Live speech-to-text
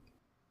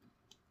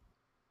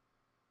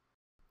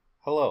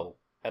Hello,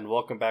 and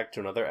welcome back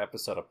to another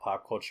episode of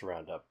Pop Culture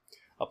Roundup,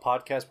 a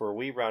podcast where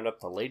we round up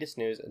the latest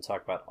news and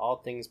talk about all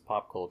things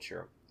pop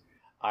culture.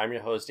 I'm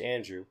your host,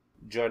 Andrew,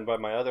 joined by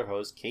my other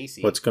host,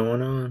 Casey. What's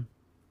going on?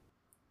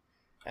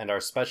 And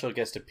our special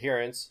guest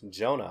appearance,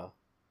 Jonah.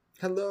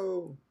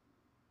 Hello.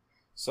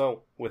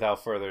 So,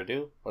 without further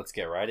ado, let's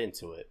get right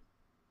into it.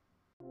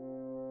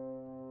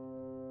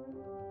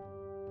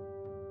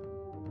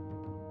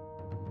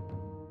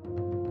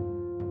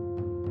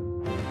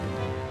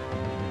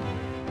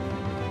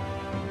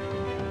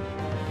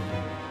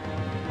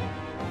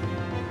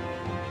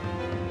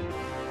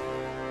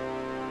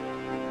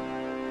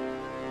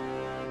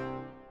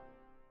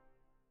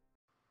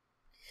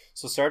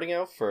 So starting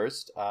out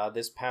first,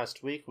 this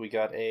past week we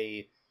got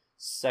a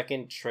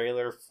second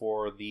trailer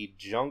for the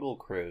Jungle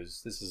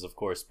Cruise. This is of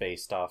course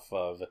based off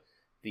of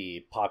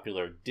the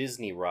popular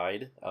Disney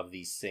ride of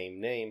the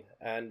same name.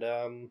 And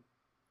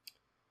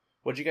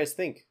what'd you guys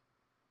think?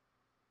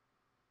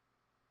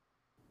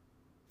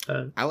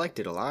 I liked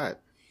it a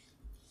lot.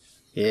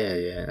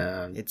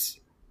 Yeah. It's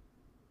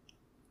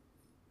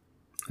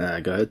Go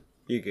ahead.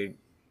 You're good.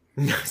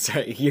 No,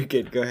 sorry, you're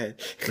good. Go ahead.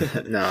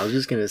 No, I was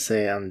just gonna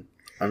say I'm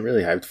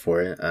really hyped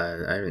for it.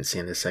 I haven't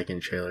seen the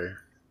second trailer.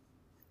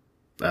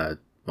 Well,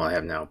 I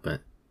have now, but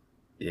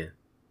yeah,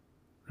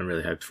 I'm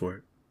really hyped for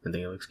it. I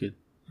think it looks good.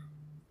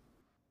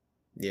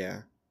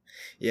 Yeah.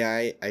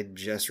 I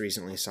just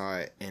recently saw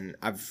it, and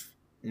I've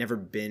never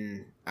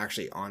been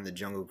actually on the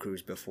Jungle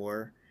Cruise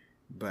before,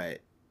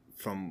 but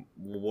from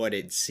what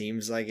it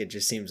seems like, it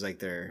just seems like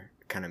they're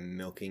kind of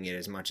milking it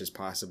as much as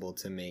possible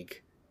to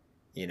make,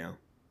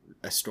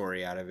 a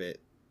story out of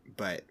it.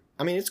 But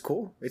I mean, it's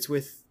cool. It's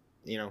with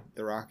The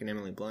Rock and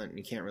Emily Blunt.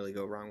 You can't really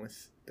go wrong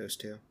with those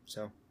two.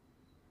 So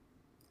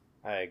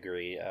I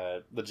agree.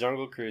 The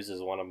Jungle Cruise is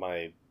one of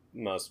my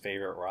most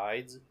favorite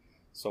rides.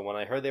 So when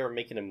I heard they were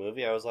making a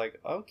movie, I was like,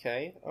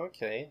 okay,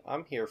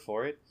 I'm here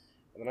for it.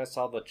 And then I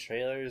saw the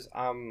trailers.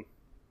 I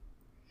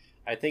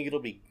think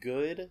it'll be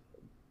good,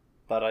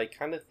 but I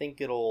kind of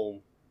think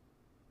it'll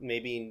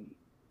maybe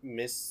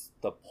miss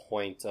the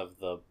point of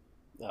the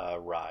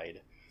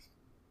ride.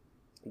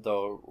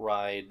 The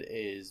ride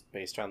is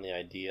based around the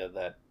idea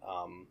that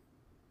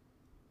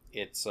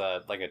it's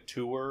like a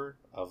tour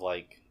of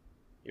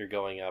you're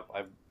going up,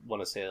 I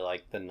want to say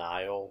like the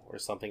Nile or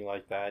something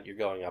like that. You're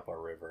going up a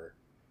river.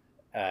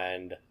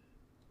 And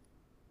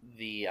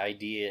the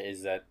idea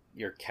is that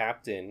your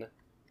captain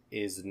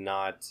is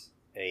not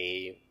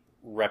a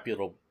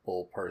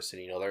reputable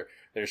person.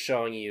 They're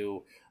showing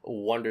you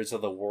wonders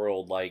of the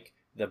world, like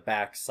the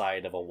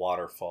backside of a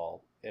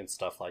waterfall and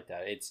stuff like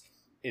that.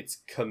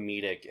 It's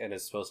comedic and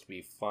it's supposed to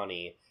be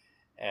funny,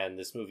 and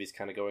this movie's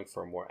kind of going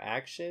for more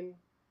action,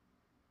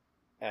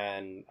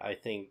 and I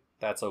think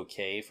that's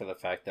okay for the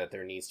fact that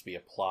there needs to be a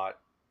plot,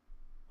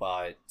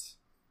 but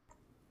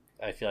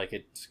I feel like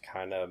it's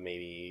kind of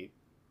maybe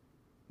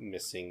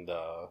missing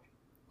the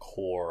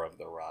core of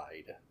the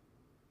ride.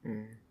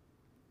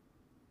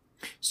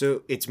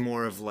 So it's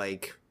more of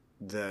like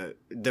the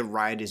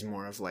ride is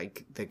more of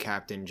like the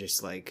captain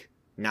just like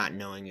not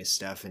knowing his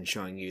stuff and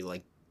showing you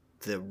like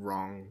the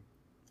wrong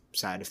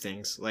side of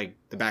things, like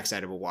the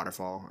backside of a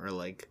waterfall, or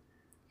like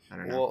I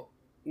don't know.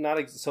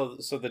 Well,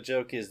 so the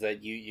joke is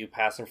that you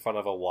pass in front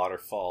of a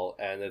waterfall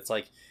and it's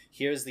like,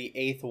 here's the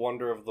eighth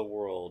wonder of the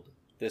world,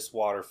 this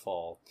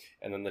waterfall,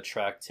 and then the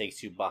track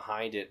takes you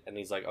behind it and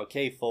he's like,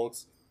 okay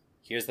folks,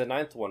 here's the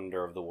ninth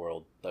wonder of the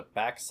world, the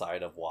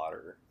backside of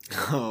water.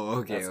 Oh,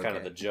 okay. That's kind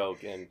of the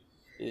joke. And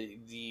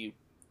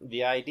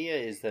the idea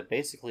is that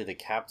basically the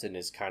captain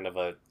is kind of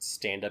a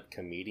stand-up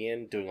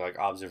comedian doing like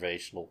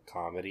observational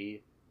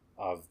comedy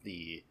of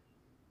the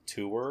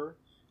tour.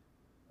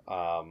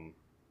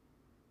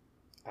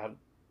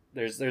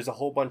 There's a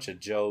whole bunch of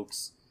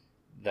jokes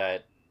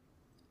that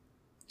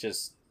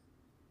just,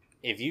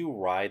 if you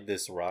ride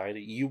this ride,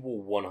 you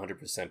will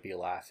 100% be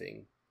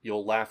laughing.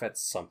 You'll laugh at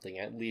something,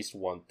 at least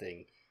one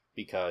thing,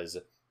 because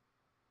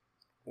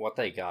what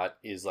they got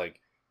is like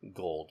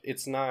gold.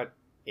 It's not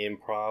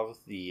improv.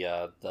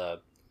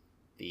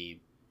 The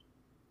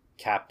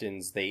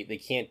captains, they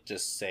can't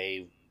just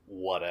say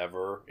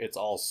whatever. It's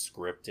all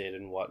scripted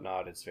and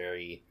whatnot. It's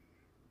very,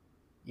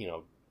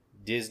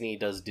 Disney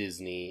does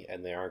Disney,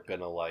 and they aren't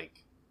gonna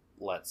like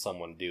let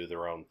someone do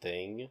their own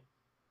thing.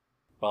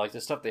 But like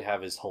the stuff they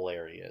have is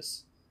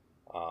hilarious.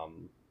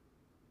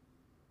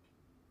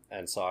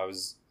 And so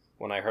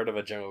when I heard of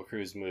a Jungle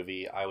Cruise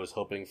movie, I was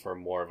hoping for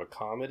more of a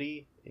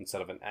comedy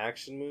instead of an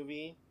action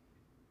movie.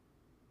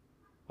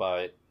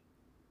 But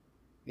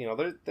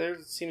there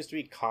seems to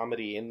be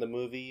comedy in the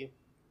movie.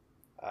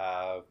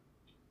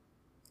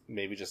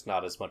 Maybe just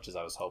not as much as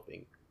I was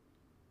hoping.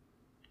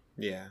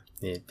 Yeah.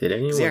 Did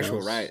anyone the actual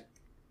else... ride?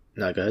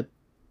 No, go ahead.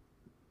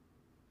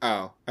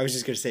 Oh, I was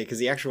just gonna say, because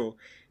the actual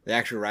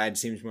ride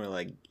seems more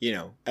like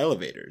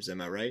elevators. Am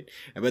I right?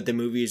 But the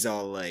movie's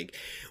all like,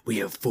 we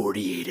have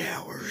 48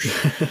 hours,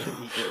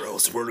 or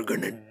else we're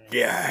gonna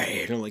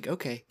die. And I'm like,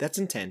 okay, that's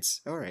intense.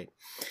 All right.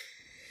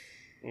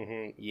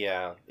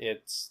 Yeah,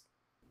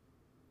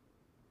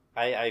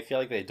 I feel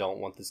like they don't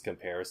want this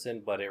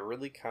comparison, but it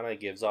really kind of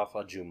gives off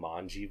a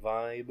Jumanji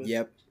vibe.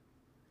 Yep.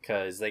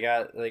 Because they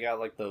got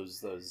like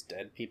those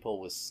dead people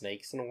with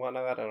snakes and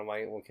whatnot, and I'm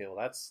like, okay, well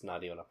that's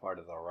not even a part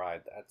of the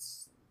ride.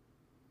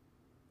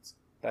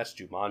 That's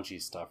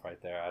Jumanji stuff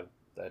right there.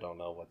 I don't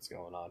know what's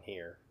going on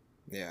here.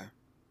 Yeah.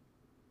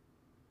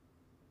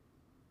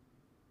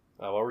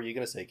 What were you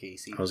gonna say,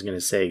 Casey? I was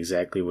gonna say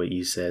exactly what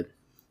you said.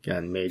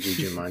 Got major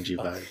Jumanji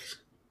vibes.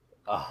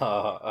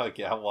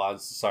 Okay. Well, I'm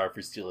sorry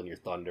for stealing your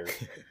thunder.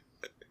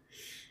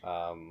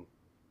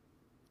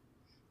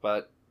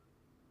 But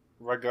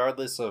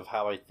regardless of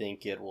how I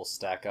think it will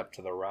stack up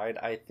to the ride,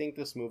 I think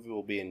this movie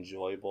will be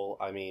enjoyable.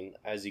 I mean,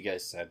 as you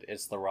guys said,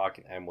 it's The Rock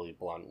and Emily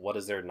Blunt. What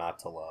is there not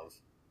to love?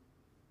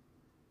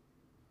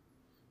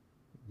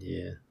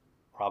 Yeah.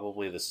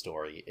 Probably the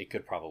story. It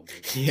could probably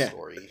be the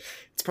story.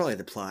 It's probably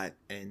the plot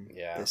and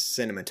the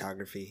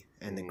cinematography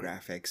and the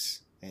graphics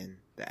and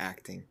the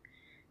acting.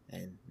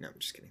 And no, I'm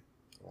just kidding.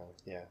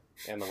 Yeah.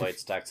 And the way it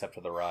stacks up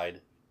to the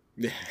ride.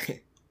 Yeah.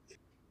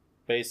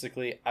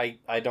 Basically,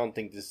 I don't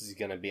think this is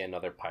going to be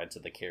another Pirates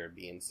of the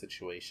Caribbean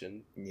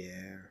situation.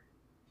 Yeah.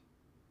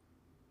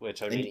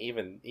 Which, I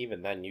mean,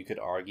 even then, you could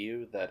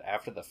argue that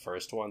after the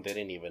first one, they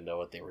didn't even know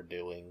what they were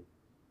doing.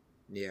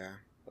 Yeah.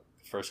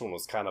 The first one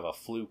was kind of a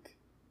fluke.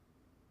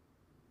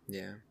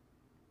 Yeah.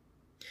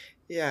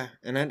 Yeah,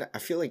 and I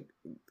feel like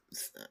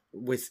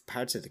with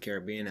Pirates of the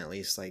Caribbean, at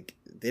least, like,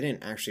 they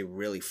didn't actually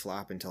really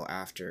flop until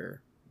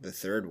after the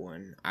third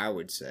one, I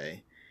would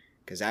say.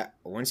 Because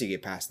once you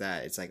get past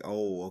that, it's like,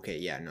 oh, okay,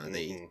 yeah, no,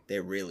 they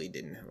really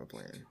didn't have a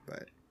plan.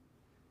 But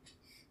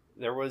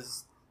there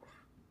was...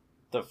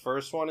 The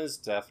first one is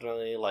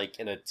definitely, like,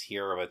 in a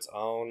tier of its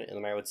own, and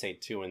then I would say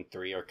 2 and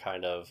 3 are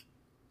kind of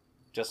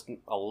just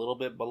a little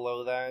bit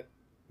below that.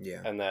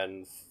 Yeah. And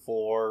then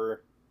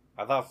 4...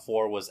 I thought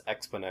 4 was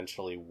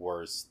exponentially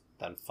worse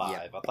than 5.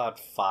 Yeah. I thought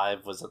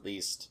 5 was at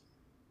least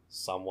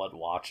somewhat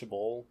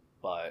watchable,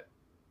 but...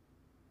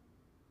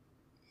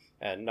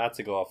 And not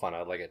to go off on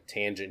a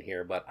tangent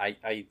here, but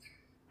I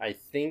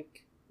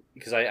think...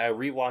 Because I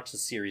rewatched the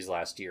series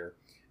last year,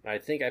 and I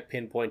think I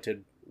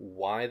pinpointed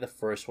why the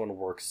first one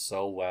works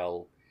so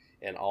well,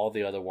 and all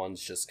the other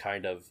ones just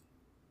kind of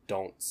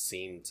don't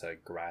seem to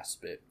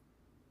grasp it.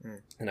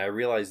 And I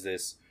realized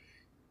this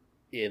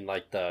in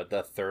like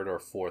the third or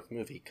fourth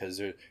movie,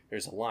 because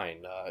there's a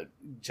line,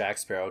 Jack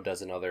Sparrow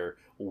does another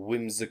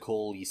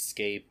whimsical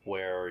escape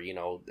where, you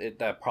know,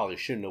 that probably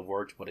shouldn't have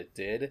worked, but it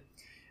did,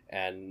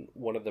 and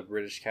one of the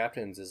British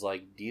captains is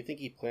like, do you think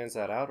he plans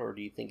that out, or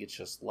do you think it's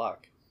just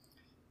luck?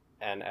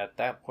 And at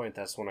that point,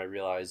 that's when I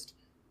realized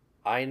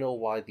I know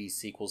why these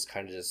sequels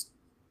kind of just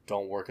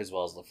don't work as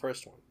well as the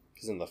first one.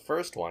 Because in the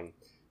first one,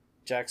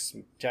 Jack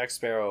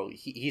Sparrow,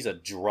 he's a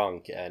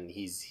drunk, and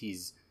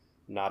he's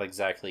not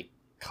exactly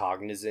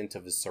cognizant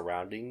of his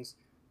surroundings,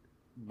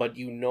 but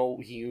you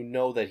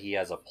know that he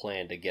has a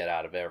plan to get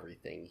out of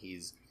everything.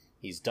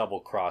 He's double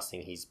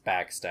crossing, he's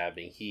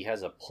backstabbing, he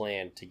has a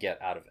plan to get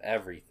out of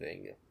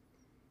everything.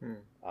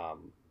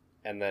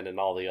 And then in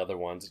all the other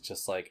ones, it's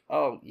just like,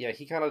 oh yeah,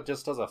 he kind of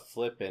just does a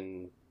flip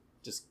and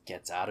just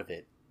gets out of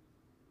it.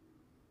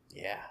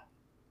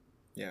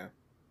 Yeah.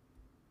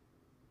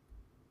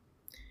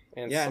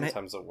 And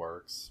sometimes it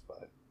works,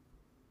 but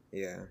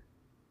yeah.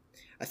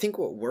 I think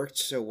what worked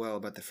so well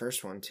about the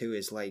first one too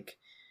is like,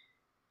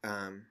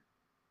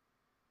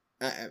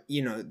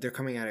 you know, they're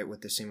coming at it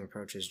with the same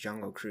approach as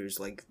Jungle Cruise.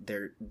 Like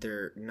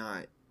they're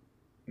not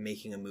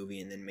making a movie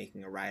and then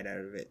making a ride out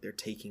of it. They're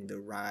taking the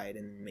ride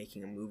and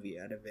making a movie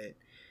out of it.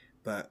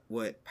 But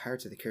what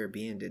Pirates of the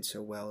Caribbean did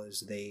so well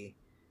is they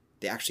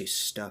actually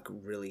stuck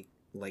really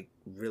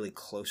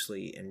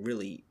closely, and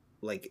really,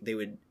 like, they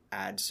would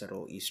add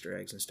subtle Easter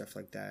eggs and stuff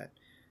like that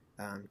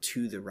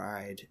to the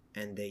ride,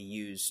 and they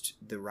used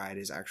the ride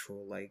as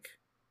actual, like,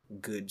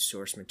 good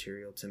source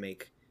material to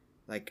make,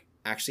 like,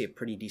 actually a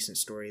pretty decent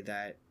story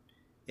that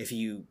if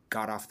you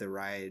got off the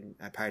ride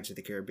at Pirates of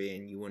the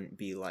Caribbean, you wouldn't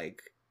be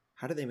like,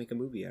 how did they make a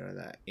movie out of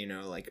that? You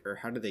know, like, or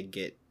how do they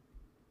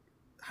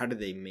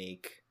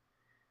make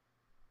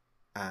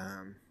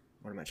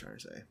what am I trying to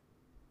say?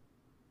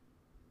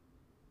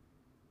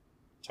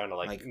 Trying to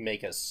like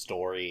make a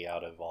story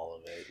out of all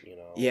of it, you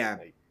know? Yeah.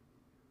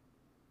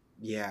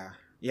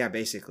 Yeah,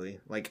 basically.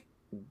 Like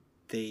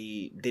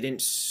they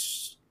didn't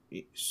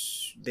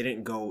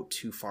go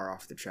too far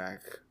off the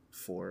track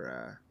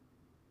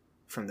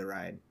from the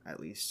ride, at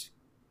least.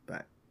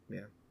 But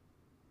yeah.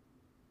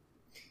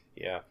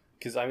 Yeah,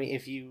 because I mean,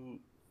 if you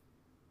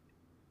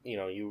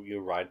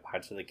ride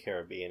Pirates of the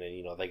Caribbean, and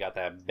you know they got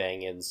that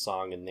banging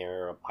song in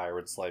there, "A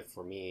Pirate's Life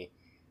for Me,"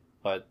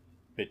 but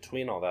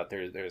between all that,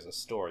 there's a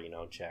story. You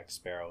know, Jack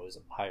Sparrow is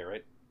a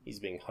pirate. He's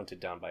being hunted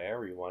down by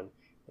everyone,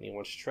 and he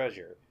wants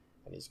treasure.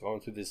 And he's going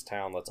through this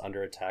town that's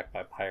under attack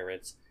by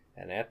pirates.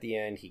 And at the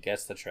end, he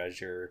gets the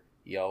treasure.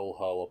 Yo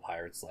ho, a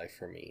pirate's life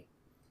for me.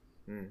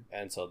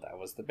 And so that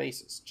was the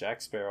basis.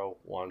 Jack Sparrow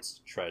wants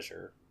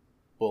treasure.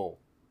 Boom.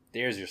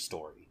 There's your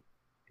story.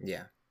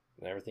 Yeah.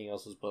 And everything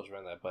else was built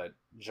around that. But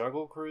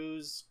Jungle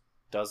Cruise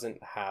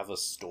doesn't have a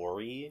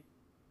story.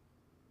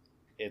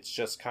 it's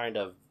just kind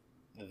of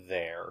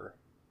there.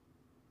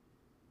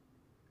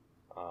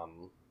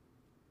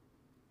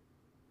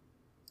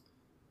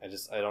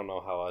 I don't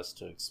know how else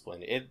to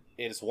explain it.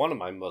 It's one of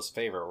my most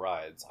favorite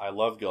rides. I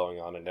love going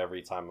on it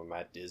every time I'm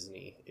at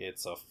Disney.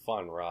 It's a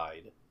fun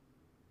ride.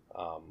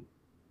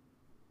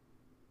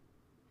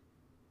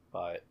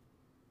 But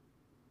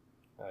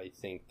I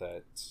think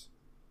that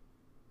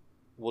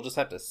we'll just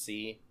have to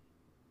see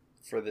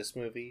for this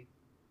movie.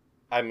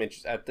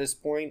 At this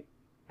point,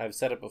 I've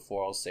said it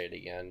before, I'll say it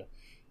again.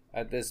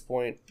 At this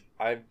point,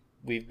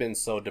 we've been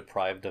so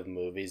deprived of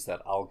movies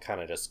that I'll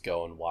kind of just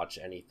go and watch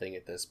anything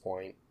at this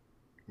point.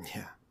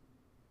 Yeah.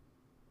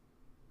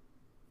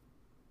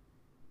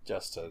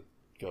 Just to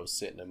go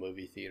sit in a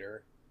movie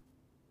theater.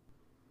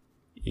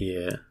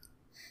 Yeah.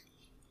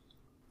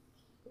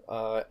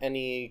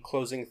 Any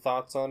closing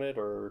thoughts on it,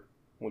 or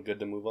we're good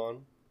to move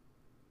on?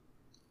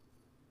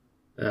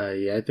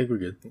 Yeah, I think we're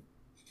good.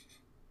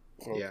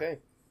 Okay.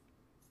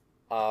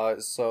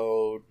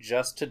 So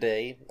just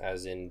today,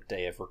 as in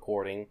day of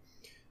recording,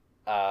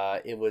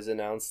 it was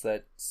announced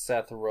that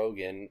Seth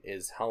Rogan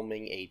is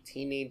helming a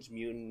Teenage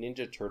Mutant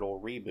Ninja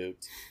Turtle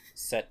reboot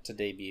set to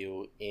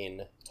debut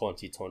in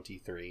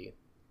 2023.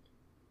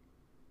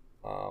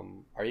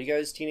 Are you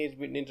guys Teenage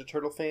Mutant Ninja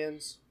Turtle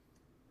fans?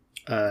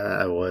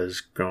 I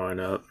was growing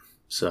up,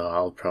 so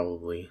I'll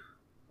probably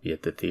be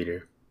at the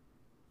theater.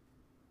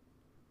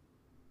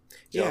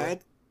 Yeah,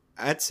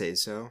 I'd say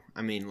so.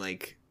 I mean,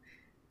 like,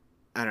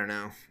 I don't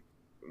know.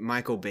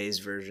 Michael Bay's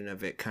version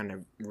of it kind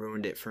of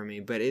ruined it for me,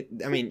 but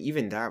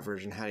even that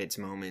version had its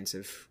moments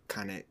of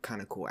kind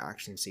of cool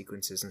action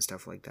sequences and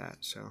stuff like that.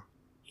 So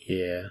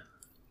yeah,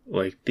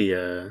 like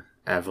the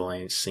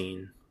avalanche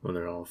scene when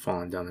they're all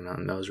falling down the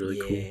mountain, that was really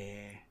cool.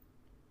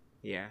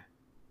 Yeah.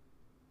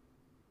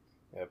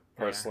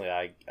 Personally,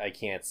 I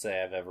can't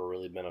say I've ever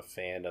really been a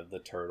fan of the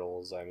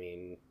Turtles. I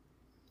mean,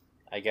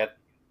 I get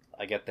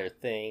their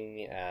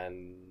thing,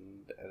 and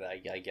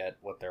I get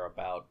what they're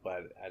about,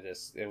 but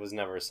it was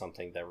never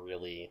something that I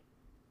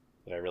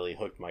really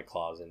hooked my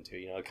claws into.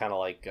 You know, kind of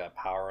like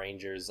Power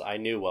Rangers. I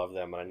knew of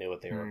them and I knew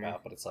what they were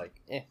about, but it's like,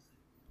 it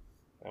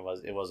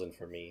wasn't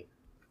for me.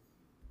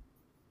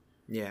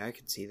 Yeah, I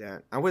could see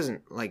that. I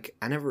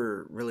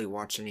never really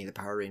watched any of the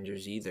Power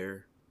Rangers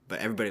either,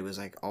 but everybody was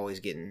like always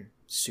getting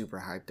super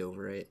hyped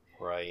over it.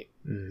 Right.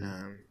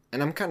 Mm-hmm.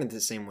 And I'm kind of the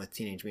same with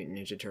Teenage Mutant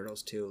Ninja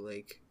Turtles too.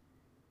 Like,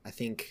 I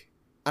think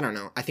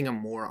I'm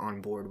more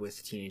on board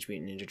with Teenage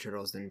Mutant Ninja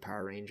Turtles than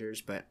Power Rangers,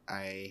 but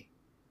I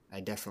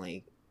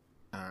definitely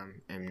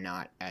am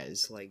not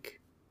as like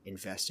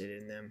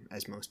invested in them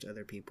as most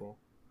other people.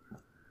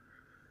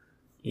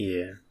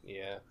 Yeah.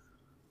 Yeah.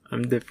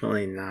 I'm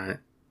definitely not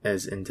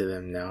as into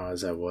them now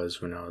as I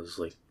was when I was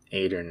like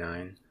 8 or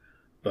 9,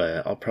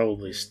 but I'll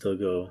probably still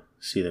go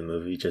see the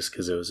movie just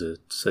because it was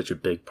such a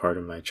big part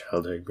of my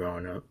childhood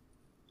growing up.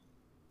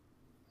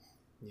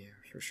 Yeah,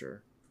 for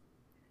sure.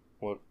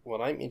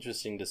 What I'm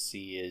interested to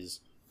see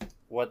is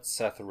what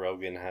Seth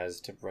Rogan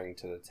has to bring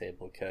to the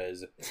table,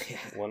 because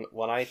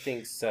when I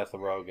think Seth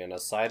Rogan,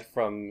 aside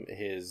from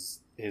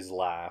his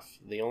laugh,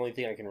 the only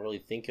thing I can really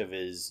think of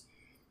is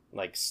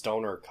like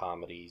stoner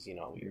comedies. You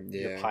know,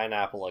 your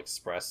Pineapple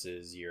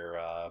Expresses, your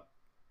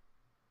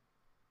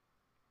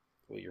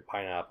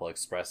Pineapple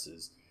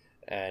Expresses,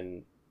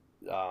 and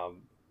I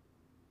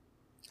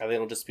think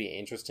it'll just be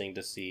interesting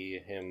to see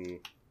him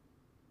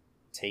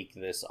take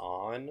this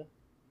on.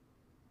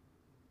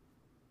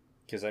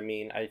 Because, I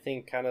mean, I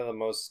think kind of the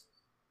most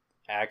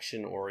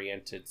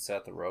action-oriented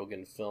Seth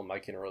Rogen film I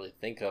can really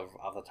think of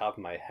off the top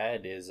of my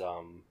head is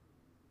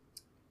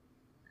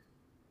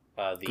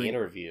The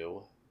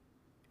Interview.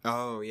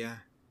 Oh, yeah.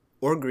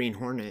 Or Green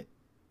Hornet.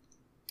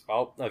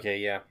 Oh, okay,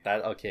 yeah.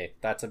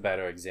 That's a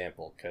better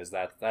example, because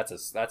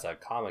that's a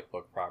comic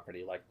book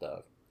property like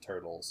the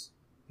Turtles.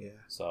 Yeah.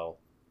 So,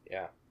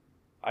 yeah.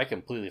 I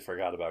completely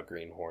forgot about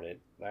Green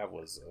Hornet. That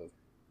was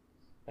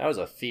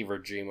a fever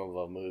dream of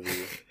a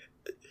movie.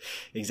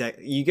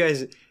 Exactly. You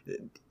guys,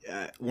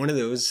 one of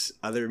those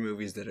other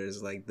movies that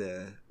is like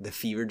the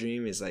fever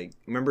dream is like,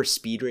 remember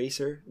Speed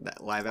Racer,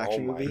 that live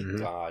action movie? Oh my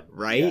god!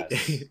 Right?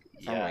 Yes.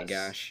 Oh my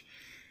gosh!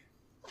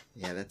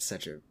 Yeah, that's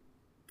such a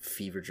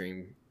fever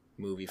dream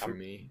movie for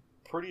me.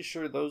 Pretty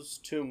sure those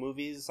two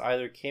movies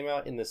either came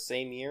out in the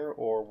same year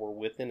or were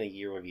within a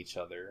year of each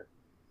other.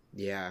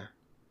 Yeah,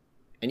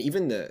 and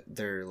even the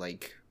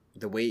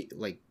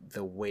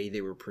way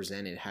they were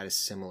presented had a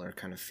similar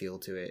kind of feel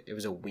to it. It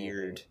was a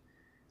weird,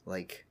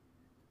 like,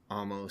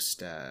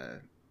 almost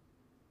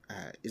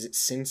is it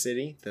Sin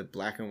City, the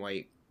black and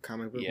white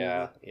comic book movie?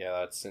 Yeah,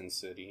 that's Sin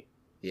City.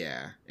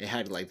 Yeah, it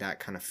had like that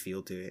kind of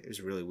feel to it. It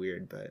was really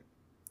weird, but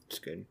it's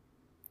good.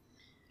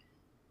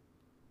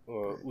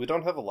 We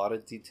don't have a lot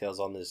of details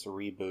on this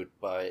reboot,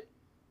 but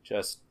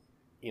just,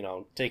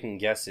 taking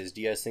guesses,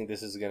 do you guys think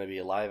this is going to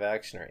be live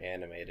action or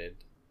animated?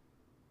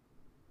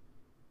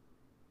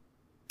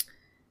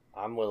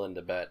 I'm willing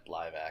to bet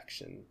live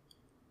action.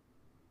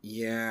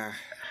 Yeah.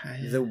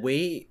 The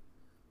way...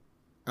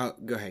 Oh,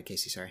 go ahead,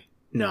 Casey, sorry.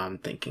 No, I'm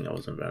thinking I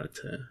wasn't about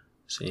to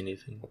say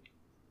anything.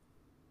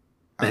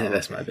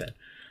 That's my bad.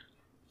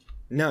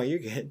 No, you're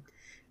good.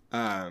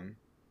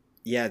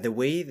 Yeah, the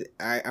way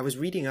I was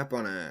reading up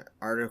on a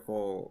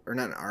article, or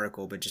not an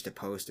article, but just a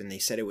post, and they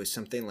said it was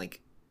something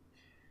like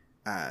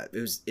it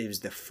was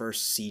the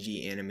first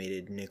CG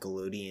animated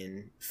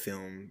Nickelodeon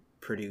film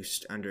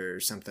produced under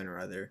something or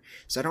other.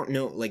 So I don't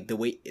know, like the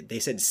way they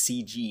said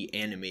CG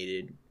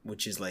animated,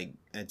 which is like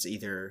it's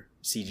either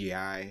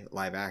CGI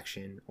live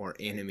action or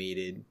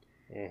animated.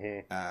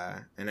 Mm-hmm.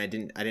 And I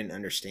didn't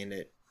understand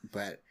it,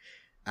 but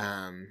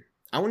I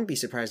wouldn't be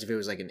surprised if it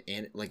was like an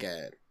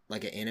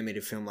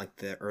animated film like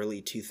the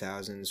early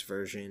 2000s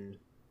version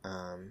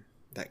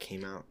that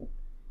came out.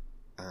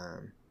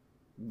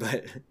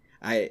 But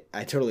I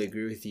totally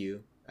agree with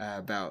you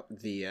about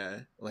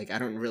the like I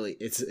don't really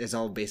it's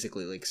all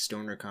basically like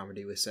stoner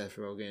comedy with Seth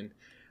Rogen.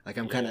 Like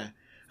I'm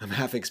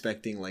half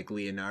expecting like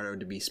Leonardo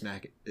to be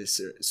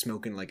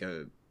smoking like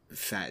a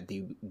fat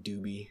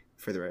doobie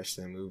for the rest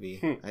of the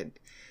movie.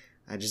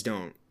 I just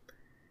don't.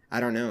 I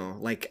don't know.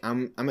 Like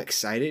I'm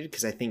excited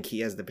because I think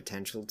he has the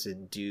potential to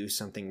do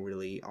something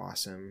really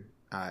awesome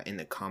in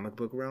the comic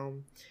book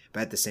realm,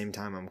 but at the same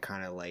time I'm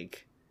kind of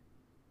like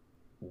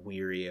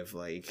weary of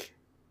like,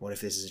 what if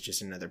this is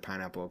just another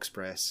Pineapple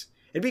Express?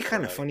 It'd be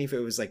kind of funny if it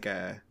was like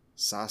a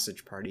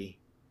sausage party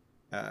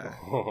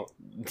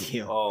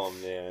deal. Oh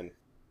man.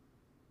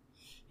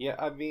 Yeah,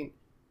 I mean,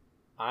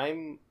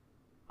 I'm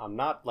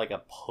not like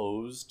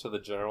opposed to the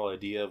general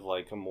idea of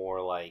like a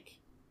more like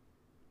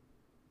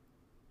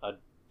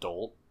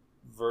adult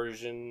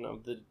version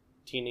of the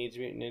Teenage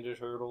Mutant Ninja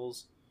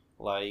Turtles,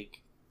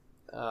 like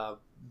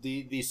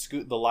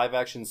the live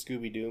action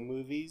Scooby Doo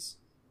movies.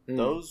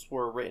 Those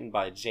were written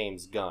by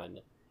James Gunn,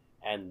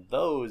 and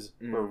those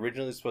were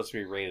originally supposed to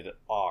be rated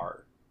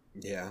R.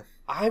 Yeah,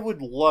 I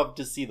would love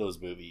to see those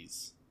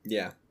movies.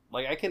 Yeah,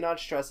 like I cannot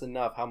stress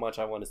enough how much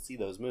I want to see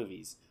those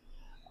movies.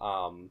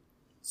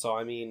 So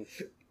I mean,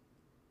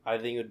 I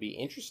think it would be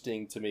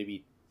interesting to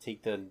maybe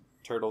take the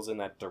Turtles in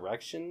that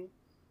direction.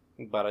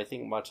 But I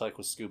think much like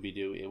with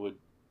Scooby-Doo, it would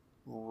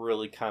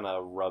really kind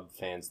of rub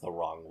fans the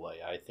wrong way.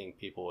 I think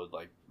people would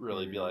like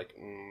really be like,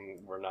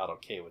 we're not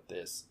okay with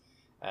this.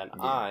 And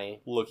I,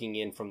 looking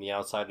in from the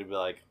outside, would be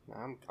like,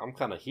 I'm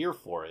kind of here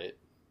for it.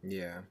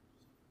 Yeah.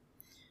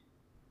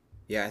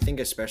 Yeah, I think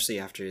especially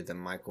after the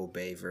Michael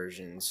Bay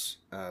versions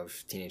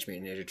of Teenage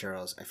Mutant Ninja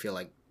Turtles, I feel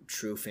like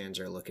true fans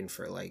are looking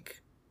for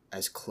like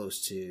as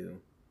close to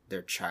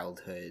their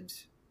childhood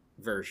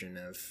version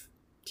of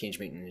Teenage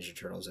Mutant Ninja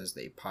Turtles as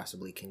they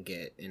possibly can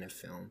get in a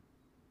film.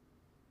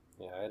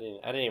 Yeah, I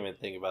didn't even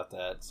think about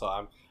that. So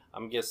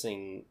I'm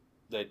guessing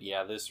that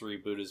this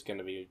reboot is going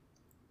to be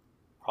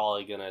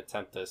probably going to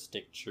attempt to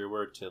stick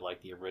truer to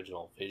like the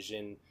original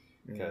vision,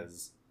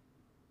 because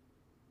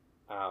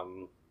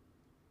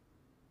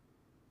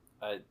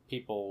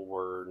people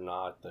were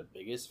not the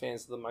biggest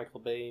fans of the Michael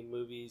Bay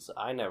movies.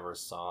 I never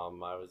saw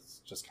them. I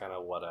was just kind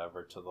of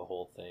whatever to the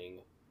whole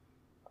thing.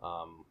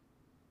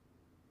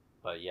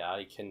 But yeah,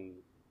 I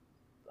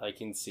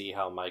can see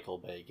how Michael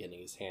Bay getting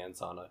his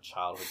hands on a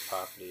childhood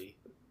property,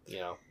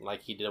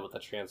 like he did with the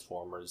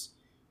Transformers,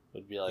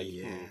 would be like,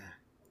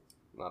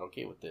 not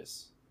okay with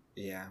this.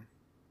 Yeah.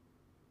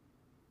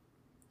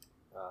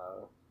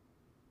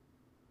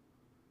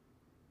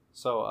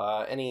 So,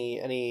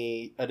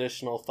 any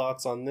additional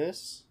thoughts on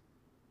this?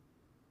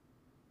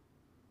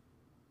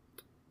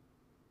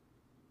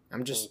 I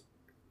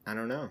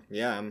don't know.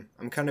 Yeah,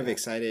 I'm kind of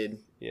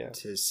excited Yeah.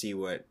 to see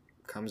what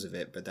comes of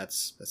it, but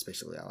that's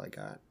basically all I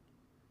got.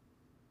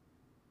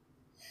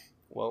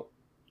 Well,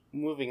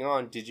 moving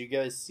on, did you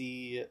guys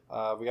see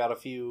we got a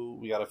few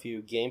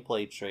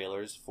gameplay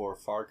trailers for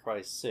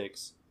FarCry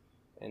 6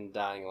 and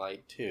Dying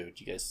Light 2. Did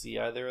you guys see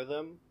either of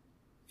them?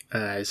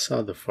 I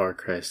saw the Far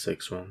Cry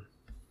 6 one.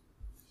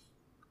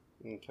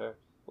 Okay.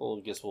 Well,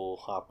 I guess we'll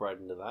hop right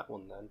into that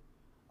one then.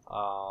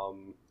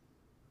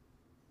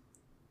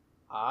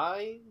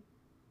 I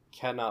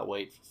cannot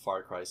wait for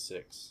Far Cry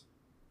 6.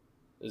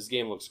 This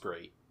game looks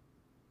great.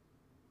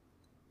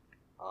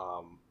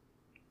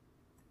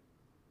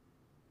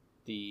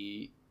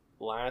 The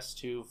last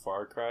two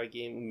Far Cry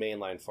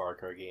mainline Far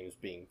Cry games,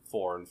 being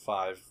 4 and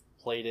 5,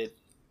 played it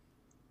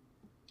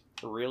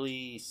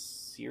really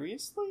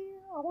seriously,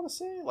 I want to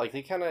say. Like,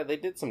 they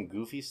did some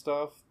goofy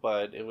stuff,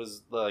 but it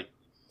was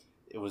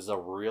a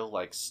real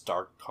like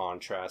stark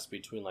contrast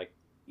between like,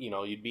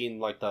 you'd be in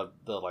like the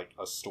like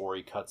a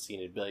story cutscene,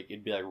 it'd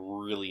be like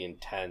really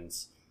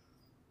intense,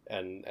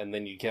 and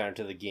then you get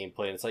into the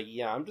gameplay and it's like,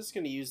 I'm just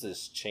gonna use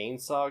this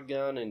chainsaw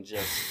gun and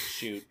just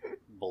shoot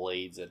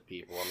blades at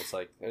people, and it's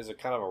like there's a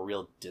kind of a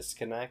real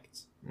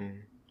disconnect.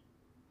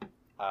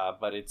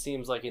 But it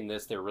seems like in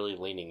this they're really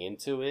leaning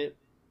into it.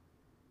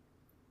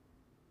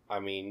 I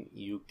mean,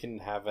 you can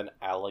have an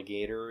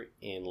alligator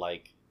in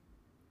like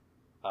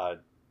a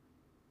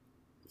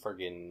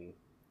friggin'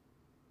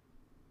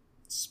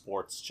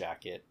 sports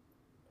jacket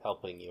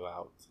helping you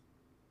out.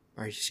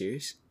 Are you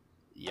serious?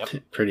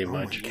 Yep. Pretty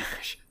much. Oh my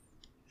gosh.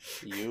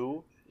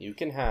 You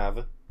can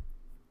have,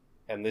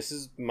 and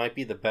this might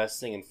be the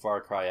best thing in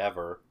Far Cry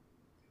ever,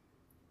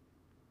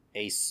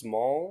 a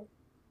small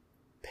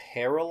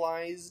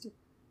paralyzed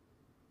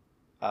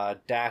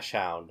dash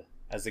hound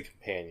as a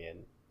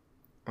companion.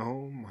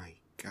 Oh my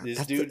god.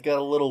 This dude got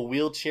a little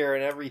wheelchair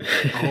and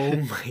everything. Oh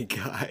my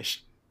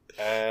gosh.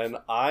 And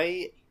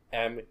I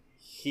am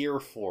here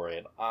for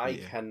it. I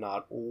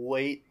cannot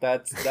wait.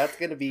 That's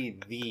gonna be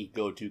the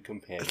go-to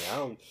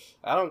companion.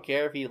 I don't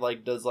care if he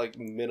like does like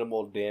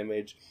minimal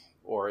damage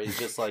or is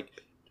just like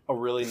a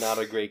really not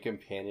a great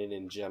companion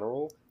in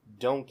general.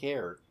 Don't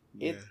care.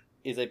 It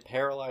is a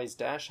paralyzed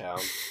dash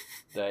hound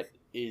that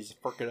is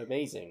freaking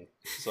amazing.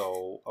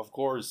 So of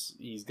course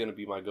he's gonna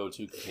be my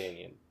go-to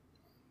companion.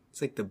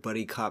 It's like the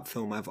buddy cop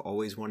film I've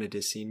always wanted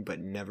to see but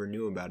never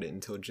knew about it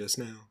until just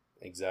now.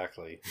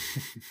 Exactly.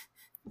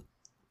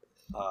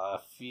 A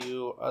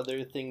few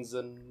other things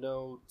to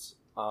note.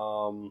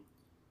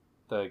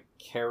 The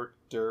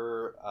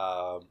character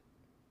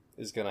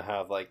is gonna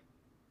have like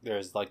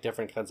there's like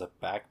different kinds of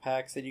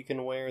backpacks that you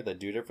can wear that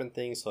do different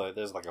things. So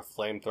there's like a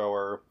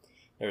flamethrower.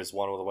 There's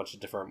one with a bunch of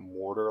different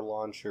mortar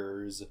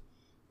launchers.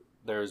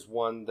 There's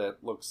one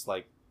that looks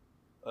like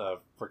a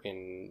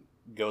freaking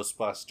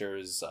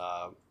Ghostbusters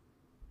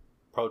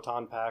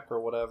proton pack or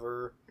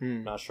whatever.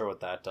 Not sure what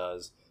that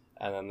does.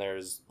 And then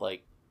there's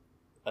like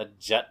a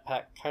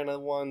jetpack kind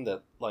of one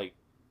that like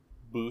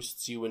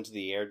boosts you into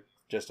the air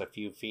just a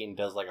few feet and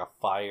does like a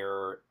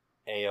fire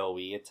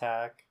AoE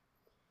attack.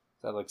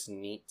 That looks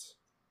neat.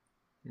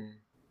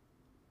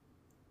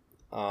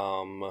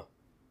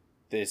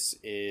 This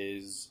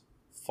is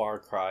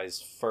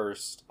FarCry's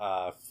first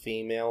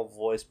female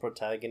voice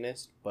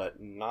protagonist,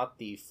 but not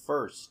the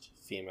first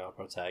female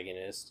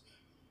protagonist,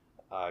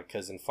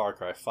 because in Far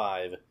Cry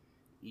 5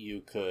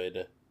 you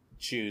could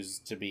choose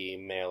to be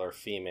male or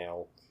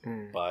female,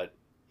 but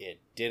it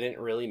didn't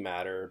really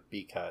matter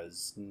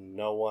because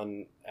no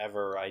one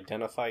ever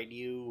identified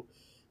you.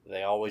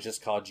 They always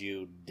just called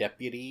you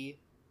Deputy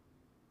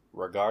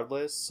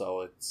regardless,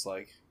 so it's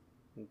like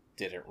it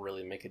didn't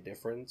really make a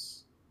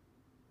difference.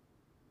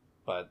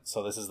 But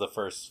so this is the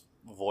first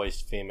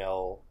voiced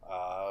female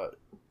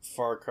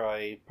Far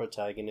Cry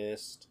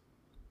protagonist.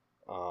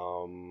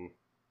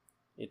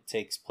 It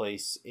takes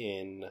place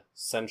in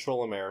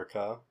Central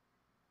America,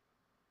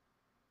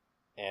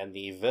 and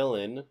the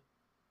villain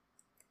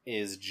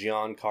is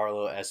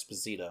Giancarlo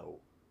Esposito.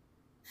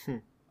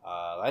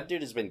 That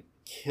dude has been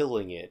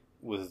killing it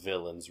with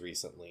villains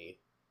recently.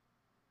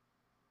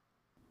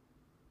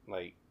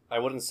 Like, I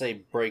wouldn't say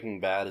Breaking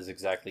Bad is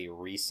exactly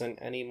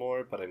recent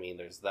anymore, but I mean,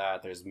 there's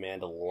that, there's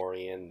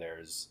Mandalorian,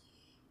 there's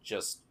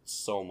just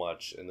so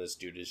much, and this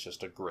dude is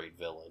just a great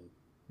villain.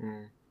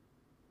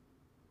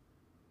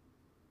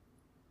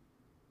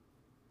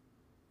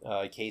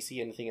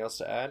 Casey, anything else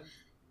to add?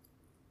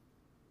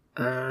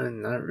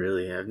 Not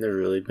really. I've never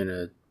really been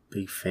a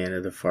big fan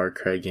of the Far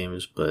Cry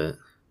games, but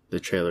the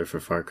trailer for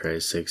Far Cry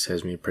 6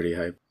 has me pretty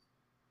hyped.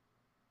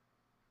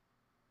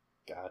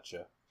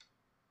 Gotcha.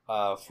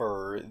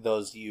 For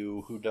those of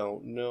you who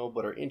don't know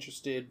but are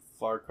interested,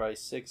 Far Cry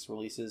 6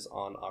 releases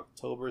on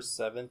October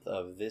 7th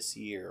of this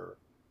year.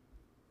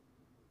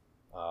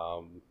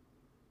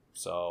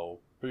 So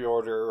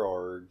pre-order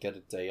or get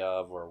it day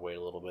of or wait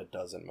a little bit,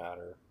 doesn't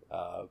matter.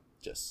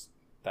 Just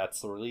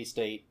that's the release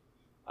date.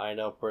 I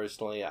know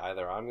personally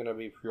either I'm going to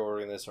be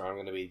pre-ordering this or I'm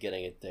going to be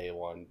getting it day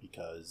one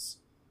because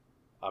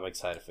I'm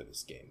excited for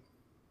this game.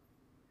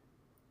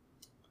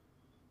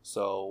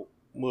 So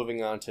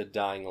moving on to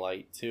Dying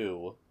Light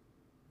 2.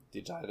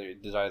 Did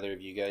either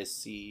of you guys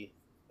see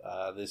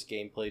this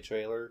gameplay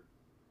trailer?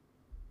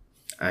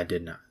 I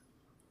did not.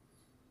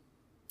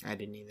 I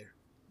didn't either.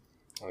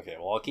 Okay,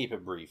 well, I'll keep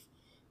it brief.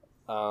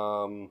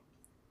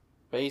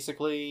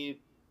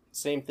 Basically,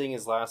 same thing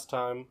as last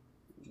time.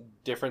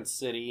 Different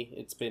city.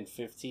 It's been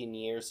 15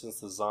 years since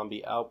the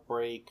zombie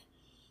outbreak.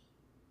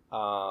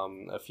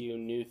 A few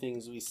new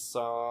things we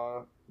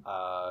saw.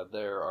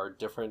 There are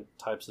different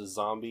types of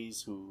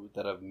zombies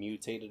that have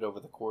mutated over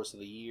the course of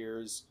the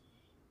years.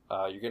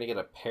 You're going to get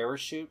a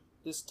parachute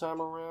this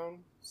time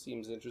around.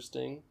 Seems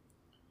interesting.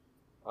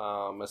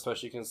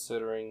 Especially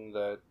considering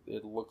that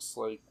it looks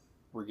like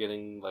we're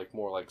getting like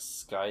more like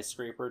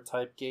skyscraper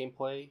type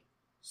gameplay.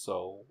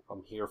 So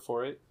I'm here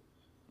for it.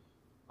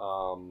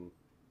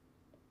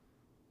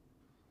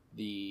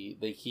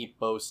 They keep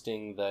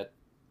boasting that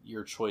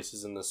your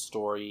choices in the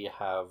story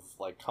have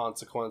like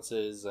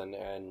consequences and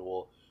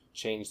will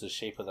change the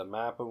shape of the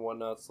map and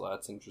whatnot, so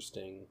that's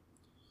interesting.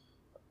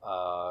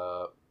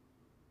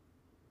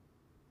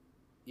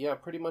 Yeah,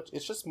 pretty much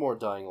it's just more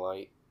Dying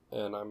Light,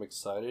 and I'm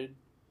excited.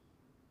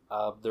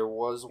 There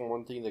was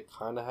one thing that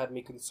kind of had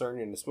me concerned,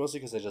 and it's mostly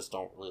because I just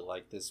don't really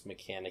like this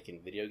mechanic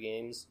in video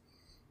games.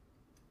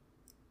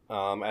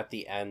 At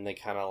the end, they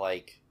kind of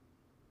like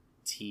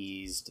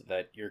teased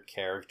that your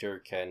character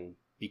can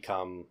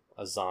become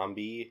a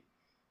zombie,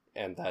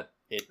 and that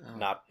it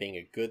not being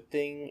a good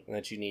thing, and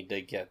that you need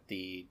to get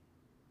the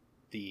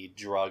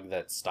drug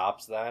that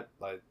stops that,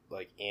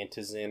 like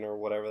antizin or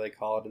whatever they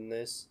call it in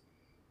this.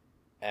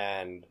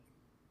 And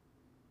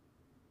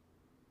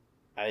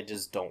I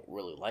just don't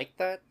really like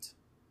that.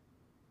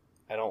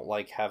 I don't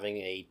like having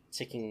a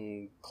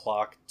ticking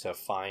clock to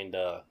find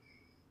a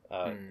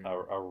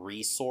a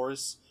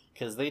resource,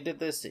 because they did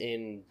this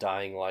in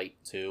Dying Light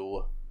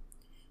 2,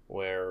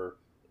 where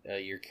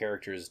your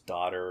character's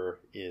daughter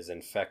is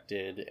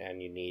infected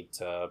and you need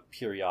to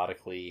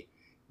periodically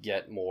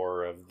get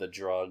more of the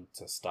drug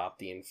to stop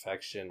the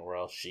infection, or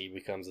else she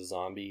becomes a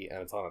zombie,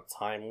 and it's on a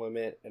time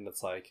limit, and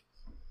it's like,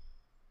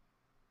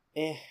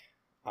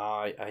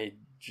 I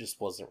just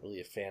wasn't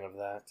really a fan of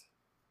that.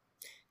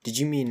 Did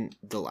you mean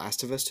The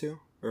Last of Us 2?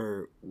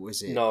 Or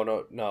was it... No,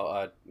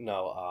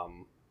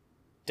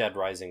 Dead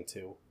Rising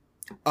 2.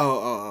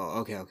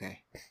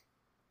 Okay.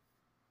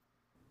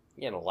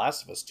 Yeah, no,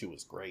 Last of Us 2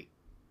 was great.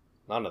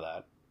 None of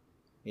that.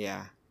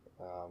 Yeah.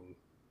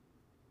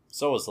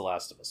 So was The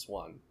Last of Us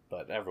 1,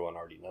 but everyone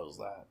already knows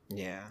that.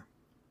 Yeah.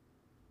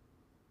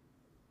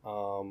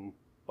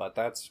 But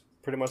that's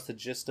pretty much the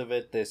gist of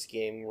it. This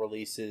game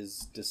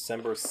releases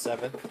December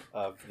 7th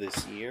of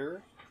this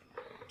year,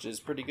 which is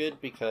pretty good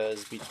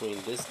because between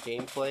this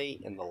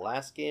gameplay and the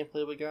last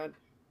gameplay we got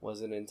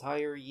was an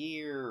entire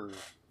year.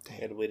 Dang.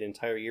 We had to wait an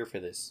entire year for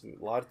this.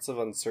 Lots of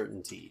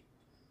uncertainty.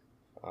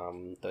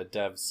 The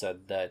devs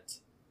said that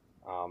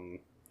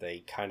they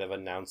kind of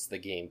announced the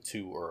game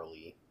too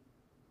early.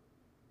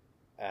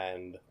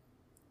 And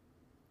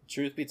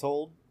truth be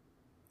told,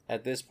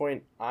 at this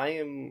point, I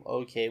am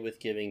okay with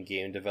giving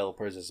game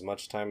developers as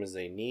much time as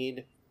they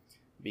need,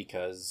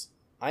 because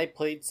I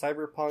played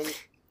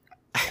Cyberpunk,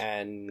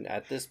 and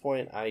at this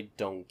point, I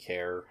don't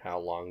care how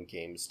long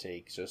games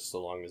take, just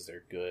so long as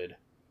they're good.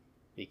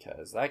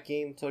 Because that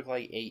game took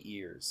like 8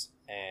 years,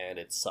 and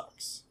it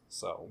sucks.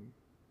 So,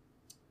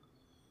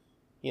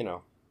 you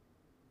know,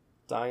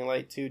 Dying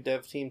Light 2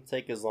 dev team,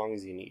 take as long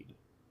as you need.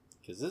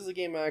 Because this is a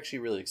game I'm actually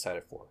really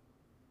excited for.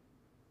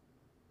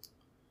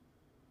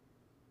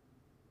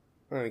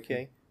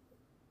 Okay.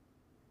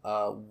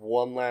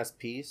 One last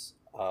piece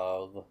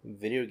of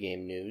video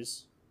game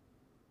news.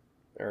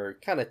 Or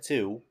kind of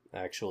two,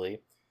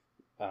 actually.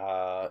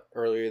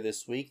 Earlier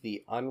this week,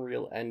 the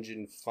Unreal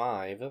Engine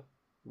 5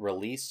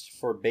 released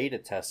for beta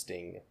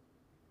testing.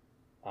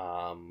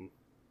 Have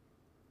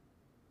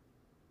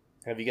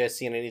you guys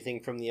seen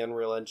anything from the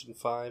Unreal Engine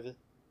 5?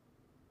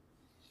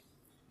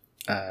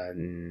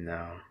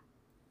 No.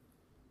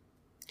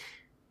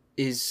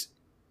 Is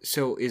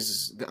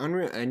the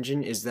Unreal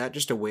Engine, is that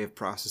just a way of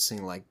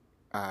processing like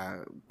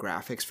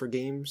graphics for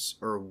games,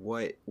 or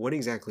what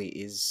exactly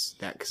is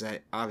that? Because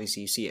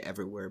obviously you see it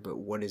everywhere, but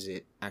what is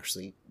it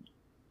actually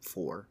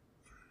for?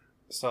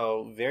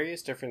 So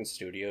various different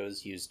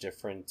studios use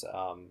different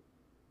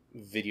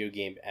video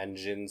game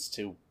engines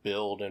to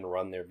build and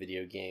run their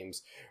video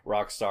games.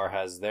 Rockstar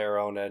has their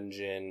own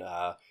engine.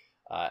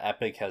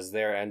 Epic has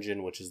their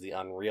engine, which is the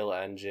Unreal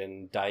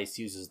Engine. DICE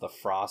uses the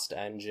Frost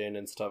engine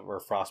and stuff, or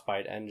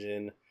Frostbite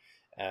engine.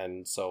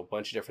 And so a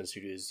bunch of different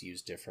studios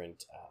use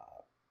different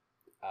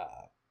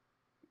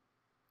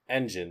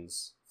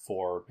engines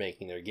for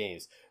making their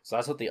games. So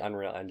that's what the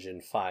Unreal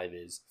Engine 5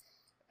 is.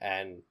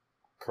 And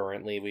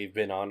currently we've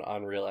been on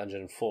Unreal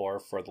Engine 4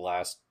 for the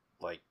last,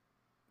 like,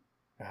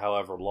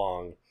 however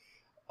long.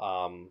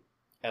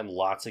 And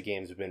lots of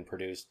games have been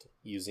produced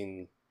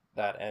using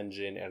that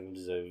engine, and it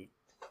is a,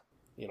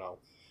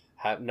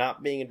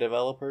 not being a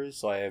developer,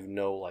 so I have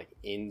no, like,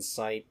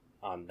 insight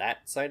on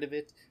that side of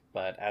it.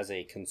 But as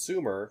a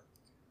consumer,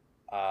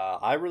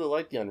 I really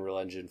like the Unreal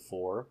Engine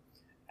 4,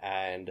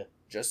 and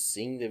just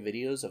seeing the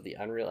videos of the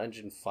Unreal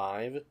Engine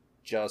 5,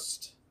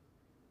 just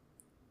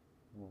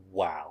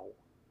wow.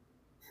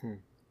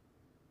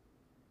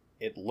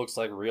 It looks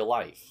like real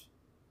life.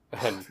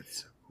 And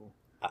That's so cool.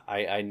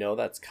 I know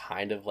that's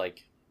kind of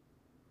like,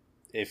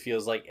 it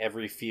feels like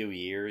every few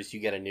years you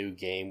get a new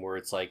game where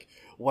it's like,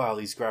 wow,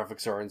 these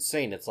graphics are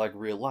insane, it's like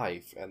real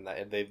life. And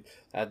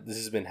this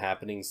has been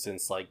happening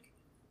since like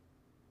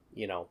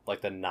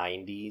the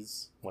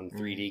 90s when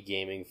 3D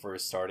gaming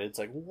first started. It's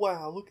like,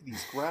 wow, look at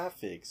these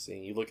graphics.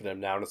 And you look at them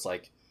now and it's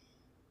like,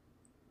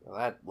 well,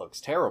 that looks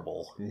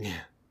terrible.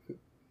 Yeah.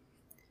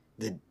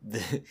 The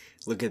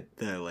look at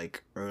the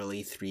like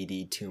early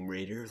 3D Tomb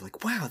Raider,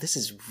 like, wow, this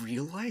is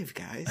real life,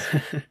 guys.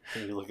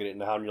 And you look at it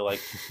now and you're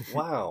like,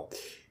 wow,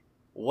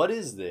 what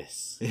is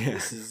this? Yeah.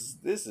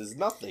 This is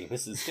nothing.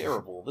 This is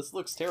terrible. This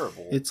looks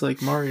terrible. It's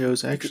like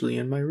Mario's actually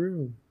in my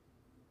room.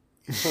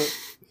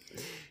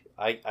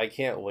 I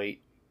can't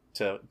wait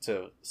to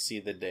see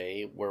the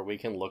day where we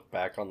can look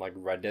back on like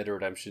Red Dead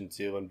Redemption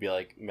 2 and be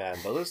like, man,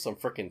 those are some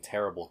freaking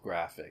terrible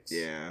graphics.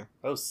 Yeah.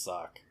 Those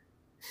suck.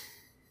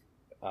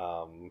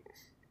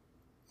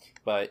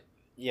 But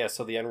yeah,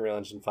 so the Unreal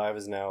Engine 5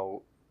 is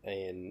now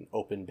in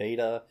open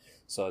beta,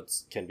 so it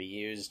can be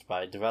used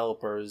by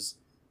developers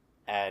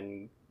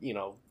and,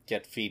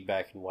 get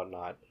feedback and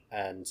whatnot.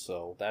 And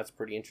so that's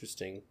pretty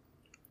interesting.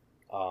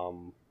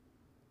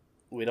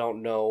 We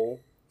don't know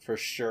for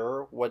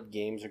sure what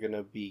games are going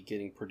to be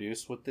getting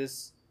produced with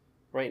this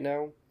right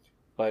now,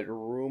 but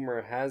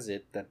rumor has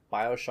it that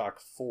BioShock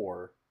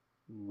 4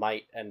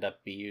 might end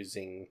up be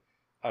using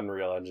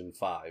Unreal Engine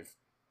 5.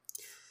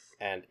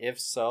 And if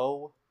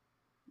so,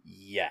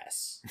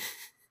 yes.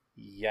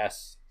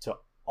 Yes to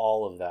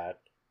all of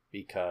that,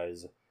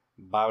 because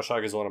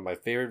BioShock is one of my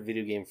favorite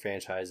video game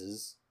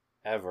franchises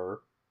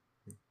ever.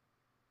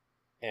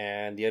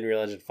 And the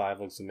Unreal Engine 5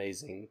 looks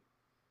amazing.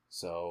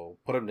 So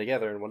put them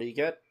together, and what do you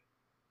get?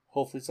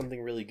 Hopefully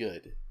something really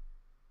good.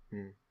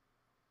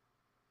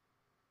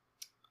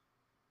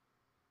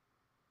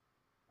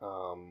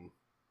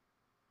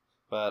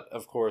 But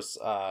of course,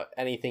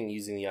 anything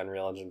using the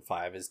Unreal Engine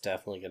 5 is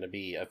definitely going to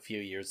be a few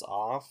years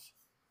off.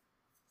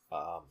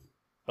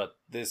 But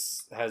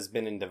this has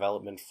been in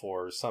development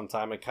for some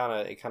time. I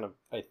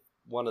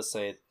want to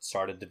say it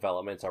started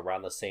development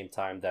around the same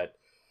time that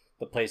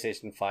the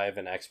PlayStation 5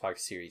 and Xbox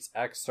Series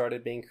X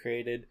started being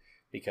created,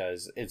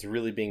 because it's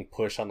really being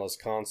pushed on those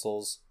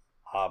consoles,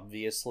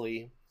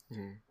 obviously.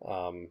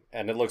 And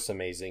it looks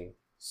amazing.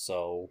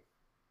 So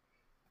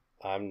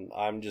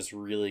I'm just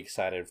really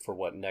excited for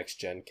what next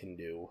gen can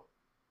do.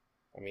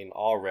 I mean,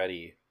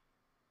 already,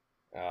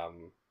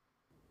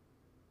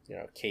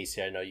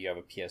 Casey, I know you have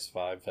a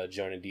PS5.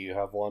 Jonah, do you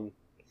have one?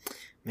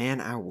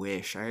 Man, I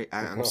wish.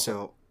 I'm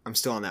still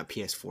on that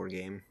PS4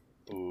 game.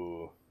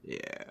 Ooh.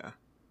 Yeah.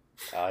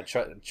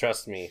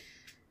 Trust me.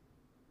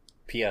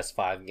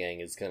 PS5 gang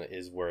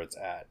is where it's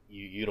at.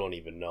 You don't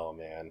even know,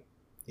 man.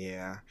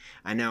 Yeah,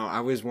 I know. I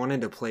was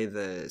wanting to play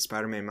the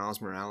Spider-Man Miles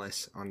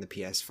Morales on the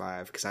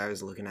PS5 because I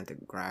was looking at the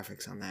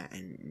graphics on that,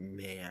 and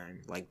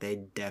man, like they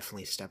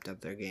definitely stepped up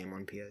their game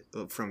on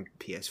from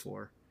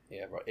PS4.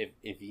 Yeah, bro.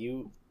 If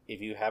you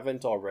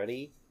haven't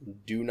already,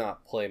 do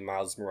not play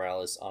Miles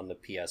Morales on the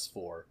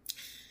PS4.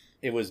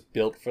 It was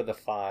built for the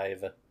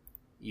 5.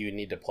 You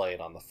need to play it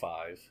on the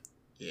 5.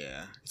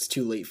 Yeah, it's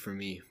too late for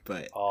me,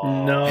 but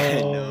no,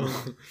 I know.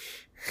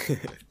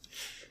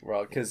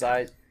 Bro, because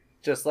I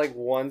just like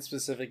one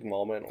specific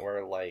moment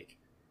where like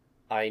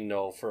I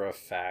know for a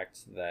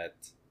fact that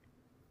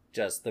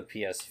just the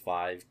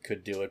PS5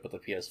 could do it, but the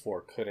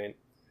PS4 couldn't.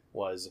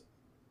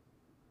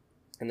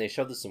 And they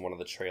showed this in one of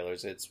the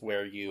trailers. It's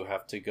where you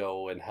have to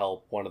go and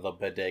help one of the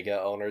bodega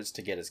owners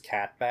to get his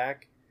cat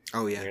back.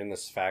 Oh yeah, you're in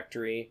this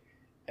factory,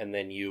 and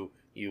then you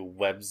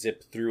web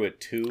zip through a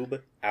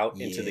tube out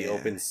into the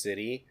open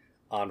city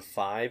on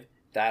 5.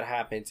 That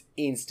happens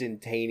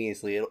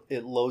instantaneously.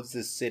 It loads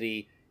the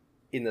city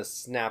in the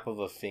snap of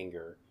a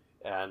finger.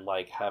 And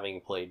like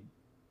having played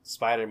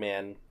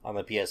Spider-Man on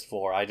the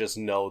PS4, I just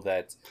know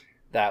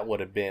that would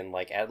have been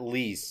like at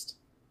least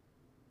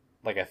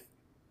like a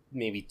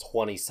maybe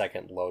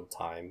 20-second load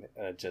time.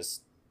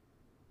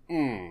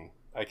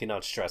 I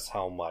cannot stress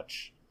how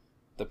much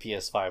the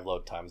PS5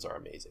 load times are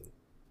amazing.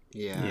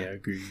 Yeah,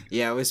 agreed.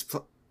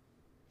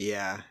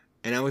 Yeah,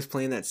 and I was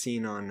playing that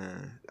scene on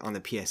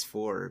the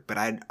PS4, but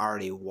I'd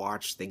already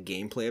watched the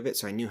gameplay of it,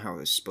 so I knew how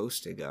it was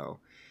supposed to go.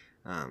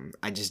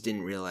 I just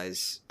didn't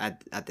realize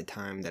at the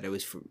time that it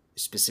was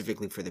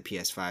specifically for the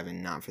PS5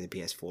 and not for the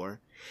PS4.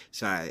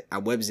 So I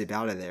web zip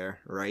out of there,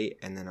 right?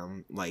 And then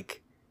I'm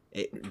like,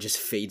 it just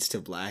fades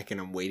to black,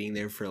 and I'm waiting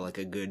there for like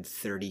a good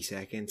 30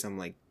 seconds. I'm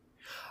like,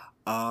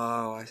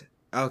 oh,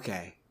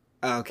 okay,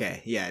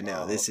 yeah,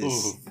 no, this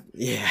is,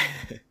 yeah.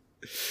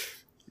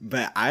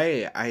 But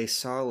I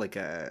saw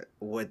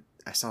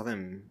I saw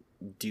them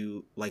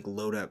do like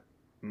load up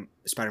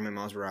Spider-Man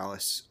Miles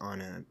Morales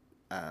on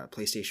a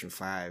PlayStation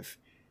 5.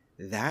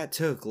 That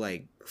took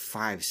like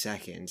 5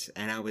 seconds,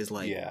 and I was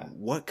like,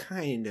 what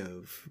kind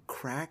of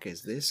crack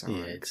is this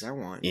on? Because I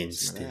want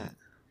instant. Some of that.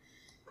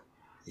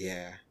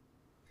 Yeah,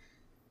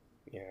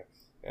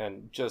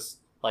 and just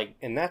like,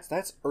 and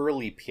that's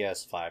early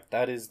PS5.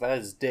 That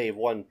is day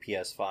one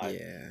PS5.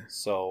 Yeah.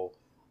 So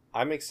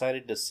I'm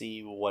excited to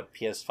see what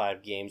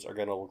PS5 games are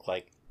going to look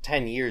like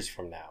 10 years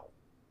from now.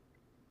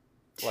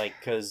 Like,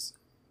 because,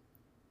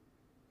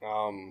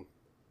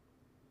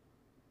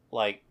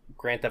 like,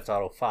 Grand Theft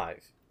Auto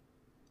 5.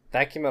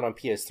 That came out on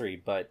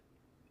PS3, but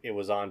it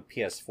was on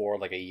PS4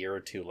 like a year or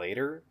two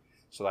later.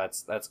 So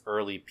that's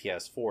early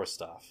PS4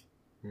 stuff.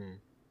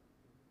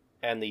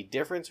 And the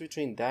difference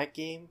between that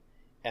game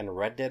and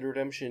Red Dead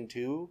Redemption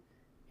 2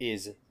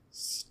 is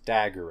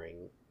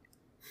staggering.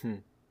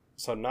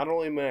 So not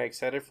only am I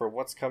excited for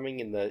what's coming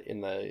in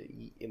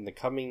the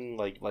coming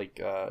like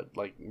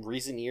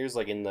recent years,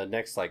 like in the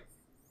next like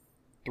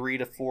 3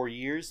 to 4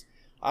 years,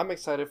 I'm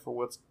excited for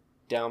what's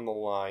down the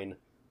line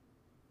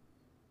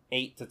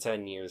 8 to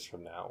 10 years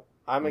from now.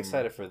 I'm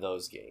excited for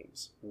those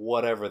games,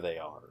 whatever they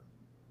are,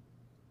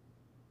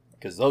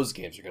 because those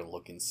games are going to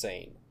look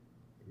insane.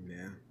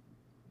 Yeah.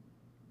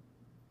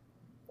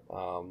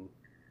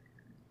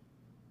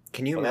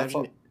 Can you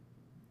imagine?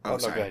 No,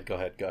 go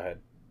ahead.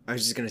 I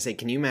was just gonna say,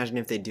 can you imagine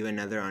if they do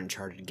another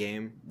Uncharted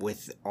game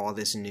with all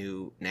this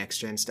new next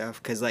gen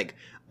stuff? Because like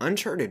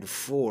Uncharted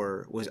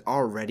 4 was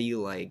already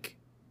like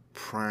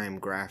prime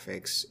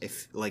graphics.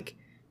 If like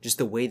just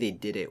the way they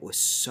did it was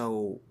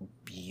so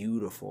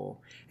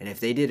beautiful, and if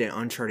they did an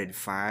Uncharted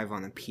 5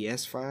 on the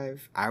PS5,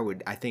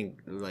 I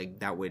think like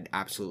that would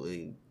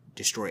absolutely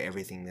destroy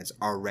everything that's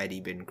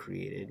already been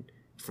created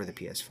for the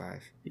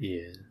PS5.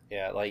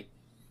 Yeah, like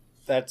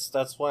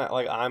that's why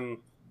like I'm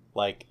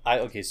like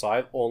so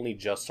I've only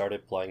just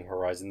started playing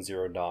Horizon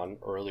Zero Dawn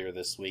earlier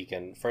this week,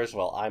 and first of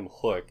all, I'm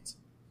hooked.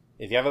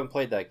 If you haven't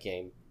played that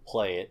game,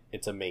 play it.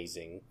 It's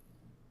amazing.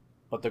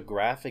 But the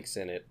graphics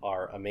in it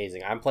are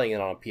amazing. I'm playing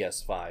it on a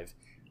PS5,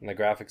 and the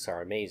graphics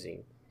are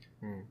amazing.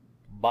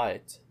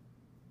 But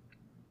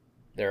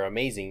they're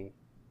amazing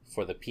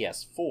for the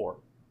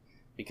PS4,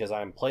 because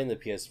I'm playing the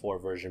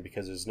PS4 version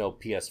because there's no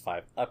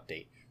PS5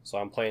 update. So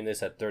I'm playing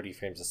this at 30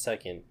 frames a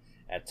second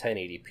at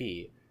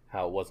 1080p,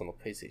 how it was on the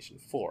PlayStation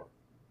 4.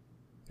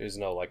 There's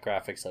no like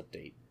graphics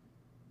update.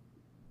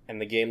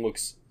 And the game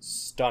looks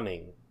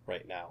stunning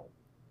right now.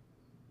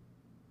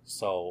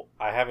 So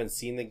I haven't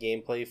seen the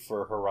gameplay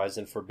for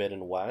Horizon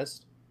Forbidden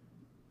West,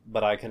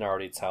 but I can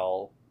already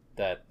tell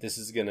that this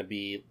is going to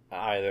be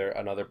either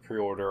another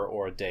pre-order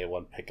or a day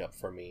one pickup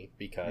for me,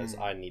 because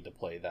I need to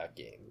play that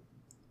game.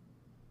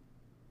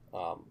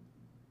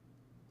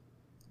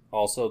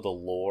 Also, the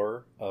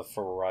lore of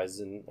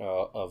Horizon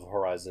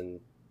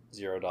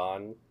Zero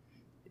Dawn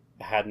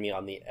had me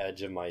on the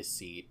edge of my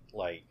seat.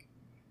 Like,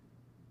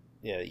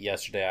 yeah,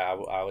 yesterday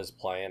I was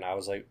playing. I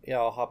was like, yeah,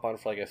 I'll hop on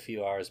for like a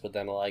few hours, but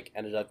then like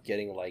ended up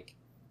getting like,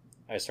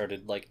 I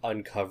started like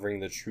uncovering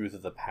the truth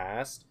of the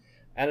past.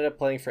 Ended up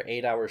playing for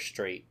 8 hours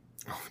straight.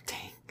 Oh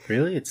dang!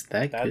 Really, it's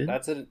that good?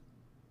 That's it.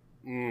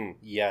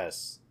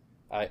 Yes.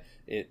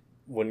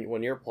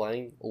 When you're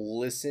playing,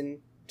 listen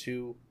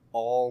to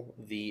all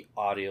the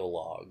audio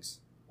logs.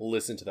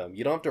 Listen to them.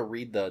 You don't have to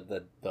read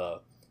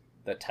the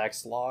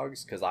text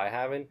logs, because I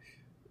haven't.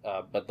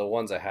 But the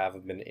ones I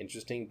have been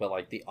interesting. But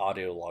like the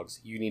audio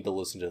logs, you need to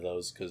listen to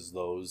those, because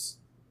those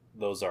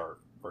are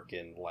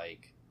freaking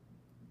like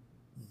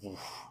the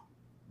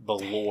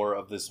lore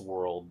of this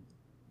world.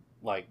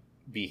 Like,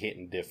 be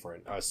hitting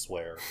different, I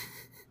swear.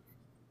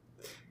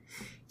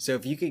 So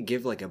if you could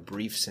give like a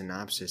brief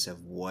synopsis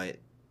of what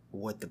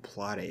the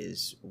plot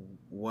is,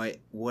 what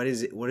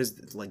is it? What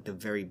is like the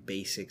very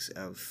basics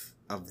of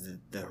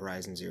the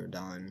Horizon Zero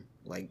Dawn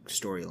like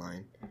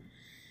storyline?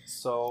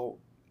 So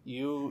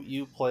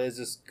you play as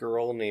this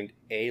girl named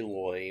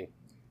Aloy,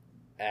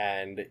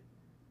 and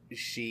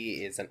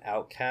she is an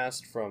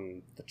outcast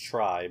from the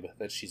tribe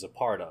that she's a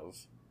part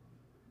of.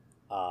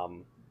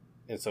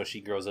 And so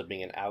she grows up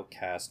being an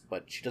outcast,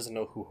 but she doesn't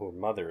know who her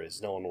mother is.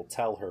 No one will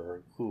tell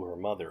her who her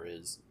mother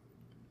is.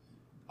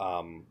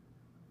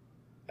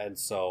 And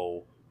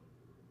so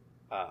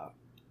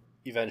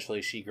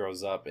eventually she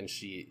grows up, and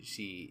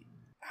she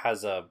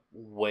has a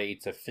way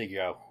to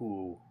figure out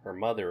who her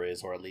mother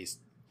is, or at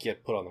least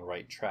get put on the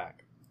right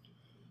track.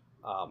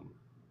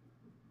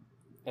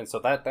 And so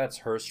that's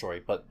her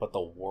story, but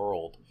the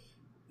world,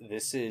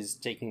 this is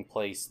taking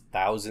place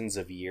thousands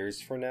of years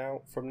from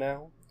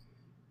now,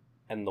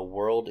 and the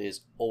world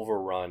is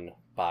overrun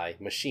by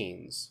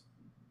machines.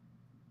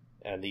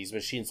 And these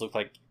machines look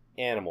like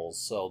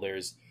animals. So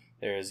there's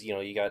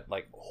you got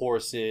like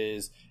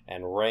horses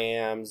and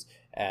rams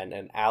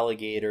and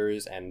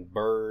alligators and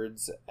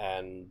birds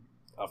and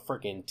a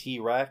freaking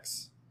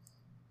T-Rex.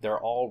 They're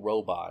all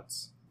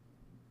robots.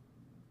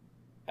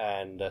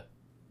 And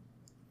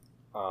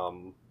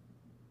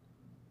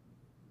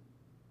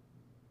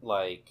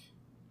like,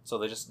 so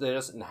they just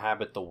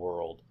inhabit the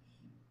world,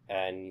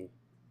 and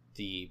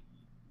the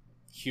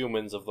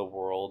humans of the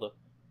world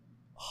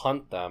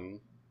hunt them,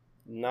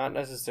 not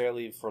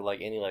necessarily for like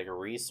any like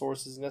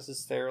resources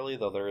necessarily,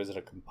 though there isn't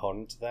a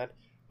component to that,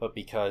 but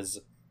because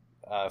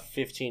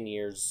 15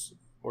 years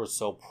or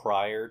so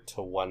prior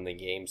to when the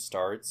game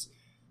starts,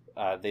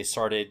 they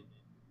started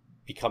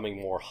becoming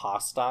more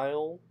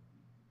hostile.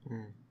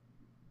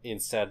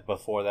 Instead,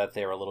 before that,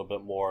 they were a little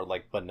bit more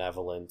like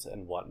benevolent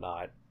and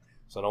whatnot.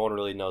 So no one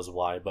really knows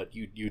why, but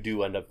you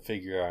do end up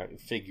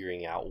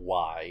figuring out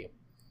why.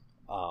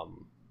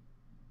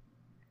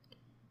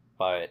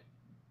 But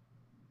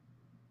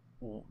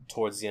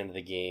towards the end of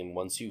the game,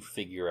 once you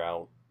figure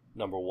out,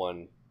 number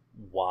one,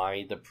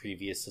 why the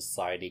previous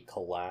society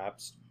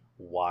collapsed,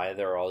 why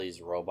there are all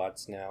these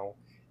robots now,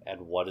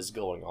 and what is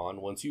going on,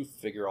 once you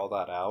figure all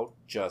that out,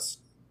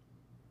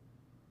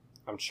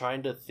 I'm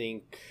trying to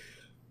think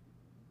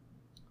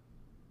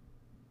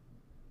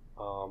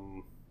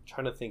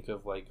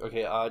of like,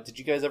 okay, did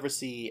you guys ever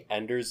see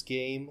Ender's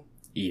Game?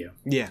 Yeah.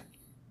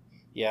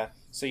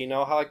 So you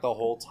know how like the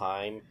whole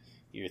time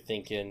you're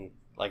thinking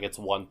like it's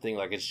one thing,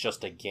 like it's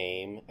just a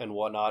game and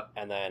whatnot,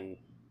 and then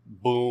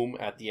boom,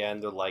 at the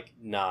end they're like,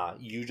 nah,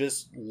 you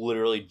just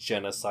literally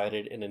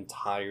genocided an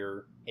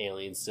entire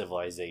alien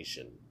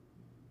civilization.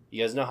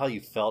 You guys know how you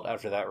felt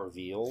after that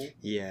reveal?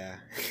 Yeah.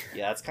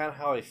 Yeah, that's kind of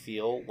how I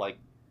feel like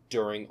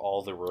during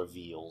all the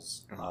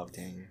reveals of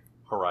dang.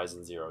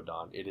 Horizon Zero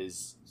Dawn. It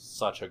is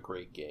such a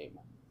great game.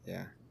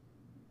 Yeah.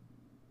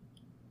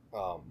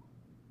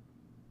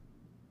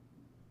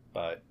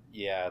 But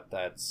yeah,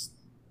 that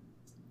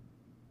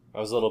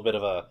was a little bit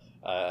of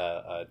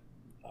a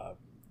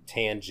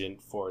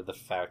tangent for the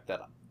fact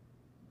that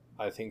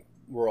I think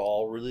we're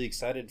all really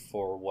excited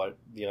for what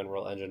the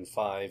Unreal Engine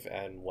 5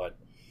 and what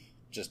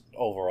just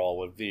overall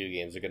what video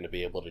games are going to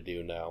be able to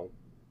do now.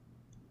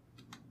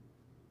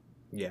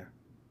 Yeah.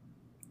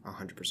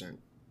 100%.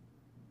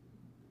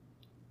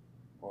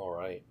 All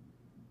right.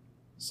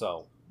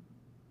 So,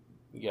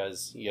 you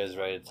guys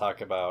ready to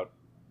talk about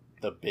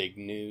the big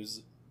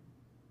news?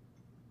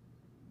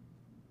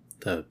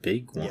 The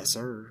big one. Yes,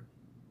 sir.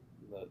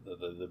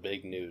 The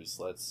big news.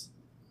 Let's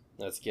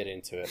get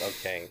into it.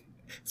 Okay.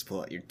 Let's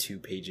pull out your 2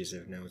 pages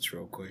of notes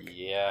real quick.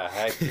 Yeah,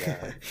 heck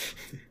yeah.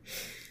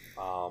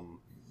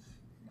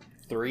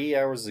 3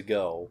 hours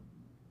ago,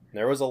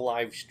 there was a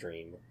live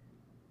stream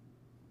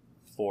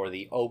for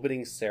the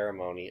opening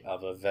ceremony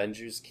of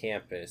Avengers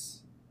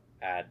Campus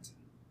at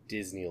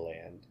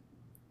Disneyland,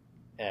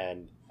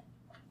 and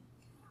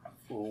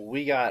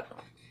we got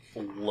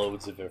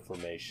loads of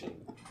information.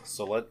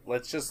 So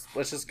let's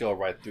just go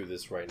right through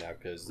this right now,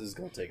 because this is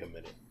gonna take a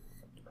minute.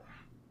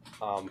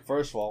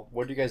 First of all,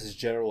 what are you guys'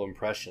 general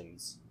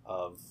impressions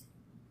of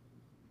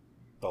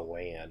the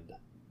land?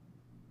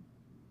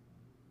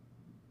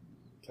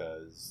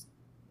 Because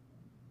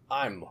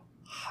I'm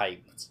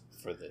hyped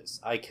for this.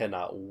 I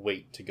cannot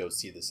wait to go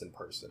see this in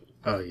person.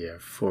 Oh yeah,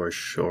 for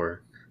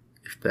sure.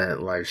 If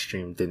that live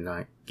stream did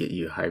not get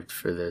you hyped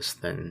for this,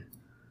 then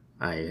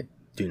I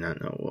do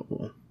not know what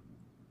will.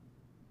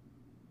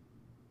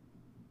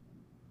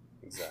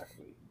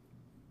 Exactly.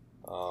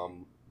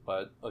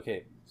 But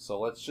okay, so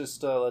let's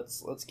just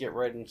let's get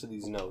right into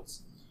these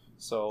notes.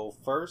 So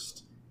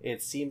first,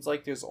 it seems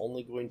like there's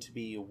only going to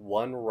be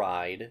one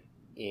ride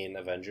in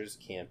Avengers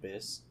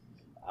Campus,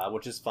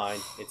 which is fine.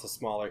 It's a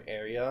smaller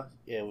area.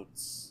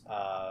 It's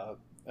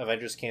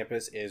Avengers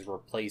Campus is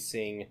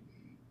replacing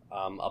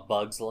a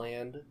Bug's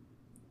Land,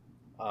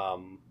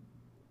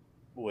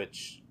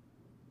 which,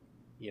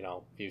 you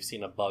know, if you've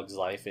seen A Bug's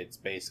Life, it's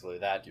basically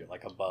that. You're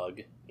like a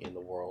bug in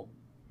the world.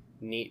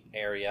 Neat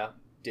area.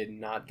 Did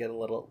not get a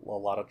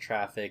lot of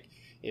traffic.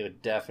 It was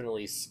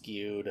definitely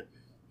skewed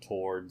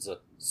towards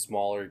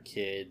smaller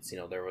kids. You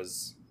know, there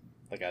was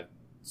like a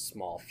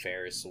small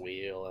Ferris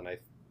wheel and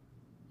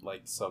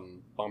like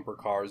some bumper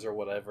cars or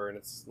whatever, and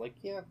it's like,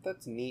 yeah,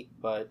 that's neat,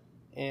 but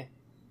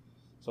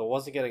so it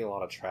wasn't getting a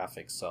lot of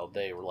traffic. So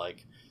they were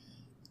like,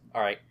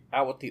 all right,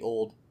 out with the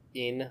old,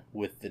 in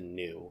with the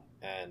new.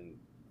 And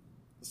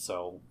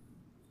so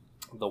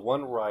the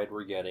one ride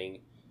we're getting,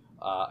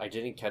 I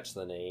didn't catch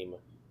the name,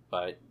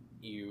 but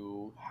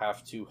you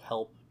have to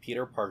help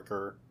Peter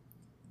Parker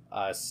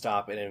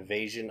stop an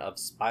invasion of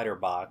spider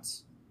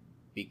bots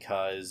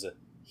because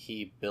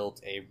he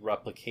built a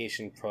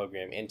replication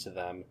program into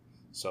them,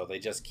 so they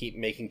just keep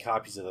making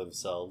copies of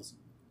themselves.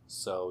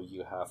 So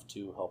you have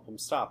to help him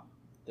stop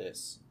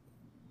this.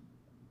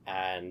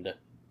 And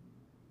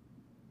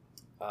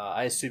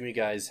I assume you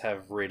guys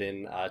have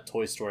ridden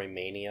Toy Story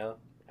Mania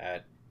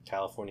at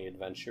California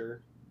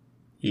Adventure.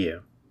 Yeah.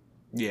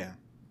 Yeah.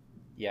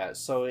 Yeah,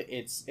 so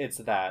it's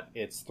that.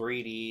 It's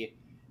 3D,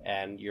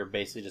 and you're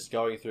basically just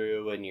going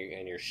through and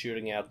you're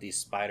shooting out these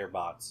spider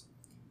bots.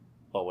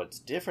 But what's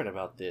different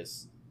about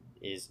this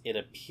is it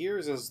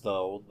appears as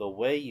though the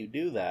way you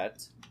do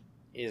that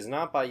is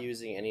not by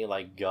using any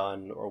like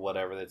gun or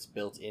whatever that's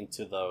built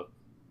into the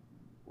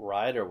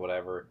ride or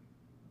whatever.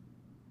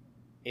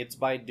 It's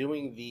by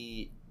doing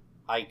the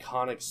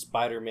iconic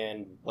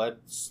Spider-Man web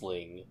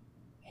sling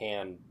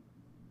hand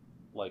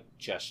like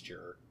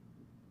gesture.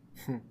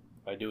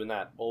 By doing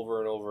that over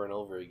and over and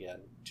over again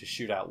to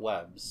shoot out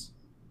webs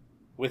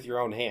with your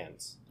own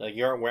hands. Like,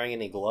 you aren't wearing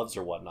any gloves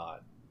or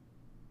whatnot.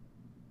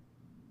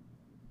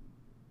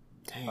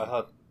 Dang. I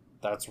thought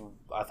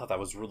that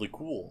was really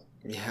cool.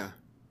 Yeah.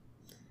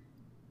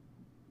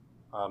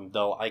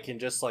 Though I can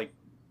just like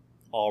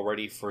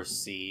already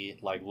foresee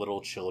like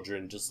little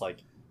children just like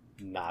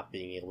not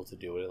being able to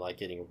do it and like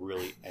getting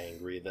really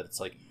angry that it's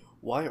like,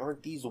 why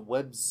aren't these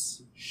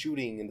webs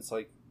shooting? And it's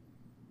like,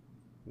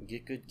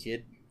 get good,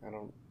 kid. I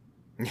don't.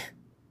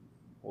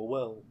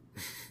 Well.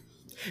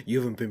 You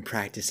haven't been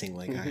practicing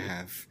like I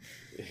have.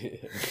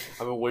 I've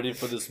been waiting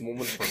for this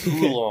moment for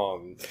too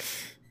long.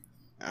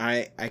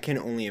 I can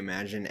only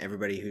imagine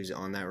everybody who's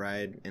on that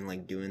ride and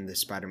like doing the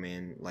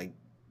Spider-Man like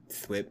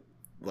thwip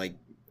like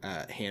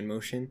hand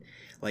motion,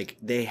 like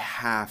they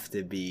have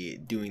to be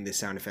doing the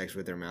sound effects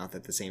with their mouth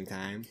at the same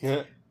time.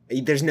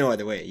 There's no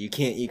other way. You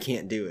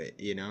can't do it.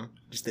 You know,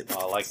 just the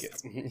like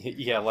it.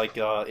 Yeah, like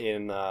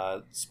in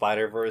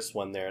Spider-Verse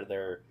when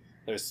they're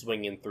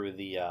swinging through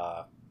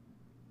the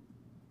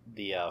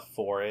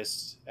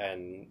forest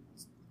and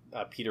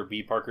Peter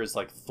B. Parker's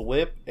like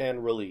thwip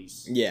and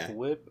release. Yeah.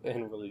 Thwip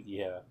and release.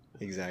 Yeah.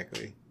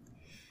 Exactly.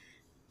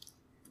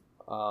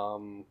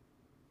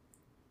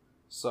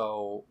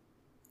 So,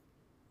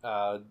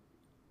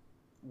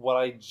 what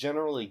I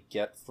generally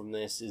get from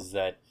this is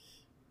that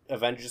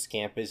Avengers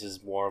Campus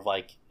is more of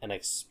like an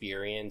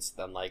experience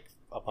than like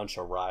a bunch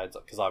of rides,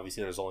 because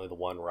obviously there's only the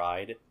one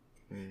ride.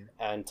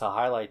 And to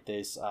highlight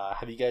this,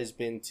 have you guys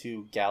been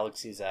to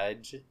Galaxy's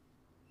Edge?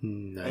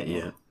 Not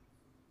yet.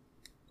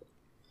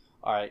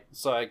 Alright,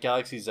 so at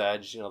Galaxy's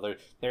Edge, you know,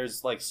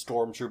 there's like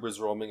stormtroopers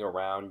roaming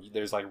around,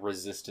 there's like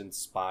resistance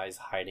spies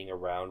hiding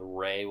around,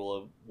 Rey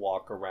will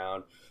walk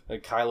around,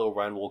 and Kylo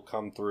Ren will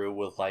come through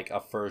with like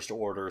a first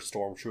order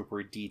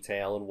stormtrooper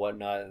detail and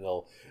whatnot, and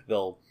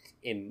they'll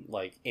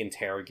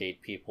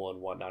interrogate people and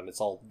whatnot. It's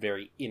all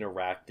very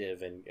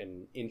interactive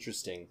and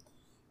interesting.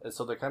 And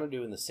so they're kind of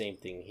doing the same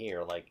thing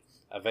here. Like,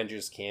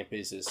 Avengers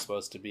Campus is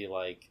supposed to be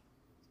like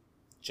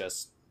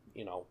just,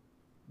 you know,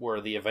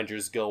 where the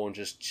Avengers go and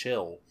just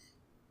chill.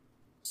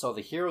 So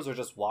the heroes are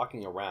just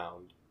walking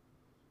around.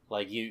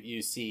 Like,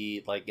 you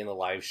see, like, in the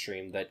live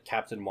stream that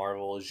Captain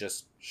Marvel is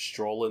just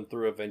strolling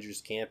through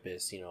Avengers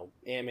Campus. You know,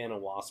 Ant-Man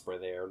and Wasp are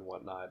there and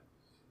whatnot.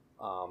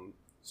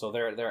 So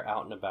they're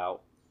out and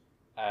about.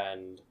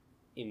 And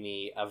in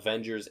the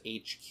Avengers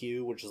HQ,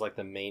 which is, like,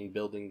 the main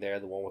building there,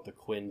 the one with the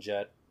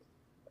Quinjet,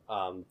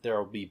 there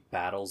will be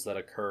battles that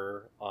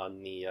occur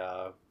on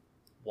the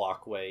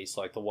walkway. So,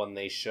 like, the one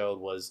they showed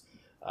was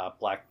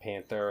Black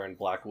Panther and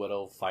Black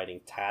Widow fighting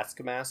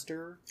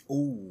Taskmaster.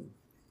 Ooh.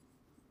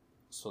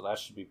 So that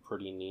should be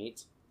pretty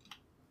neat.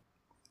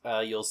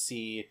 You'll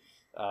see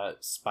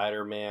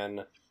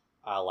Spider-Man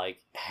like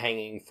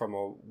hanging from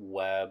a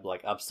web,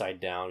 like upside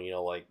down, you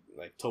know, like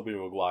Tobey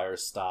Maguire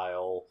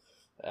style,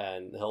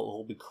 and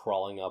he'll be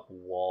crawling up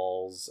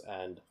walls,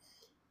 and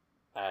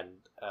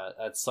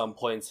at some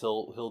points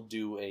he'll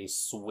do a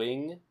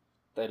swing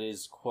that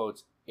is,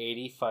 quote,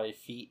 85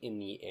 feet in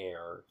the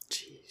air.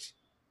 Jeez.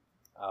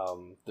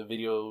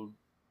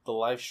 The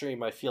live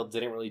stream, I feel,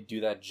 didn't really do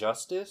that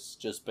justice,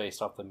 just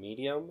based off the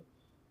medium,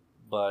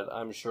 but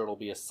I'm sure it'll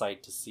be a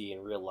sight to see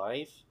in real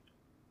life.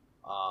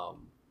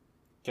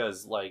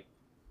 Because, like,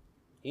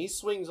 he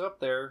swings up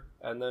there,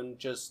 and then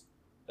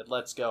it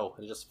lets go,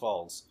 and it just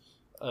falls.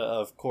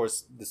 Of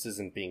course, this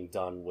isn't being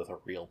done with a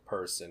real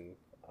person.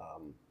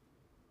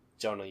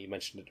 Jonah, you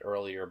mentioned it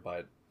earlier,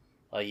 but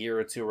a year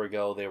or two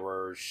ago, they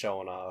were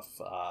showing off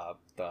a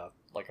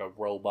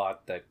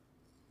robot that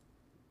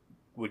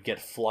would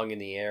get flung in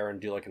the air and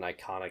do like an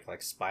iconic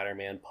like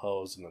Spider-Man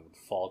pose and then would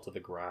fall to the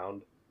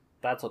ground.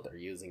 That's what they're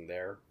using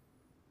there.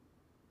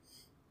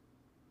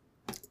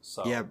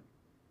 So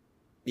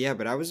yeah,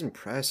 but I was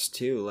impressed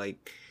too.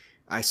 Like,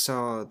 I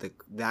saw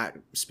that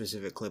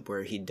specific clip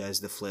where he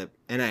does the flip,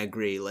 and I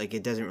agree. Like,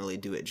 it doesn't really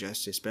do it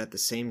justice, but at the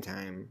same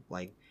time,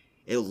 like,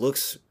 it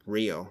looks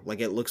real.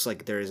 Like, it looks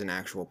like there is an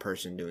actual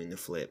person doing the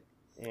flip.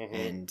 Mm-hmm.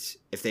 And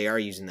if they are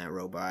using that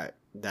robot,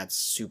 that's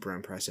super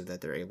impressive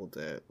that they're able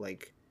to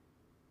like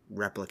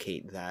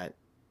replicate that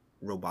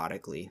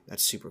robotically.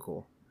 That's super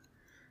cool.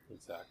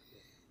 Exactly.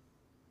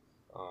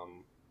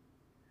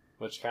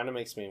 Which kind of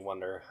makes me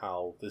wonder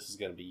how this is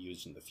going to be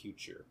used in the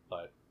future,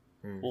 but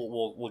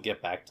we'll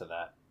get back to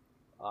that.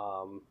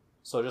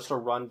 So just a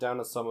rundown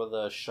of some of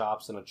the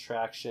shops and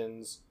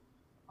attractions.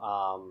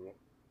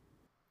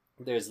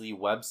 There's the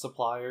web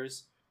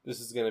suppliers. This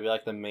is going to be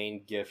like the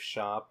main gift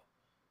shop.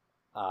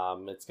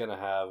 It's going to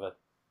have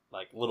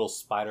like little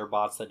spider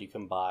bots that you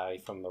can buy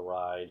from the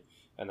ride,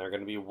 and they're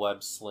going to be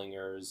web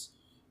slingers.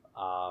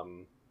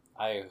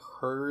 I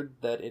heard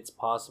that it's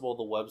possible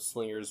the web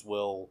slingers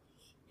will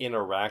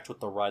interact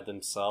with the ride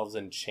themselves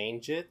and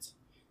change it.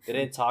 They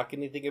didn't talk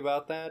anything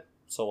about that,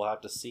 so we'll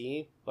have to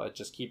see, but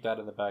just keep that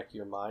in the back of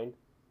your mind.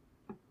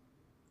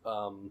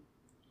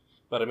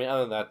 But I mean,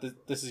 other than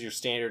that, this is your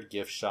standard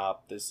gift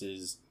shop. This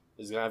is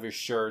gonna have your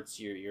shirts,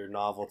 your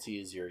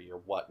novelties, your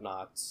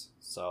whatnots.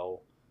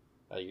 So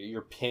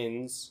your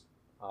pins,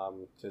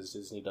 because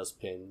Disney does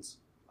pins.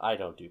 I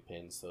don't do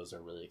pins; those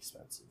are really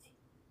expensive.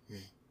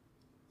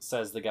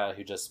 Says the guy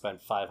who just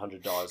spent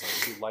 $500 on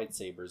 2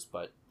 lightsabers,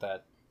 but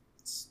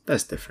that's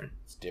different.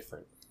 It's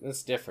different.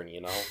 It's different,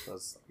 you know.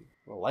 Those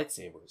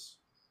lightsabers.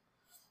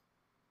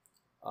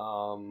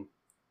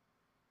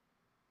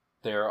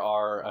 There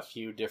are a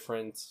few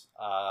different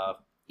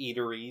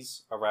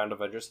eateries around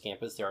Avengers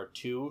Campus. There are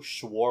 2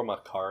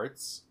 shawarma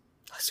carts.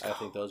 I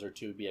think those are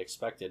to be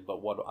expected.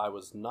 But what I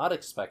was not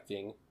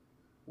expecting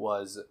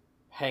was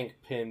Hank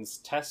Pym's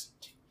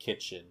test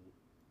kitchen.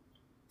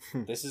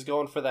 This is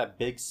going for that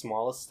big,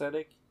 small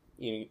aesthetic.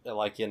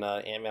 Like in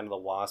Ant-Man and the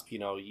Wasp, you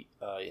know,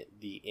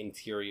 the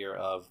interior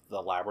of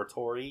the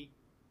laboratory.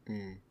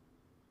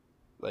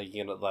 Like,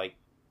 you know, like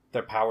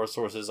their power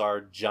sources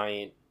are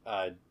giant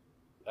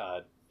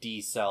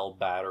D-cell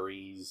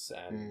batteries,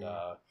 and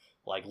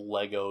like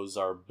Legos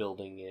are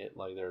building it.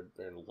 Like they're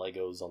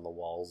Legos on the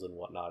walls and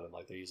whatnot, and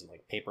like they're using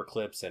like paper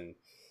clips and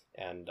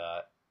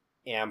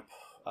amp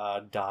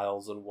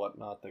dials and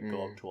whatnot that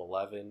go up to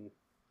 11.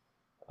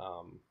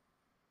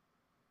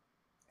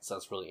 So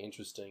that's really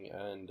interesting.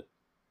 And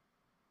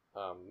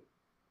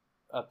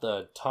at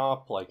the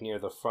top, like near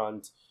the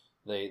front,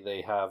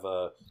 they have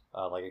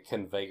like a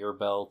conveyor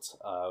belt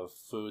of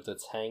food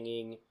that's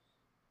hanging,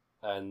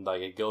 and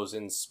like it goes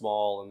in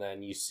small, and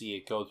then you see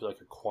it go through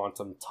like a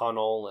quantum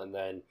tunnel, and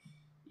then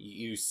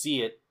you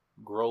see it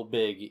grow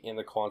big in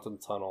the quantum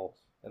tunnel,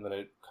 and then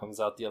it comes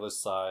out the other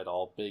side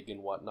all big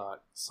and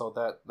whatnot. So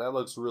that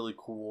looks really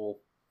cool.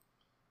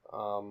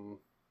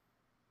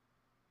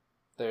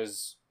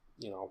 There's,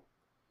 you know,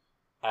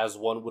 as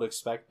one would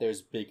expect,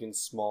 there's big and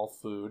small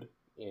food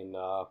in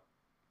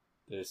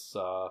this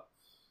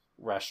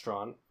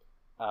restaurant.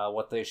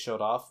 What they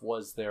showed off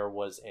was there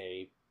was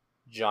a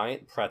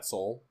giant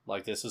pretzel.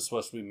 Like, this is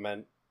supposed to be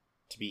meant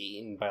to be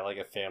eaten by like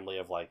a family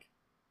of like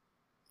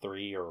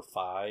 3 or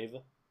 5.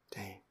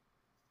 Dang.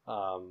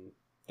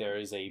 There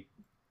is a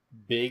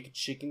big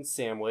chicken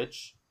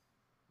sandwich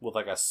with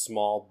like a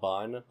small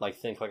bun. Like,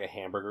 think like a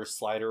hamburger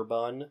slider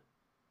bun.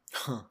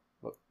 Huh.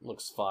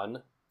 Looks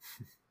fun.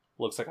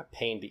 Looks like a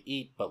pain to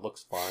eat, but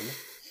looks fun.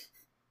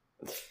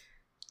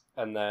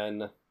 And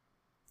then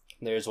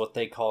there's what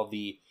they call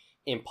the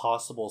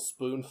Impossible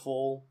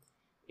Spoonful.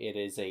 It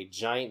is a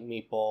giant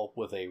meatball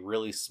with a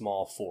really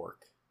small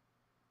fork.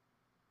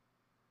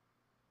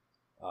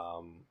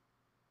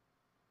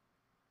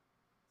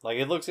 Like,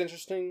 it looks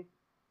interesting.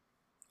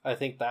 I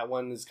think that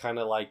one is kind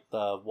of like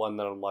the one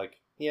that I'm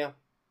like, yeah,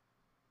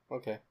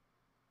 okay.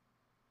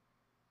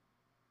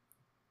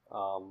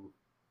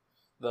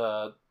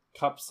 The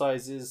cup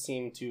sizes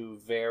seem to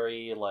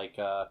vary. Like,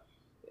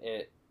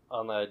 they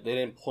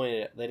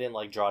didn't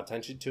like draw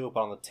attention to it,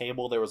 but on the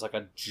table there was like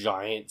a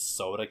giant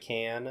soda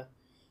can.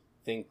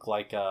 Think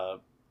like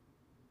like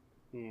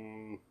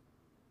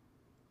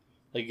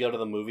you go to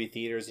the movie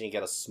theaters and you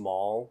get a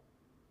small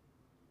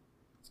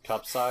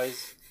cup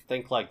size.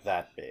 Think like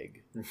that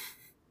big.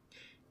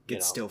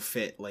 Could still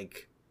fit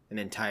like an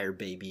entire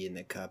baby in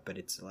the cup, but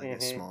it's like a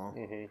small.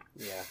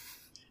 Yeah.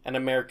 An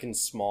American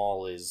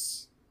small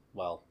is,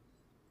 well,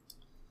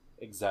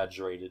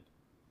 exaggerated.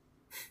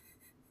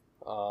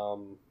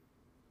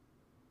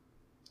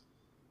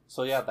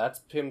 So yeah, that's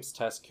Pim's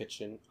Test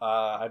Kitchen.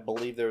 I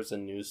believe there was a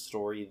news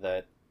story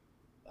that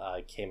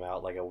came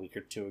out like a week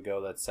or two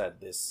ago that said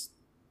this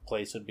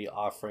place would be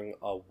offering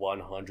a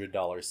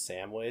 $100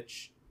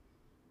 sandwich.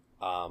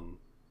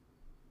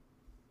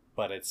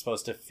 But it's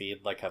supposed to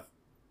feed like a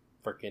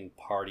freaking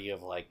party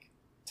of like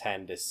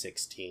 10 to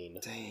 16.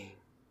 Dang.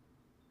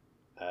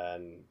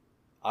 And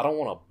I don't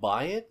want to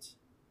buy it,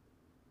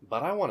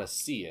 but I want to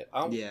see it.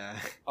 I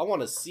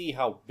want to see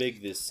how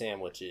big this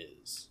sandwich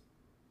is.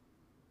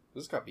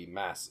 This got to be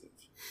massive.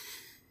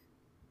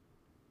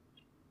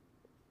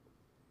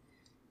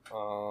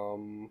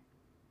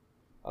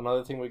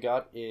 Another thing we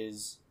got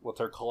is what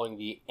they're calling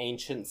the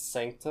Ancient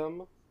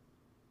Sanctum.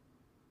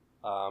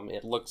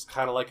 It looks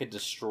kind of like a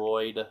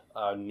destroyed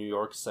New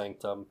York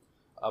Sanctum.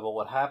 But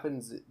what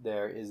happens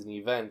there is an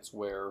event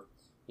where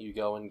you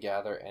go and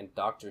gather, and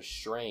Doctor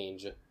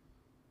Strange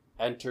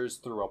enters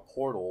through a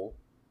portal.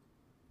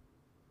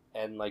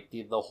 And like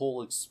the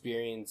whole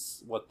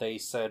experience, what they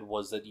said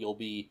was that you'll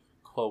be,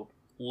 quote,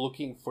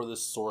 looking for the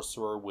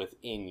sorcerer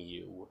within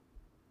you.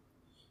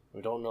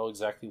 We don't know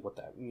exactly what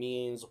that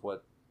means,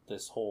 what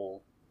this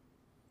whole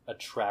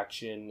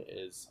attraction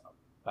is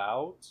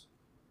about.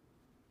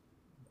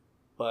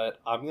 But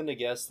I'm going to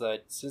guess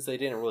that since they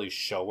didn't really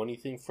show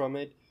anything from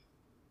it,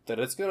 that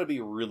it's going to be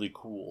really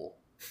cool.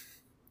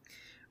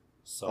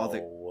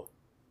 So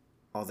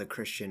all the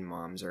Christian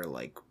moms are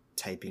like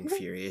typing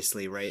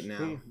furiously right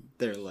now.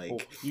 They're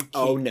like,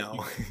 oh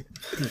no.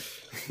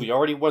 We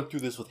already went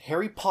through this with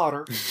Harry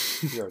Potter.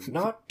 We are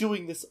not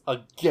doing this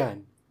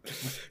again.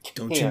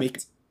 Don't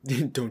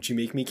you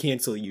make me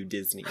cancel you,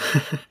 Disney.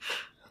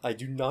 I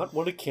do not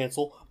want to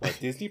cancel my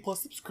Disney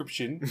Plus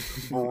subscription.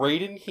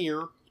 Brayden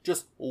here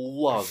just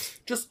loves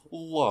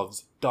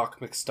Doc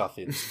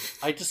McStuffins.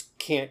 I just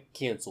can't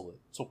cancel it.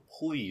 So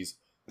please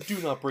do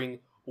not bring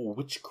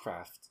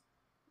witchcraft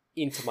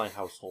into my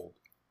household.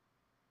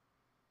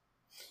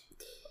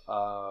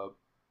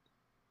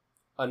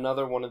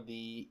 Another one of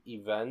the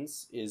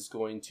events is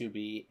going to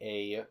be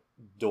a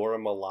Dora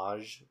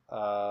Milaje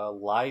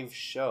live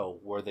show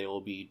where they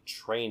will be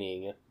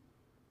training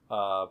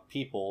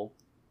people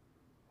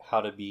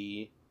how to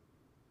be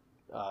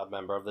a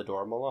member of the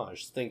Dora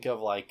Milaje. Think of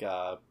like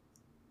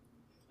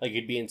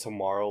you'd be in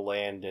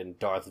Tomorrowland and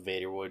Darth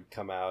Vader would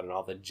come out and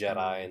all the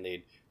Jedi and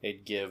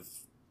they'd give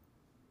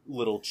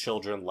little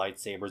children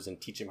lightsabers and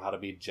teach them how to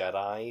be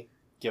Jedi.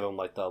 Give them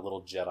like the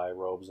little Jedi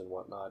robes and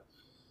whatnot.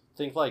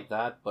 Think like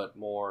that, but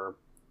more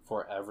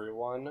for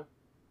everyone.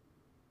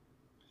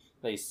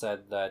 They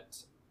said that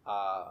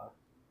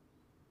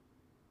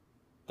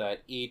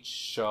that each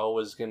show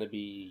is going to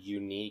be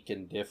unique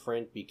and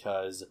different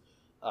because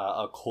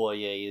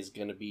Okoye is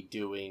going to be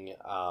doing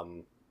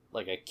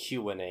like a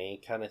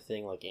Q&A kind of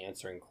thing, like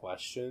answering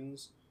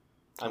questions.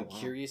 I'm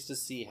curious to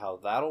see how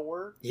that'll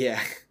work.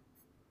 Yeah.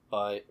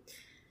 But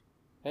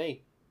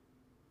hey,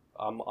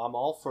 I'm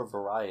all for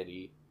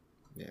variety.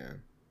 Yeah.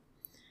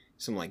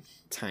 Some like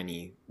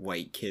tiny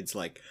white kids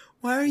like,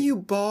 why are you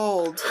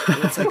bald?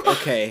 And it's like,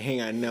 okay, hang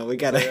on, no, we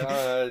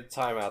gotta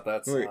time out.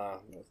 That's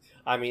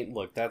I mean,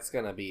 look, that's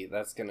gonna be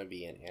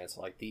an answer.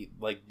 Like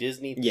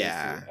Disney thinks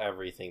through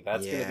everything.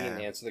 That's gonna be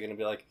an answer. They're gonna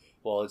be like,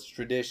 well, it's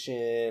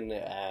tradition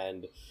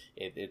and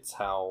it's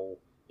how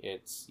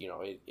it's, you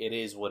know, it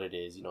is what it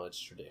is, you know, it's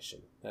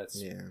tradition. That's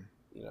you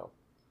know.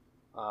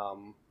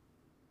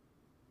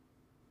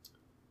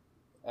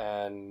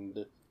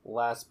 And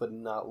last but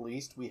not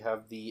least, we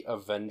have the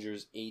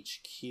Avengers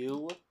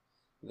HQ.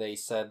 They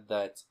said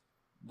that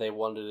they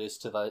wanted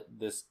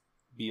this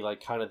be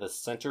like kind of the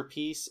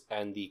centerpiece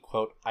and the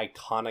quote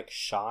iconic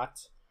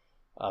shot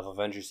of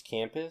Avengers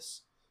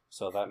Campus.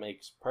 So that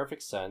makes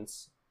perfect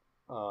sense.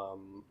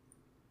 And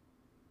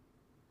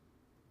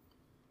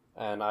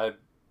I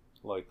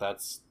like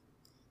that's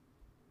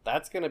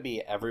gonna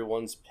be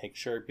everyone's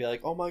picture. It'd be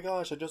like, oh my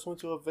gosh, I just went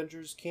to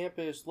Avengers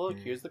Campus. Look,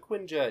 here's the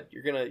Quinjet.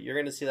 You're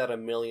gonna see that a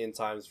million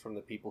times from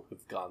the people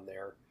who've gone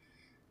there.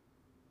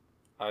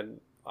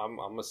 I'm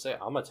gonna say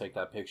I'm gonna take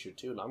that picture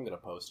too, and I'm gonna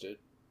post it.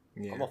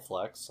 Yeah. I'm gonna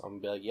flex. I'm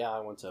gonna be like, yeah, I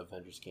went to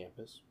Avengers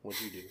Campus.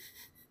 What'd you do?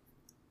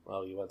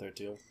 Oh, you went there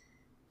too?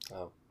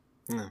 Oh.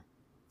 Yeah.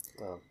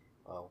 Oh.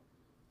 Oh.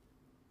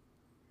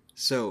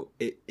 So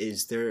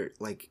is there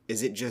like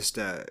is it just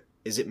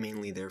is it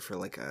mainly there for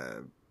like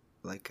a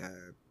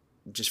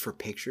just for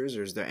pictures,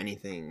 or is there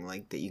anything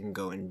like that you can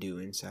go and do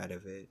inside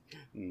of it?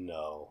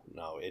 No,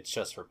 it's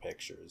just for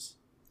pictures.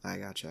 I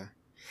gotcha.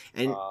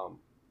 And oh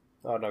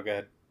no, go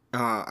ahead.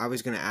 I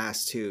was gonna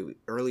ask too.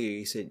 Earlier,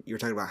 you said you were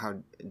talking about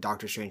how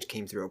Doctor Strange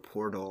came through a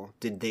portal.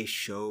 Did they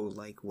show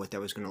like what that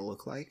was gonna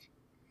look like?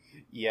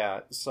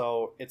 Yeah,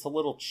 so it's a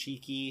little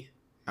cheeky.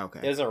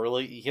 Okay. He doesn't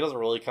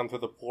really come through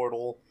the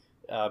portal.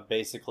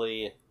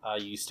 Basically,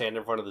 you stand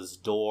in front of this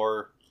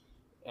door,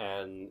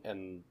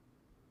 and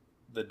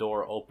the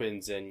door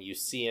opens, and you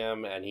see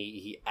him, and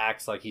he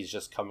acts like he's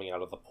just coming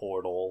out of the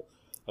portal.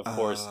 Of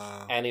course,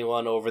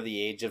 anyone over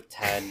the age of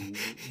 10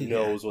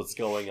 knows what's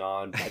going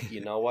on. But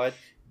you know what?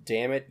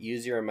 Damn it!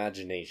 Use your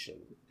imagination.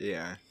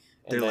 Yeah.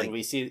 And then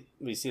we see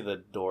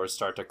the doors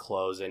start to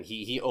close, and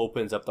he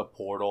opens up the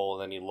portal,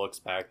 and then he looks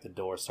back. The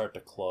doors start to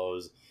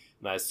close.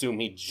 And I assume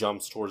he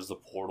jumps towards the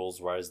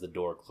portals right as the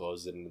door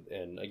closes.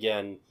 And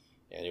again,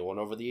 anyone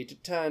over the age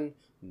of 10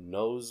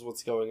 knows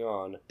what's going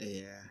on.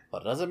 Yeah.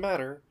 But it doesn't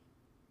matter.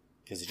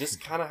 Because you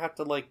just kind of have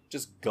to, like,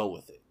 just go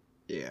with it.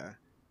 Yeah.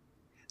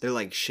 They're,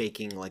 like,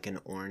 shaking like an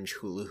orange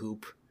hula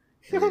hoop.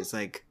 And it's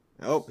like,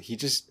 he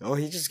just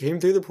came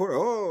through the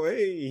portal. Oh,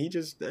 hey,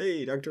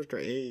 Dr.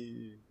 Strange,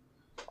 hey.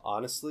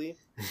 Honestly,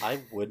 I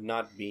would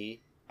not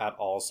be at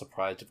all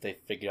surprised if they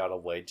figured out a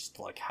way just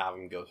to like have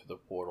him go through the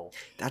portal.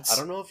 I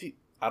don't know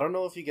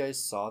if you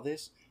guys saw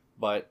this,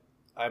 but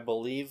I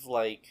believe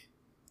like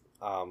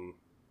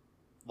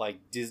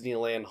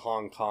Disneyland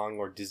Hong Kong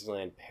or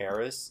Disneyland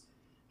Paris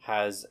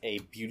has a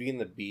Beauty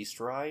and the Beast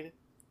ride,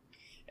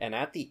 and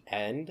at the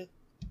end,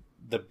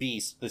 the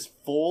Beast, this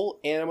full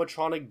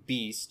animatronic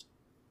Beast,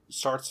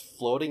 starts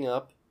floating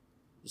up.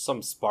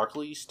 Some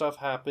sparkly stuff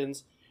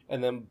happens,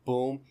 and then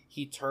boom,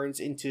 he turns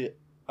into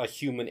a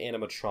human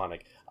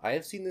animatronic. I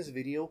have seen this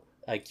video,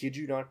 I kid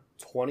you not,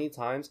 20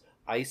 times.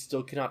 I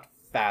still cannot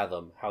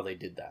fathom how they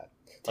did that.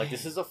 Like,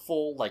 this is a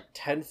full,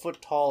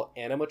 10-foot tall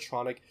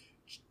animatronic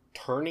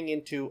turning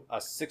into a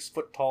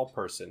 6-foot tall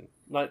person.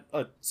 Not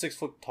a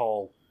 6-foot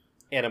tall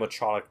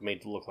animatronic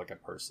made to look like a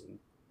person.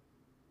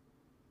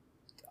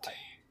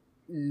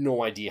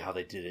 No idea how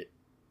they did it.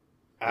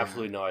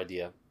 Absolutely no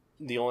idea.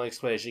 The only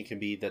explanation can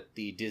be that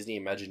the Disney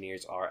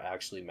Imagineers are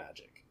actually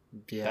magic.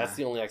 Yeah. That's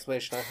the only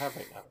explanation I have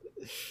right now.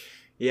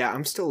 Yeah,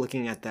 I'm still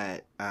looking at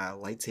that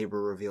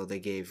lightsaber reveal they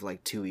gave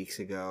 2 weeks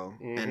ago,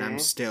 and I'm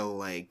still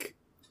like,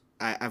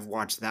 I've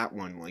watched that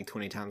one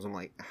 20 times. I'm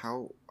like,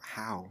 how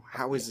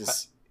is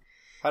this?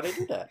 How did they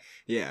do that?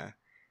 Yeah,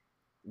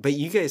 but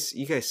you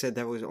guys said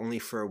that was only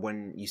for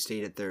when you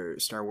stayed at their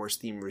Star Wars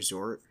themed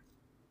resort.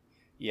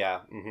 Yeah.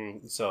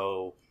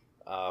 So,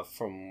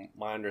 from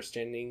my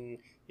understanding,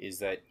 is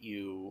that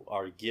you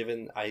are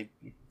given.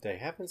 They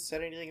haven't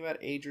said anything about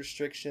age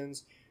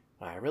restrictions.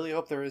 I really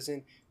hope there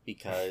isn't,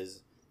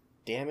 because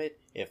damn it,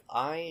 if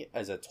I,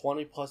 as a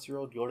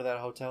 20-plus-year-old, go to that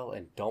hotel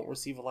and don't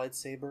receive a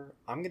lightsaber,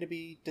 I'm going to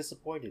be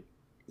disappointed.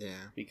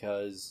 Yeah.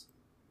 Because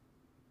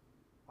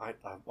I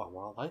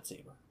want a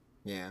lightsaber.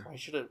 Yeah. Why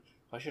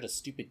should a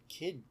stupid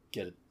kid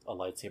get a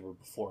lightsaber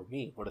before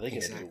me? What are they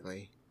going to do?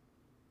 Exactly.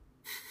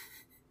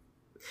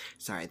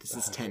 Sorry, this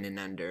is 10 and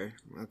under.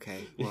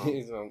 Okay.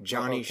 Well,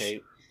 Johnny...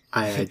 Okay.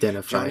 I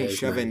identify Johnny as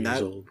shoving 9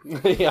 years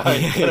that. old. Yeah, I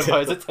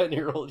identify as a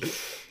 10-year-old.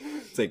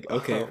 It's like,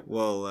 okay,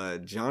 well,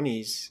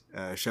 Johnny's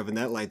shoving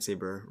that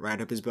lightsaber right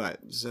up his butt.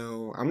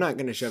 So I'm not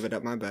gonna shove it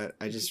up my butt.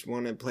 I just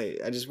want to play.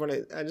 I just want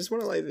a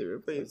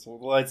lightsaber, please.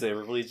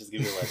 Lightsaber, please just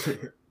give me a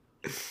lightsaber.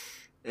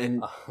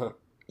 And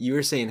you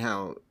were saying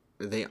how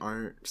they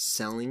aren't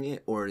selling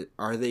it, or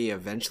are they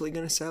eventually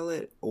gonna sell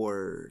it,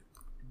 or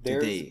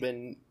there's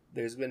been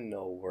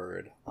no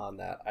word on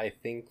that. I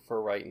think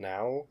for right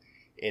now,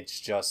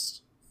 it's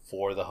just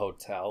for the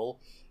hotel,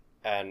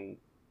 and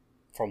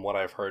from what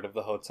I've heard of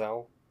the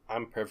hotel,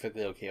 I'm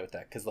perfectly okay with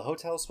that, because the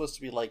hotel is supposed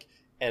to be like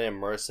an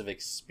immersive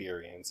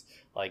experience.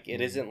 Like,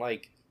 it isn't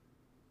like,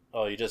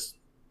 oh, you just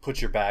put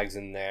your bags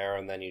in there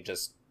and then you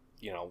just,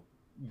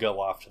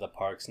 go off to the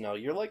parks. No,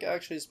 you're like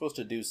actually supposed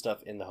to do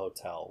stuff in the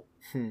hotel.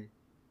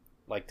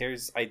 Like,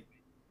 there's cantinas,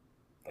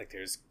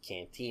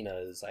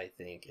 I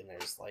think, and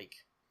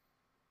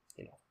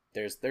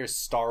there's there's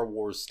Star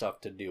Wars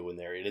stuff to do in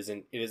there. It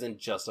isn't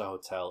just a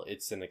hotel,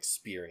 it's an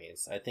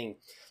experience. I think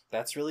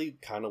that's really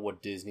kind of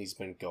what Disney's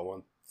been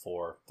going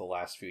for the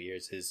last few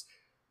years, is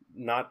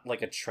not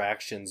like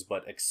attractions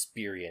but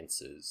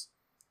experiences,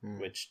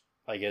 which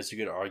I guess you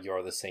could argue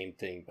are the same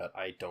thing, but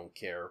I don't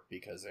care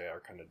because they are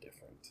kind of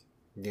different.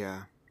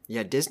 Yeah,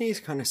 Disney's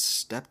kind of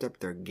stepped up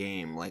their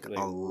game a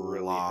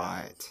really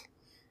lot. Have.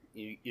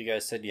 You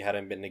guys said you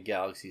hadn't been to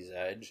Galaxy's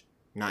Edge.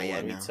 Not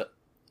yet, no.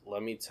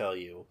 Let me tell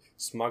you,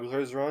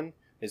 Smuggler's Run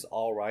is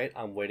all right.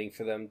 I'm waiting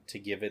for them to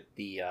give it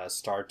the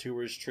Star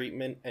Tours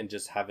treatment and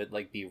just have it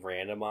be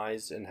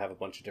randomized and have a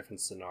bunch of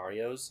different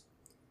scenarios.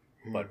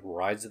 but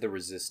Rise of the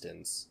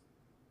Resistance.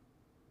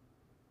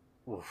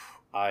 Oof,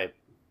 I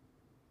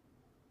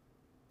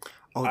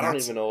don't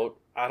even know.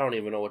 I don't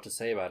even know what to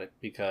say about it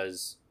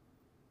because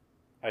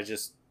I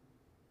just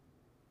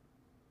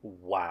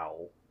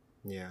wow.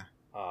 Yeah.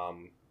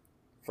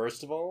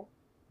 First of all,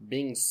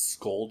 being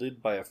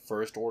scolded by a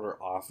First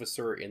Order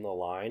officer in the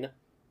line,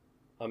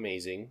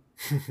 amazing.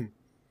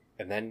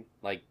 And then,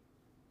 like,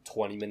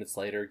 20 minutes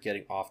later,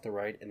 getting off the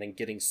ride and then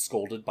getting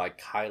scolded by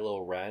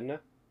Kylo Ren.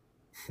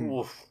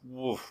 Woof,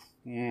 woof,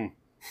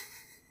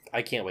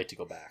 I can't wait to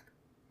go back.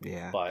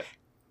 Yeah. But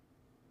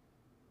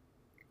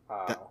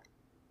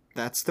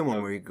that's the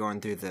one where you're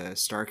going through the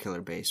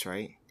Starkiller base,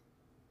 right?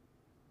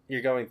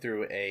 You're going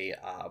through a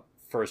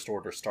First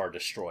Order Star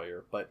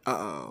Destroyer, but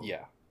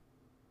yeah.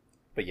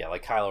 But yeah,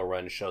 like Kylo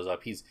Ren shows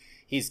up.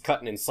 He's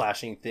cutting and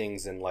slashing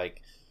things, and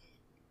like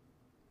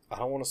I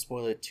don't want to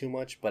spoil it too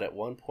much, but at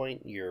one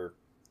point you're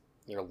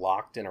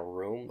locked in a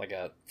room, like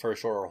a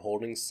First Order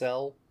holding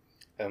cell,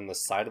 and the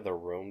side of the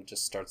room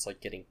just starts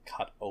like getting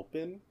cut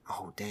open.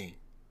 Oh dang.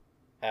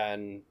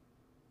 And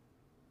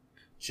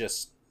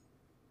just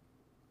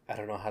I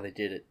don't know how they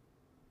did it.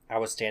 I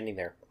was standing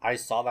there. I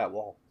saw that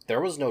wall.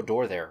 There was no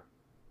door there.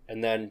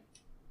 And then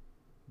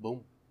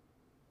boom.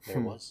 There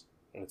it was.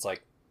 And it's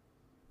like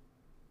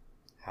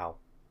how?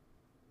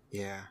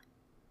 Yeah.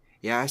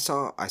 Yeah, I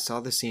saw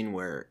the scene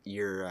where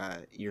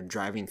you're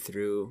driving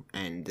through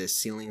and the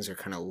ceilings are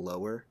kind of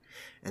lower,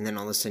 and then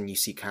all of a sudden you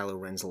see Kylo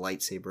Ren's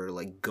lightsaber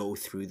like go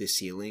through the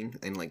ceiling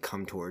and like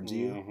come towards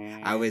you.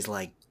 Mm-hmm. I was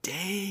like,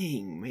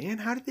 "Dang, man,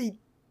 how did they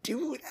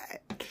do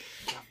that?"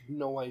 I have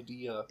no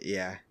idea.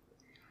 Yeah.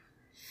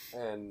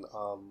 And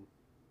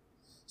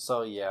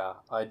so yeah,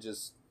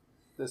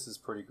 this is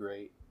pretty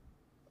great.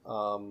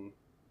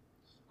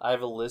 I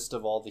have a list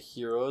of all the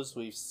heroes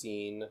we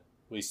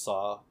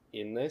saw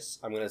in this.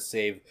 I'm going to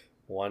save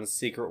one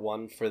secret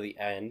one for the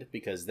end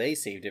because they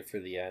saved it for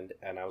the end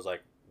and I was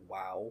like,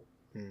 wow.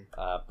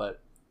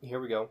 But here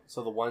we go.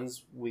 So the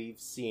ones we've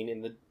seen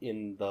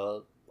in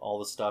the all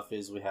the stuff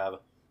is we have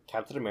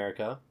Captain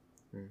America,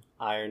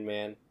 Iron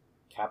Man,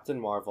 Captain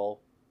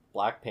Marvel,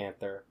 Black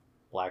Panther,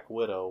 Black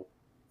Widow,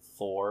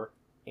 Thor,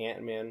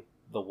 Ant-Man,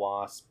 the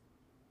Wasp,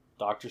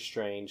 Doctor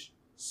Strange,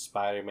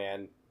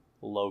 Spider-Man,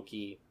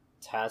 Loki,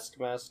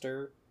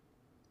 Taskmaster,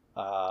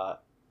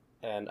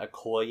 and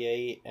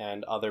Okoye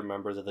and other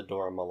members of the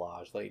Dora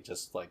Milaje, like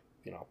just like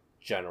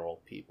general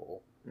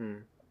people.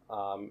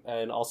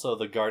 And also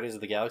the Guardians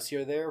of the Galaxy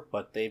are there,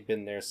 but they've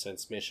been there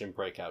since Mission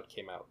Breakout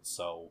came out,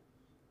 so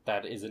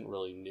that isn't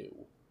really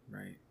new.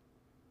 Right.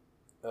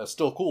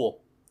 Still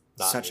cool.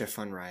 Such a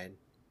fun ride.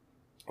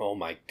 Oh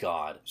my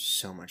god.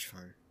 So much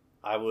fun.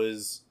 I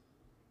went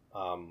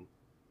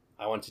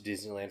to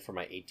Disneyland for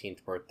my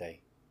 18th birthday.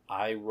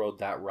 I rode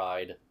that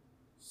ride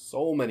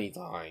so many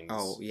times.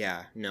 Oh,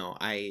 yeah. No,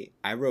 I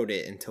rode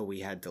it until we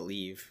had to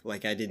leave.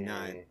 Like, I did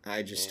not.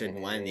 I just stood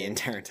in line the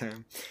entire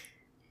time.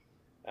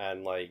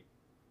 And, like,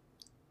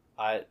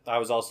 I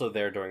was also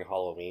there during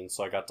Halloween,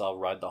 so I got to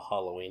ride the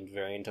Halloween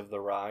variant of the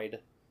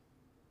ride.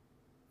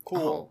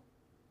 Cool.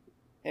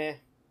 Oh. I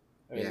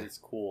mean, it's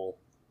cool,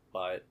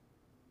 but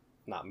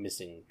not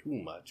missing too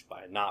much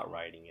by not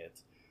riding it.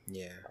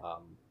 Yeah.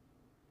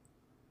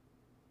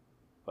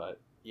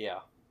 But, yeah.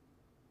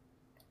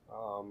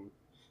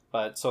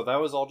 But so that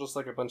was all just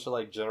like a bunch of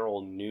like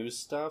general news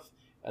stuff,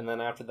 and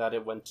then after that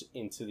it went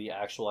into the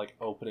actual like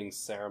opening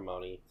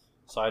ceremony.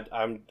 So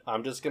I'm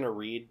just gonna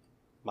read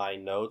my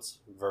notes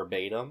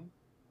verbatim.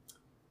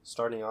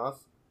 Starting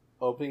off,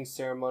 opening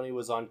ceremony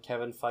was on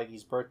Kevin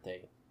Feige's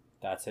birthday.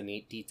 That's a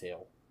neat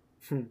detail.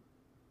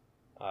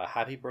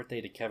 Happy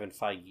birthday to Kevin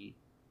Feige.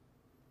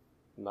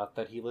 Not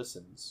that he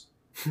listens,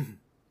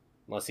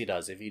 unless he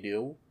does. If you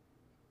do,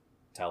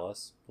 tell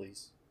us,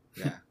 please.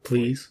 Yeah,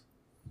 please.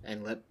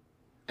 And let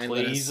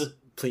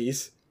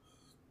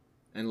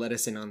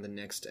us in on the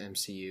next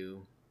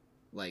MCU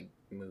like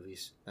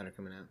movies that are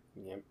coming out.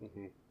 Yeah,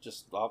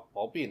 just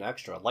I'll be an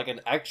extra, like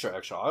an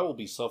extra. I will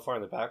be so far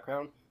in the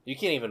background you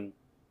can't even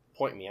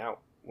point me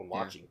out when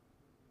watching.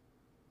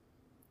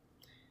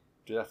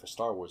 Do that for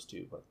Star Wars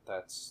too, but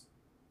that's.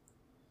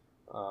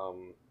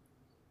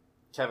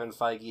 Kevin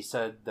Feige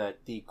said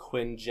that the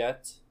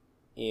Quinjet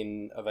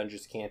in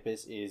Avengers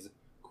Campus is,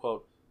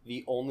 quote,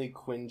 the only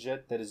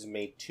Quinjet that is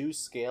made to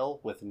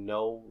scale with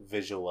no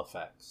visual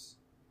effects.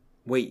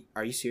 Wait,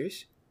 are you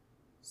serious?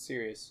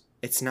 Serious.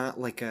 It's not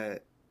like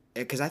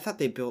because I thought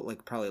they built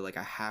like probably like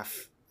a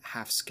half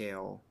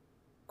scale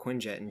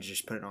Quinjet and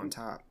just put it on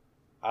top.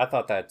 I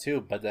thought that too,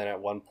 but then at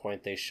one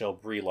point they show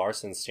Brie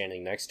Larson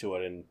standing next to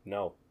it, and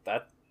no,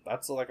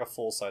 that's like a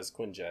full size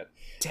Quinjet.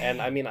 Dang. And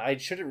I mean, I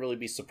shouldn't really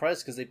be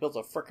surprised because they built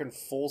a freaking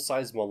full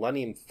size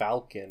Millennium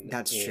Falcon.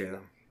 That's true.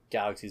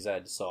 Galaxy's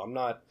Edge, so I'm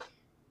not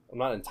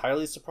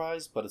entirely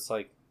surprised, but it's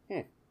like,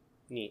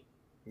 neat.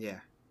 Yeah.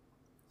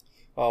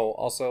 Oh,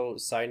 also,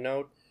 side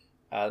note,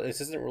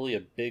 this isn't really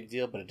a big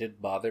deal, but it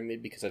did bother me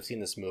because I've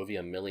seen this movie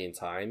a million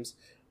times.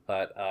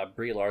 But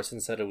Brie Larson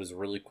said it was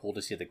really cool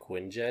to see the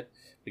Quinjet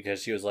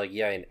because she was like,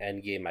 yeah, in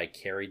Endgame I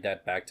carried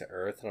that back to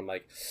Earth. And I'm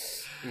like,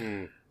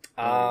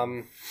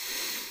 I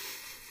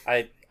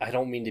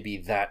don't mean to be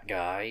that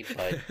guy,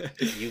 but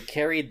you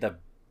carried the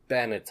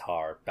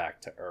Benatar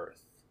back to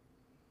Earth.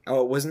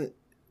 Oh, it wasn't.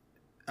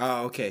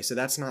 Oh, okay. So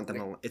that's not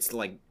the. It's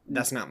like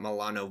that's not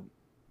Milano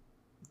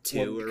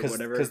 2 or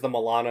whatever. Because the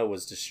Milano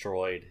was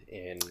destroyed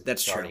in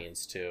That's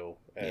Guardians 2.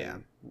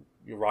 And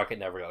your Rocket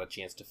never got a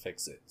chance to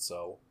fix it,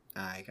 so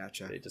I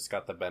gotcha. they just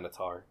got the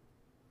Benatar.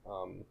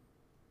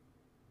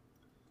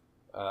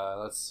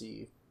 Let's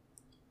see.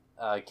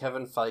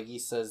 Kevin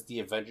Feige says the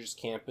Avengers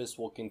Campus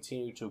will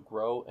continue to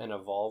grow and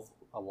evolve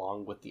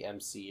along with the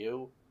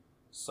MCU.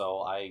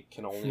 So I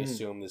can only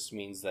assume this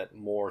means that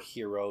more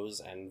heroes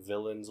and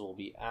villains will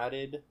be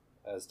added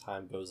as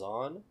time goes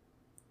on.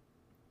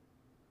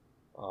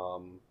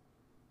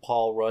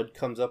 Paul Rudd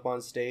comes up on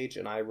stage,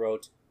 and I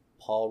wrote,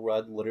 Paul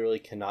Rudd literally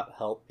cannot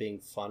help being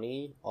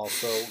funny.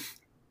 Also,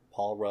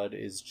 Paul Rudd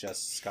is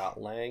just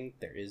Scott Lang.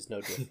 There is no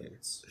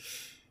difference.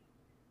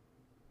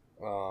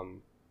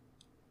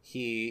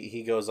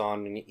 He goes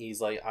on and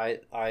he's like,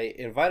 I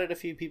invited a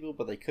few people,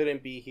 but they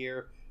couldn't be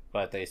here.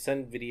 But they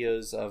sent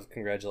videos of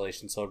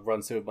congratulations, so it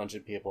runs through a bunch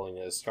of people. You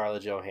know,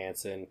 Scarlett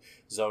Johansson,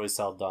 Zoe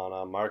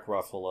Saldana, Mark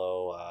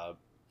Ruffalo,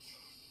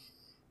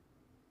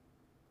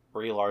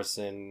 Brie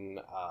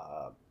Larson,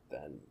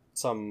 and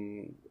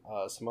some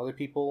other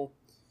people.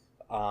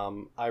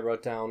 I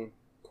wrote down,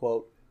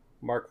 quote,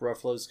 Mark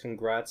Ruffalo's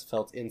congrats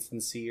felt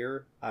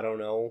insincere. I don't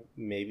know.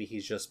 Maybe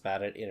he's just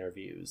bad at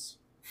interviews.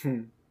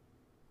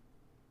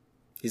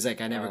 He's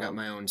like, I never got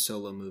my own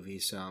solo movie,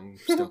 so I'm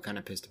still kind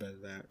of pissed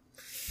about that.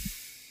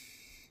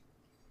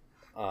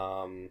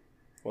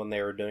 When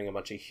they were doing a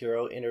bunch of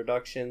hero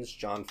introductions,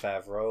 Jon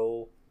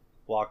Favreau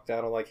walked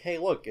out. I'm like, hey,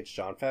 look, it's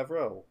Jon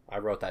Favreau. I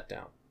wrote that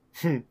down.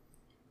 And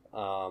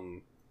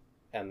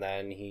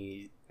then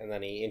he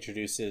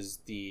introduces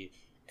the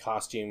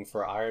costume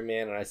for Iron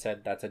Man, and I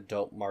said that's a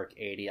dope Mark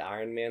 80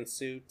 Iron Man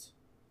suit.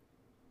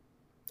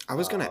 I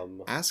was gonna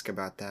ask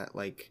about that.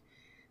 Like,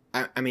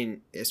 I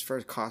mean, as far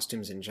as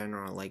costumes in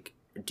general, like,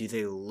 do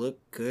they look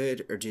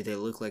good, or do they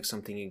look like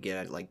something you get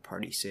at like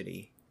Party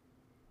City?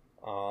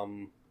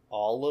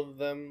 All of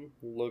them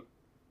look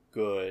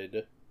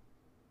good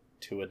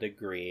to a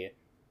degree.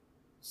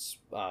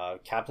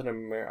 Captain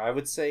America, I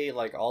would say,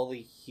 like, all the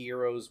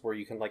heroes where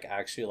you can like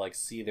actually like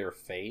see their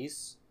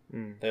face,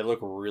 they look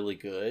really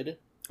good.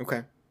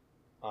 Okay.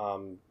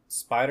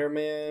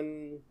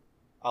 Spider-Man,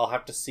 I'll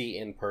have to see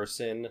in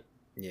person.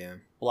 Yeah.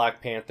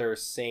 Black Panther,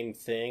 same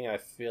thing. I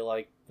feel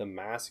like the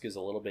mask is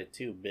a little bit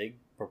too big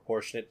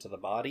proportionate to the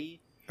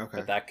body. Okay.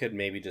 But that could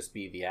maybe just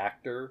be the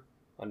actor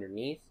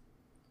underneath.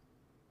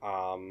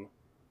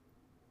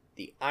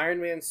 The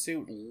Iron Man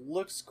suit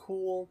looks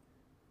cool,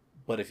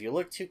 but if you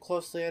look too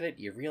closely at it,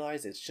 you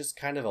realize it's just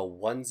kind of a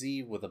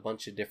onesie with a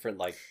bunch of different,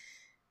 like,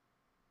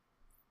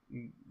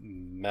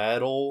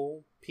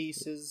 metal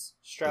pieces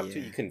strapped to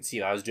it. You couldn't see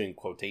it. I was doing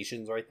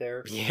quotations right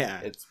there.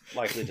 Yeah. It's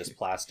likely just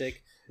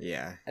plastic.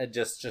 Yeah. And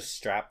just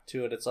strapped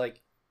to it. It's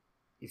like,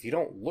 if you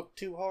don't look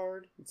too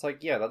hard, it's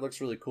like, yeah, that looks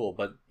really cool.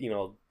 But, you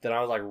know, then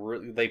I was like,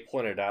 they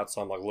pointed it out,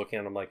 so I'm like looking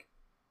at it, I'm like,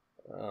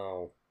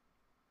 oh.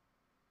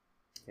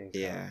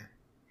 Okay. Yeah.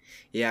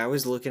 Yeah, I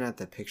was looking at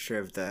the picture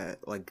of the,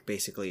 like,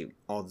 basically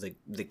all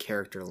the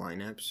character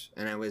lineups,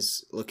 and I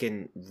was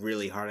looking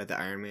really hard at the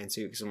Iron Man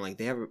suit, because I'm like,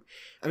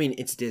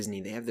 it's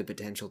Disney, they have the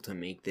potential to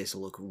make this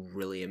look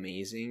really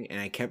amazing, and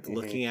I kept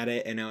looking at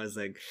it, and I was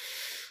like,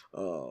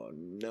 oh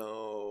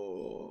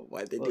no,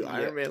 why'd they do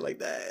Iron Man like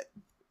that?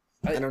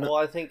 I don't know. Well,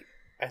 I think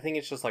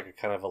it's just like a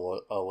kind of a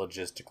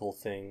logistical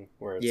thing,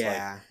 where it's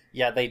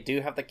they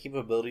do have the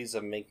capabilities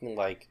of making,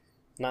 like,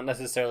 not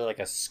necessarily like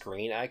a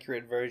screen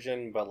accurate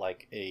version, but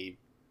like a,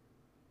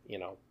 you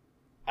know,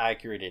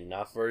 accurate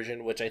enough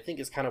version, which I think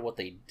is kind of what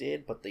they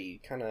did, but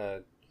they kind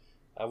of,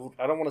 I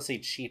don't want to say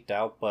cheaped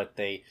out, but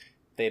they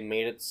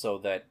made it so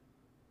that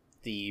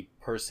the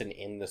person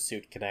in the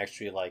suit can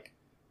actually like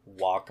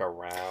walk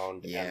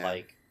around and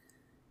like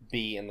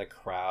be in the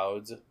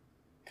crowds.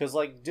 Because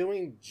like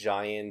doing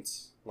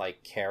giant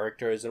like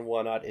characters and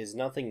whatnot is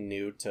nothing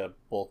new to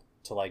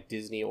like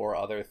Disney or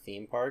other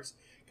theme parks.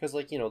 Because,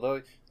 like, you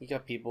know, you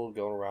got people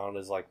going around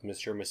as, like,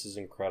 Mr. and Mrs.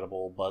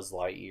 Incredible, Buzz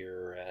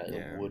Lightyear,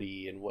 and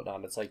Woody and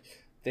whatnot. It's like,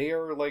 they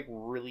are, like,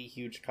 really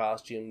huge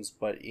costumes,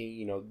 but,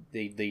 you know,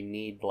 they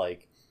need,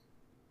 like,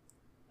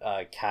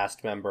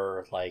 cast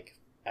member, like,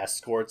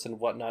 escorts and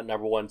whatnot.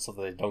 Number one, so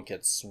that they don't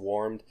get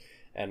swarmed.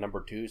 And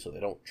number two, so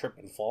they don't trip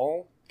and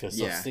fall. Because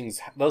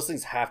those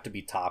things have to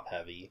be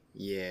top-heavy.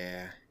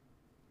 Yeah.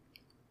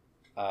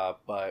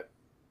 But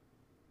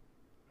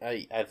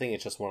I think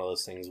it's just one of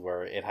those things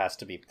where it has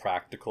to be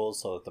practical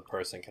so that the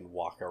person can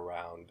walk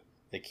around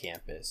the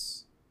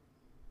campus.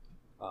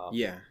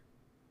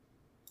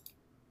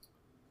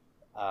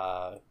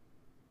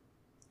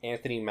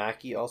 Anthony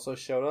Mackie also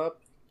showed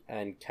up,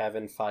 and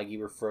Kevin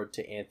Feige referred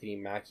to Anthony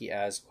Mackie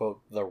as,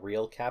 quote, the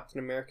real Captain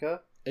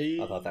America.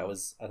 I thought that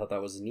was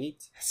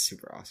neat. That's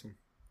super awesome.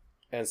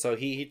 And so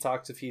he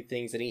talks a few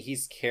things, and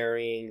he's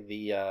carrying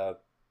the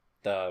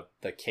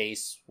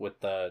case with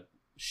the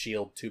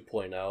Shield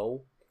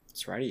 2.0.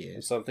 That's right, he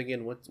is. So I'm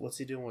thinking, what's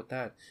he doing with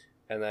that?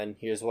 And then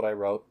here's what I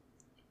wrote.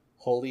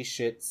 Holy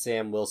shit,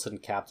 Sam Wilson,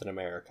 Captain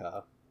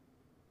America.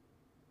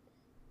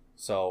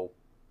 So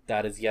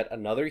that is yet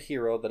another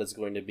hero that is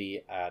going to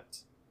be at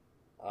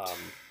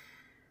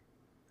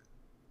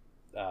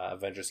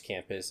Avengers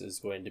Campus is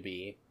going to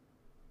be,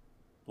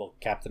 well,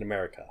 Captain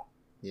America.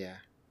 Yeah.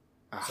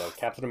 So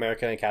Captain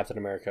America and Captain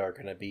America are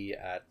going to be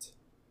at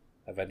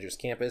Avengers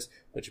Campus,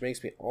 which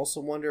makes me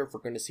also wonder if we're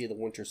going to see the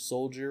Winter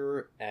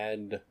Soldier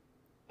and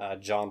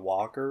John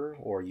Walker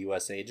or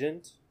U.S.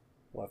 Agent.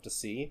 We'll have to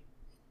see.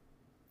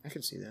 I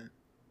could see that.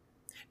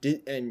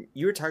 And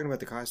you were talking about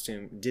the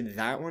costume. Did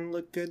that one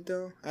look good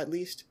though? At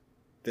least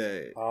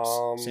the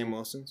Sam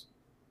Wilson's.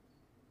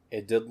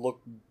 It did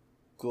look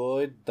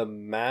good. The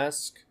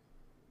mask,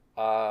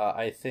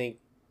 I think,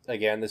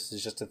 again, this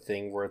is just a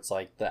thing where it's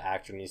like the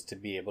actor needs to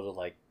be able to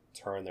like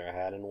turn their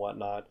head and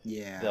whatnot.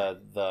 Yeah.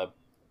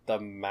 The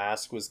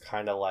mask was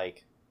kind of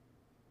like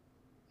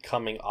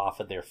coming off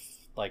of their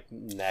like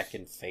neck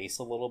and face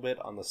a little bit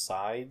on the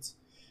sides.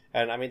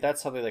 And I mean,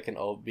 that's something that can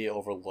be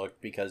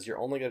overlooked because you're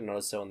only going to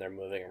notice it when they're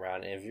moving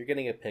around. And if you're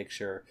getting a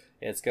picture,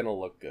 it's going to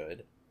look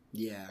good.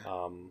 Yeah.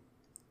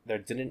 There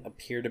didn't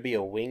appear to be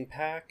a wing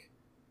pack,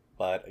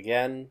 but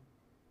again,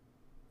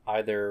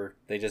 either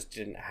they just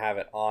didn't have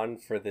it on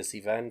for this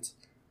event,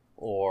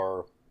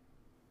 or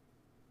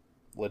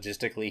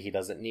logistically he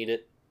doesn't need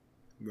it.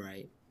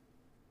 Right.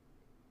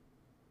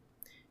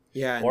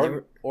 Yeah.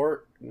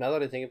 Or now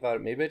that I think about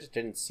it, maybe I just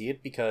didn't see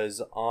it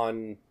because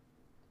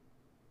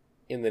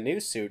in the new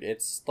suit,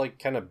 it's like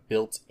kind of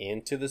built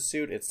into the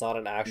suit. It's not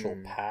an actual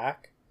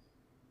pack.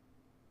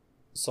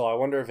 So I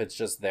wonder if it's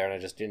just there and I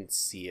just didn't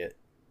see it.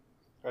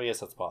 I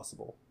guess that's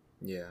possible.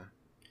 Yeah.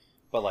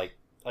 But like,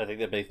 I think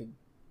that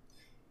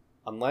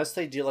unless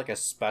they do like a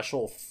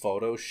special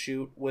photo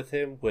shoot with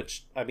him,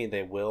 which I mean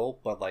they will,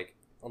 but like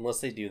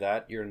unless they do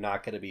that, you're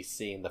not going to be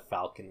seeing the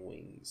Falcon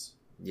wings.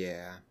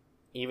 Yeah.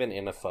 Even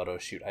in a photo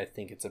shoot, I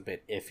think it's a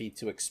bit iffy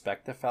to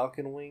expect the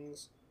Falcon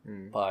wings,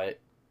 but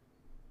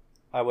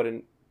I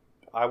wouldn't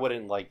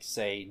like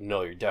say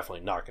no, you're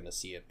definitely not going to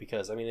see it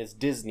because I mean it's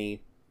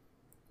Disney.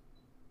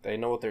 They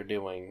know what they're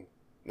doing.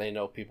 They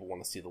know people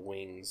want to see the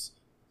wings,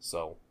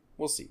 so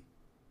we'll see.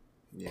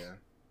 Yeah,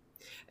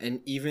 and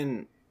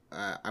even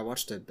I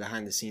watched a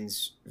behind the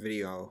scenes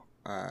video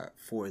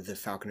for the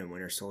Falcon and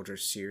Winter Soldier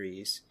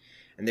series,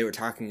 and they were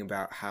talking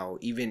about how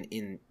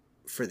even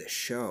for the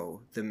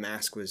show the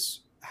mask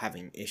was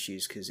having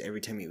issues because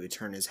every time he would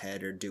turn his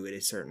head or do it a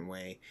certain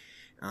way,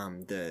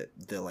 the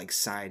like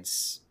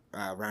sides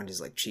around his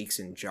like cheeks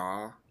and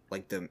jaw,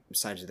 like the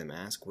sides of the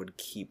mask would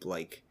keep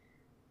like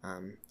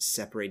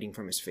separating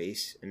from his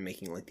face and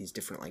making like these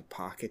different like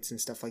pockets and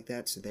stuff like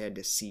that. So they had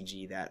to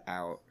CG that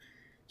out.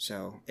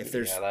 So if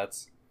there's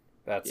that's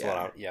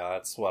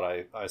what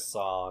I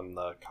saw on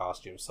the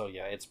costume. So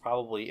yeah, it's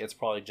probably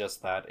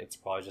just that. It's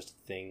probably just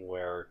a thing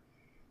where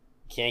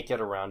you can't get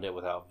around it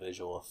without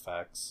visual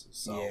effects.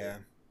 So yeah,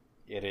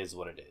 it is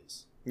what it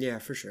is. Yeah,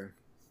 for sure.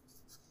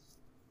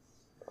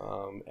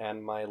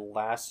 And my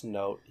last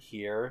note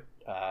here,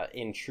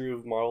 in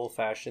true Marvel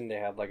fashion, they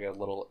had like a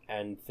little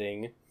end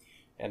thing,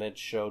 and it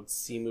showed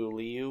Simu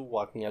Liu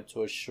walking up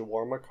to a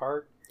shawarma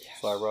cart.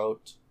 Yes. So I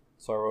wrote,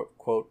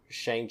 quote,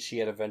 Shang-Chi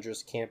at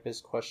Avengers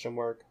Campus, ?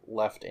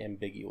 Left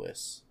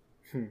ambiguous.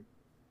 And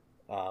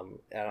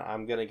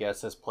I'm going to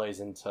guess this plays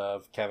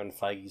into Kevin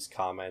Feige's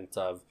comment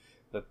of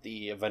that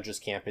the Avengers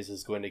Campus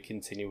is going to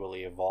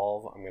continually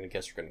evolve. I'm going to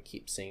guess we're going to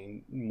keep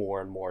seeing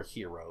more and more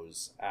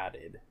heroes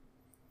added.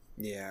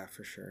 Yeah,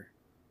 for sure.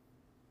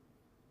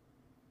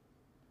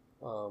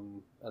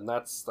 And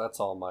that's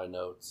all my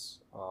notes.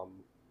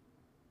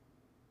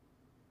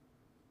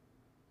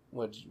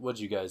 What'd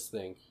you guys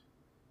think?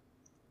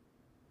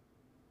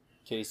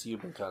 Casey,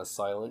 you've been kind of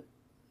silent.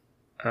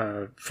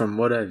 From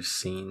what I've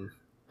seen,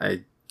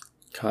 I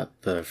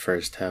caught the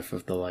first half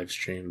of the live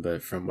stream,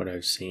 but from what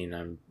I've seen,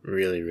 I'm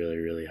really, really,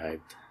 really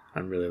hyped.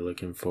 I'm really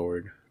looking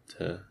forward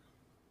to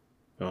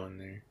going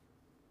there.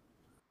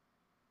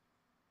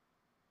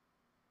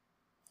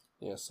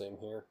 Yeah, same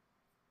here.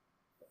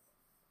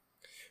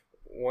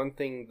 One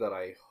thing that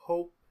I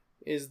hope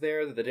is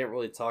there that they didn't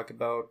really talk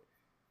about,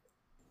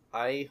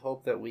 I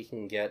hope that we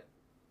can get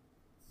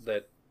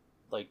that,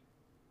 like,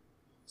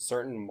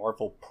 certain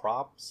Marvel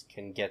props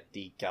can get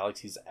the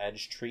Galaxy's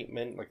Edge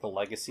treatment, like the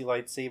Legacy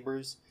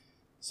lightsabers,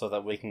 so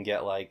that we can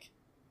get, like,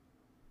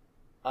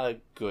 a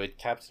good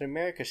Captain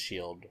America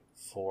shield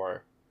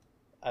for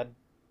a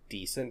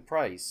decent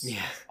price.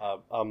 Yeah.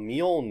 A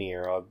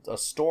Mjolnir, a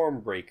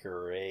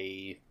Stormbreaker,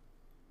 a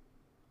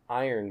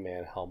Iron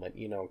Man helmet,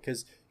 you know,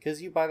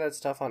 because you buy that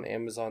stuff on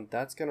Amazon,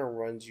 that's gonna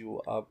run you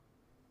up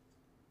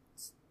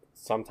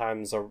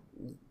sometimes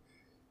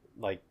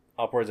like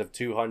upwards of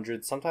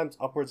 $200, sometimes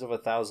upwards of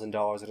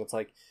 $1,000, and it's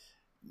like,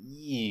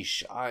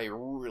 yeesh, I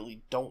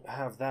really don't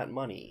have that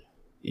money.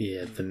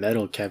 Yeah, the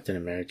metal Captain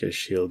America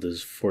shield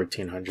is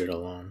 $1,400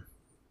 alone.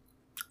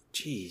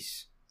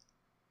 Jeez.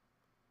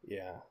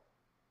 Yeah.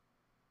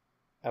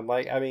 And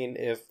like, I mean,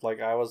 if like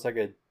I was like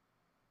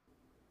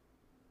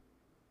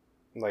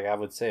Like, I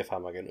would say if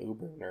I'm like an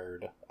Uber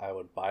nerd, I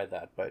would buy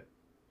that, but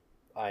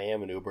I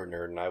am an Uber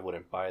nerd and I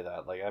wouldn't buy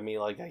that. Like, I mean,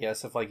 like, I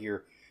guess if like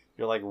you're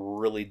like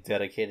really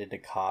dedicated to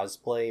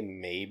cosplay,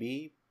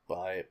 maybe, but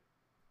I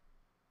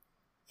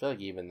feel like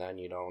even then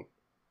you don't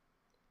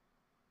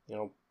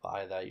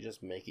buy that. You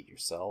just make it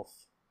yourself.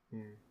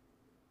 Mm.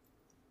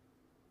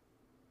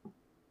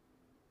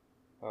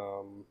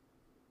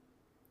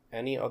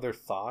 Any other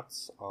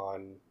thoughts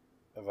on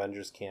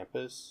Avengers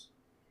Campus?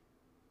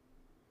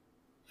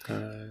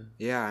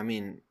 Yeah, I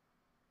mean,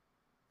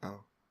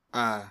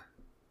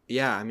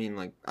 yeah, I mean,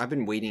 like, I've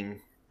been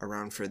waiting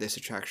around for this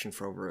attraction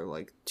for over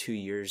like 2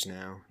 years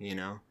now, you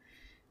know,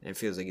 and it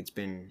feels like it's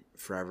been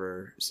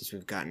forever since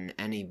we've gotten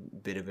any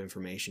bit of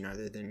information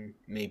other than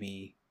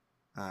maybe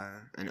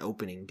an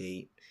opening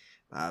date.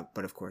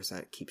 But of course,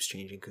 that keeps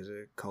changing because of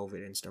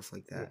COVID and stuff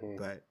like that. Mm-hmm.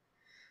 But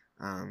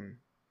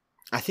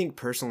I think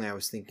personally, I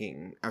was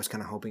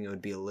kind of hoping it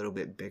would be a little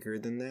bit bigger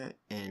than that,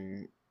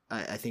 and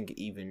I think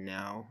even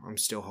now, I'm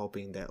still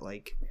hoping that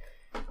like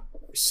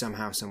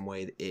somehow, some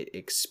way, it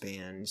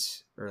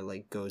expands or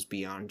like goes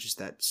beyond just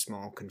that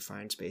small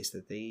confined space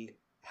that they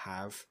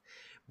have.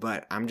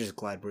 But I'm just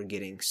glad we're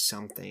getting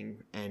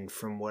something, and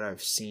from what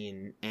I've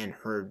seen and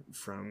heard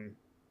from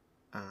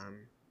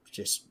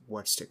just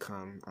what's to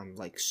come, I'm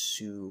like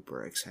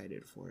super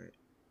excited for it.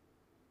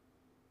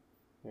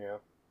 Yeah.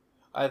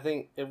 I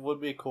think it would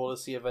be cool to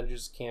see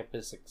Avengers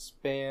Campus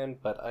expand,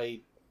 but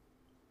I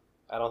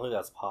don't think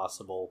that's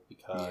possible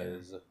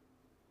because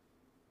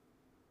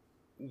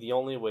the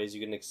only ways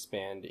you can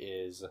expand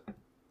is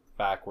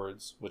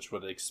backwards, which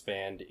would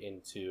expand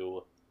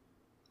into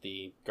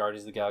the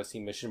Guardians of the Galaxy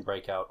Mission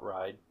Breakout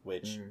ride,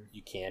 which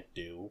you can't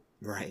do.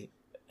 Right.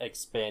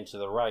 Expand to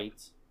the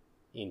right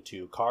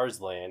into Cars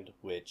Land,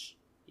 which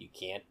you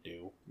can't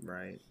do.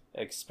 Right.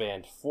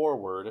 Expand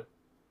forward,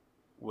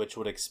 which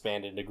would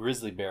expand into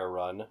Grizzly Bear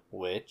Run,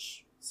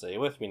 which, say it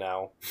with me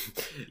now,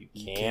 you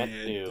can't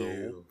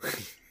do.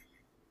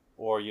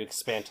 Or you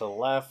expand to the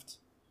left,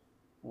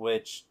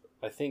 which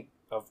I think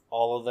of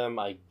all of them,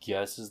 I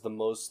guess is the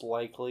most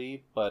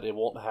likely, but it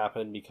won't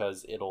happen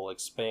because it'll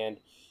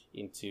expand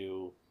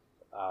into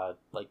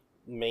like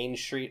Main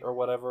Street or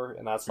whatever,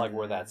 and that's like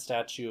where that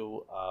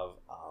statue of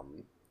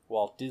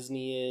Walt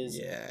Disney is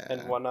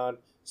and whatnot.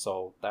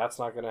 So that's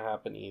not going to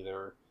happen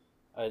either.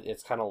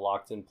 It's kind of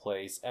locked in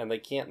place, and they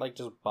can't like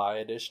just buy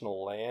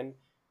additional land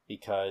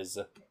because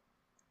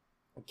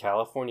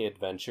California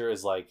Adventure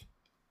is like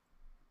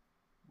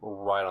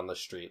right on the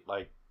street.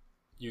 Like,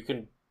 you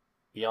can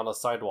be on a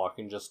sidewalk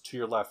and just to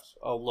your left,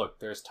 oh look,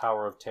 there's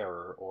Tower of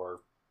Terror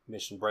or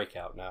Mission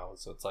Breakout now.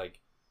 So it's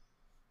like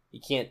you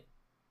can't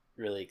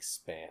really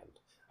expand.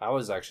 I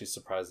was actually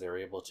surprised they were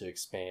able to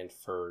expand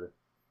for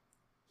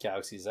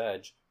Galaxy's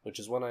Edge, which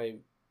is when I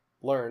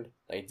learned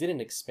they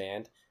didn't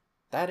expand.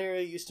 That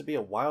area used to be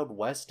a Wild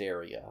West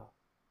area.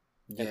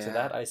 Yeah. And to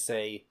that I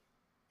say,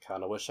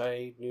 kind of wish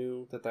I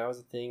knew that was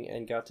a thing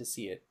and got to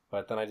see it.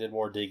 But then I did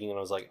more digging and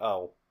I was like,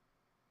 oh,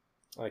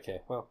 okay,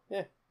 well,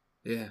 yeah.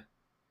 Yeah.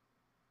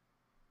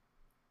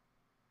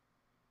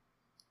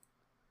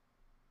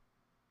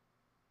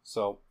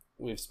 So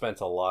we've spent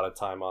a lot of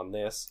time on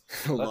this.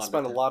 Let's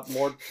spend a lot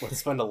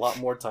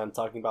more time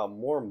talking about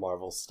more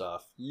Marvel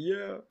stuff.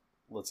 Yeah.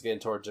 Let's get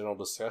into our general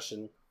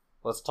discussion.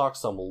 Let's talk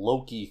some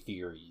Loki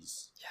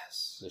theories.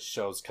 Yes. This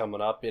show's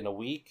coming up in a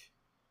week.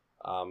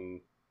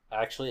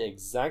 Actually,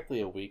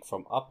 exactly a week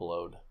from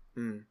upload.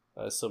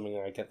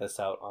 Assuming I get this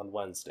out on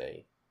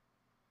Wednesday.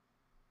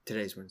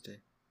 Today's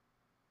Wednesday.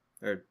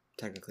 Or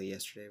technically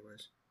yesterday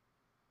was.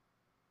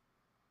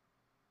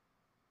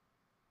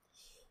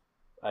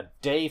 A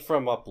day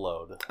from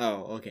upload.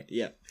 Oh, okay.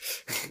 Yeah.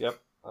 Yep.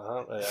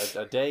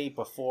 A day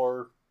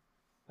before.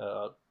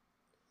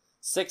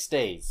 6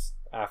 days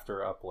after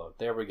upload.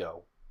 There we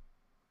go.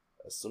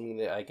 Assuming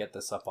that I get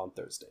this up on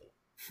Thursday.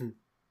 The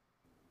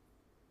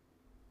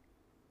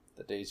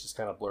days just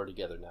kind of blur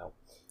together now.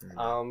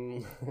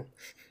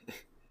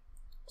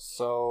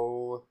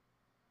 So,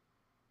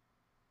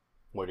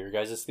 what are your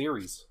guys'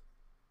 theories?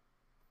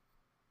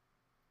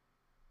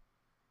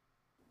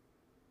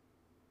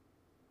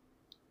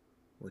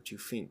 What you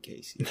think,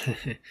 Casey?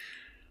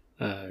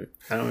 I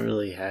don't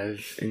really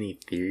have any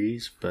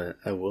theories, but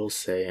I will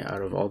say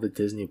out of all the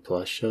Disney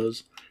Plus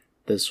shows,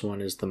 this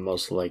one is the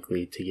most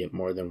likely to get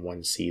more than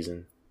one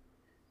season.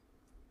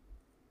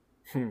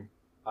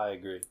 I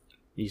agree.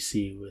 You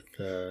see,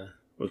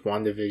 with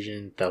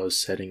WandaVision, that was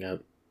setting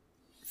up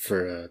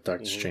for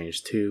Doctor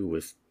Strange 2,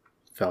 with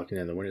Falcon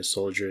and the Winter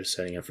Soldier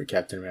setting up for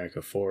Captain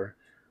America 4.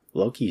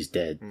 Loki's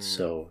dead,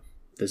 so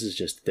this is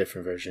just a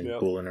different version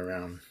fooling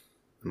around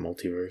the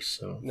multiverse.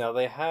 So now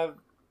they have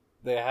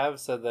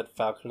said that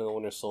Falcon and the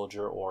Winter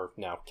Soldier, or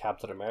now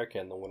Captain America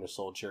and the Winter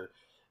Soldier,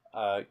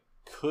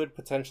 could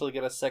potentially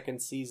get a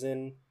second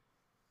season,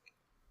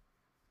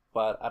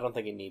 but I don't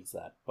think it needs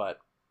that. But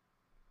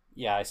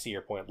yeah, I see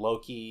your point.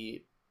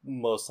 Loki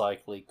most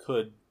likely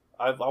could,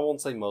 I won't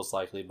say most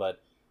likely,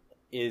 but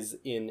is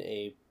in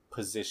a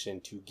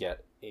position to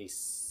get a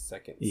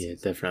second season. Yeah,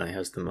 it definitely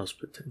has the most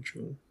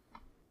potential.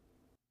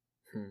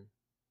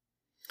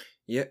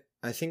 Yeah,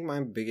 I think my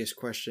biggest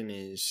question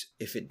is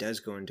if it does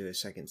go into a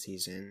second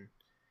season,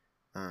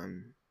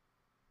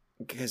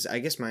 because I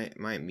guess my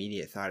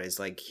immediate thought is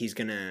like he's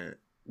gonna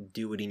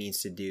do what he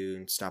needs to do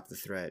and stop the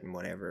threat and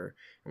whatever.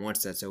 And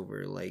once that's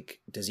over,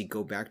 like, does he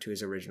go back to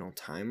his original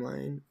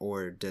timeline,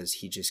 or does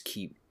he just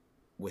keep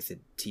with the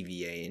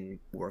TVA and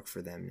work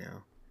for them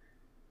now?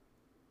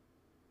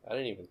 I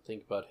didn't even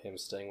think about him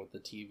staying with the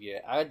TVA.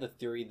 I had the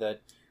theory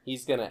that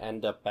he's gonna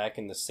end up back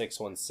in the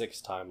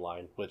 616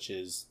 timeline, which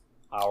is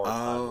our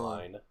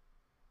timeline.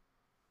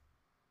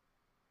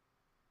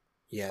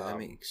 Yeah, that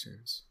makes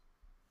sense.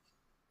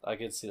 I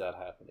could see that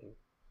happening.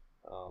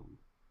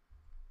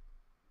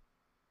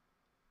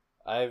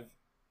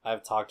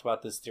 I've talked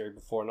about this theory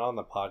before, not on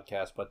the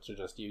podcast, but to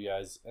just you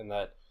guys, and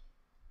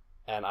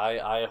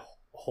I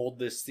hold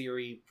this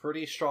theory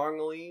pretty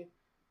strongly,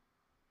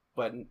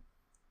 but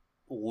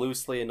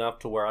loosely enough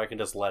to where I can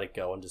just let it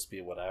go and just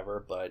be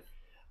whatever. But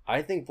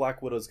I think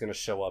Black Widow's going to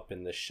show up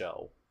in this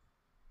show.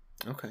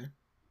 Okay.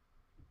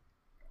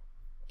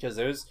 Because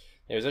there's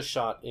a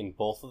shot in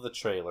both of the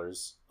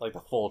trailers, like the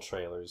full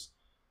trailers,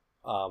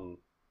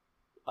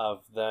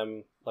 of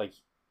them, like,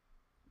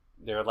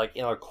 they're like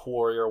in a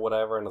quarry or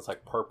whatever, and it's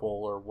like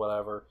purple or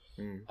whatever,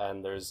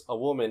 and there's a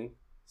woman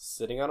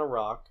sitting on a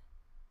rock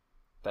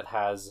that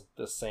has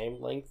the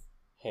same length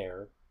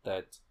hair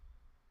that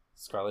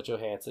Scarlett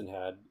Johansson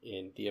had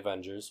in the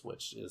Avengers,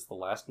 which is the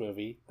last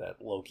movie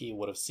that Loki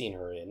would have seen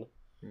her in.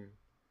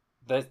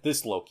 That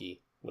this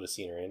Loki would have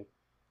seen her in.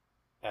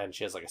 And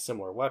she has like a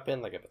similar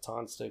weapon, like a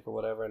baton stick or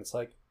whatever, and it's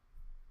like,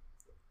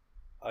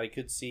 I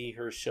could see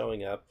her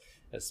showing up,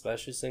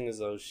 especially seeing as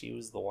though she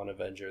was the one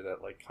Avenger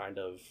that like kind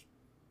of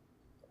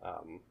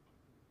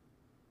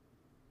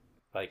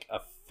like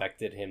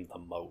affected him the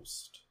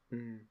most.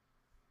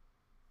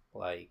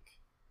 Like,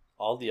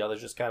 all the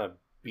others just kind of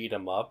beat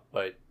him up,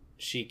 but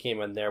she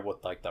came in there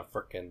with like the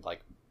freaking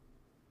like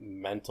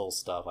mental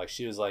stuff. Like,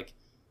 she was like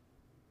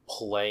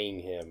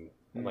playing him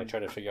and like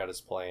trying to figure out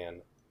his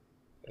plan,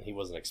 and he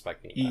wasn't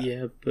expecting that.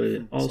 Yeah,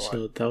 but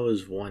also that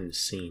was one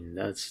scene.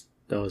 That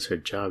was her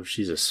job.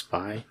 She's a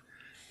spy,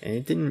 and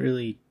it didn't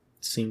really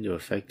seem to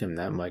affect him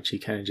that much. He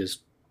kind of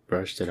just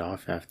brushed it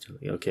off after.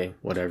 Okay,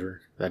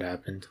 whatever, that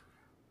happened.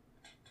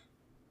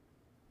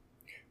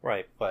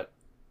 Right, but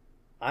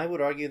I would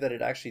argue that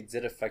it actually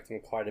did affect him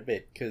quite a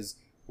bit, because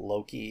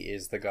Loki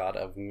is the god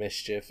of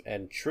mischief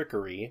and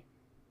trickery.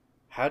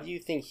 How do you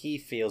think he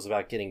feels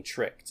about getting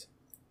tricked?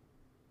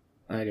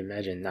 I'd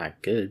imagine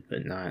not good,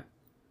 but not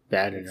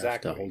bad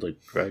enough to hold a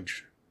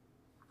grudge.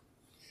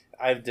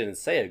 I didn't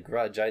say a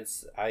grudge. I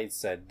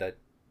said that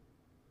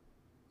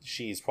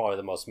she's probably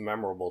the most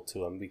memorable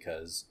to him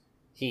because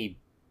she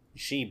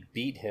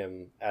beat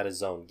him at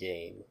his own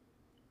game.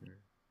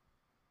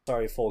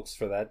 Sorry, folks,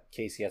 for that.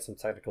 Casey had some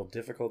technical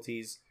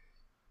difficulties.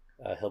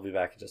 He'll be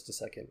back in just a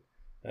second.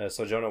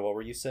 So, Jonah, what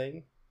were you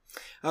saying?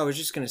 I was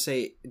just going to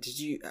say,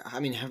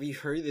 have you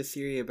heard the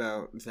theory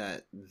about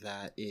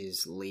that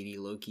is Lady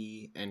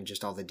Loki and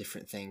just all the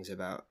different things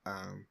about,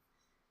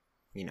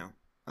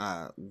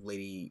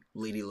 Lady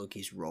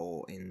Loki's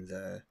role in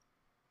the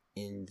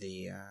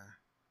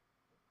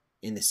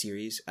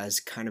series as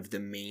kind of the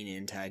main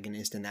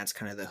antagonist, and that's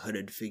kind of the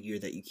hooded figure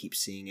that you keep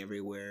seeing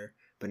everywhere,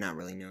 but not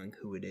really knowing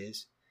who it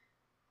is.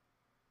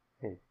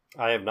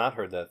 I have not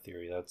heard that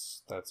theory.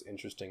 That's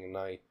interesting, and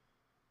I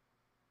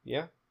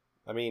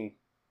mean,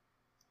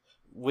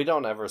 we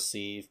don't ever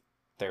see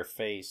their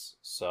face,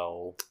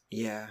 so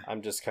yeah,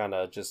 I'm just kind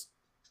of just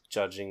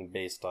judging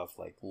based off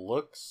like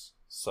looks,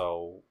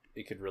 so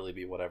it could really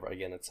be whatever.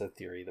 Again, it's a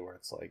theory where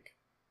it's like,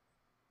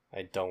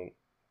 I don't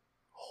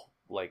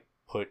like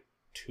put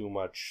too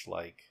much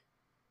like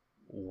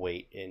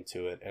weight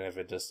into it, and if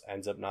it just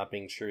ends up not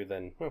being true,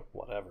 then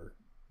whatever.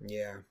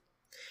 Yeah,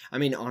 I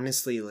mean,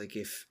 honestly, like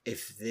if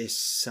this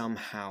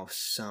somehow,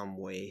 some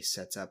way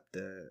sets up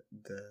the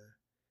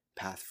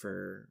path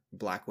for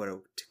Black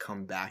Widow to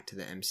come back to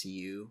the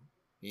MCU,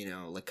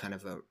 like kind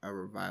of a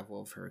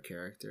revival of her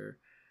character,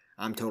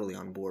 I'm totally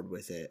on board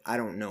with it. I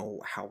don't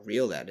know how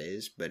real that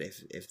is, but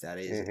if that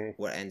is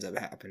what ends up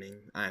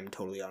happening, I'm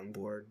totally on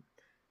board.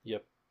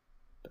 Yep.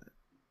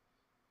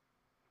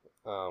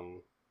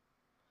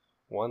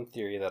 One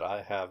theory that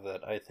I have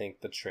that I think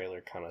the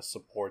trailer kind of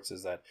supports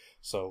is that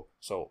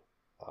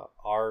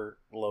our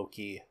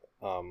Loki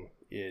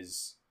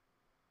is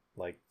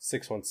like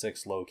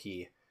 616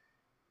 Loki.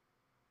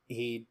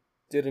 He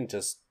didn't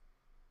just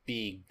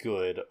be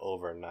good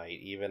overnight,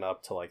 even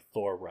up to like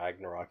Thor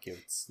Ragnarok.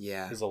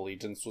 His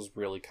allegiance was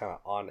really kind of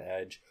on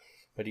edge,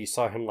 but you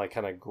saw him like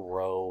kind of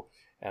grow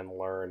and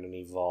learn and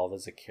evolve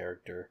as a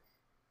character.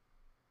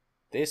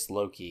 This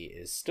Loki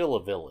is still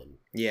a villain.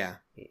 Yeah.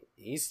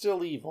 He's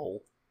still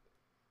evil.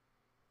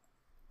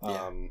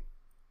 Yeah.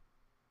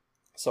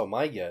 So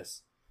my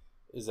guess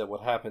is that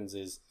what happens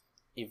is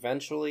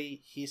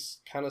eventually he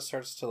kind of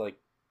starts to like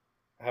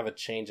have a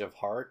change of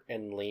heart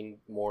and lean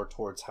more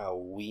towards how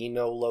we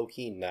know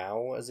Loki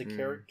now as a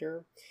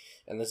character.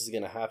 And this is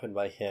going to happen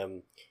by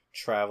him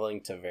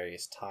traveling to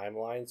various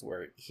timelines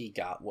where he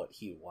got what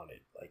he wanted.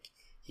 Like,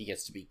 he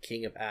gets to be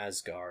king of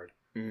Asgard,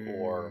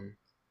 or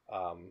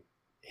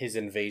his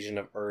invasion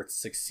of Earth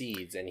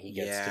succeeds and he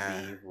gets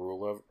to be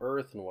ruler of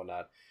Earth and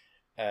whatnot.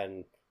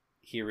 And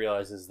he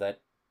realizes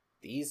that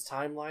these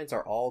timelines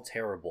are all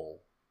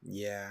terrible.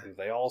 Yeah. And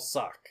they all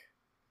suck.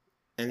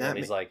 And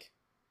he's like,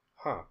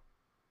 huh,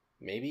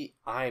 maybe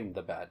I'm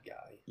the bad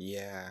guy.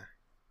 Yeah.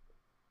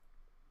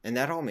 And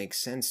that all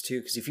makes sense too,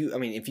 because if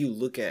you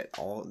look at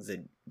all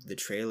the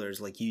trailers,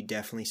 like, you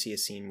definitely see a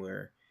scene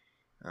where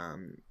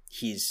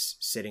he's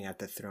sitting at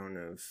the throne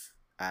of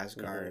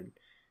Asgard.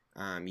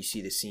 You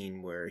see the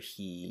scene where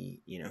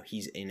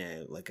he's in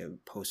a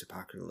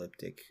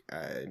post-apocalyptic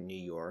New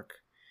York.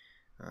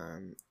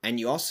 And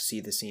you also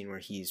see the scene where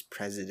he's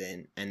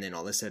president, and then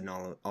all of a sudden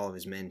all of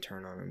his men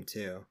turn on him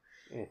too.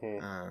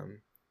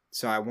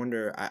 So I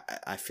wonder,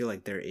 I feel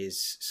like there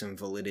is some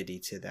validity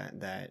to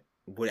that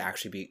would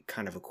actually be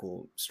kind of a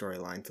cool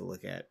storyline to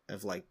look at,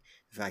 of like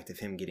the fact of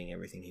him getting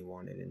everything he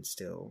wanted and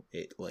still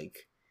it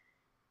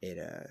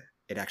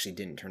actually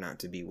didn't turn out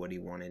to be what he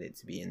wanted it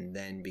to be, and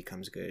then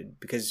becomes good.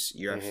 Because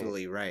you're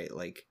absolutely right,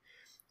 like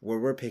where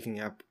we're picking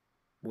up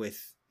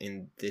with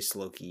this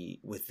Loki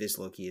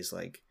is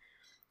like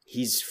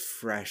he's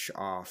fresh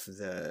off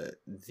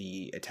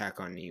the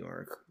attack on New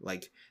York.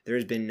 Like,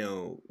 there's been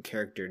no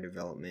character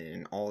development,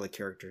 and all the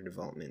character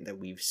development that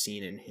we've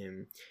seen in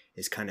him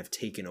is kind of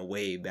taken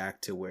away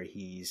back to where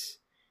he's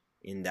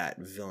in that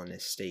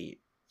villainous state.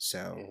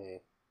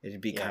 So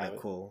it'd be kind of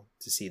cool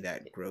to see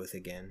that growth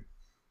again.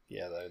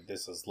 Yeah,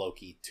 this is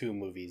Loki 2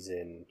 movies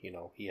in.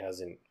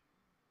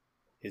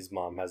 His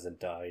mom hasn't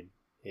died,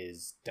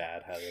 his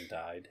dad hasn't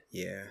died.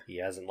 Yeah, he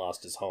hasn't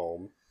lost his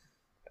home,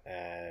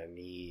 and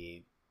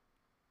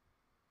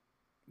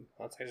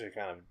that's actually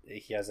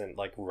he hasn't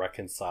like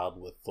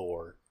reconciled with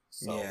Thor.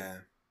 So yeah.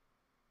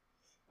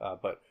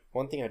 But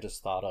one thing I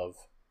just thought of,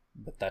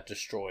 but that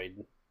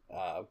destroyed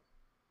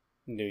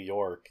New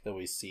York that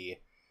we see,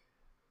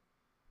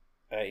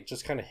 it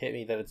just kind of hit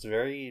me that it's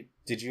very.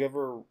 Did you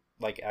ever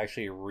like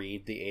actually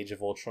read the Age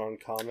of Ultron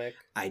comic?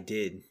 I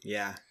did.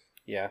 Yeah.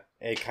 Yeah,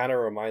 it kind of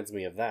reminds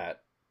me of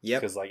that.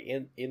 Yep. Because like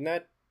in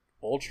that,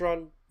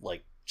 Ultron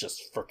like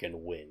just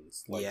freaking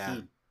wins. Like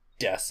he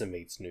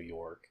decimates New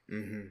York.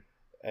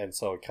 And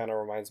so it kind of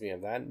reminds me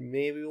of that.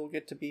 Maybe we'll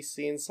get to be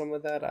seeing some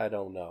of that. I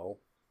don't know.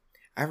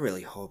 I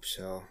really hope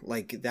so.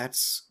 Like,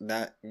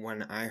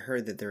 when I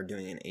heard that they're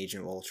doing an Age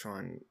of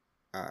Ultron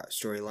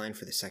storyline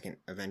for the second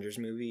Avengers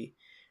movie,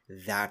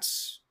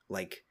 that's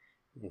like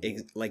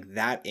like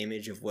that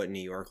image of what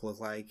New York looked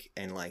like,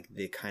 and like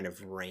the kind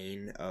of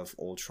reign of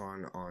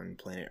Ultron on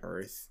planet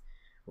Earth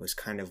was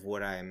kind of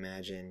what I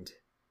imagined.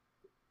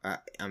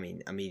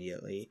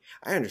 Immediately.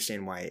 I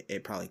understand why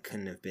it probably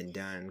couldn't have been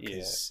done,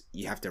 because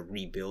you have to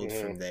rebuild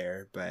from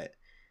there, but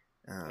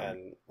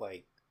and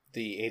like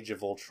the Age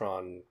of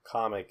Ultron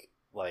comic,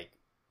 like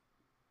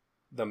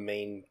the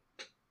main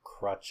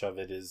crutch of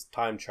it is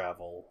time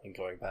travel and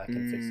going back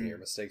and fixing your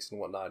mistakes and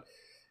whatnot.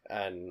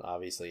 And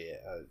obviously,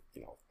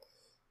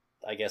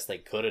 I guess they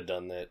could have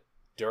done that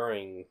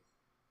during,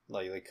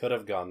 like, they could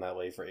have gone that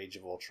way for Age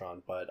of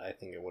Ultron, but I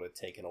think it would have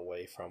taken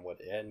away from what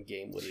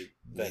Endgame would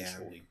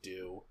eventually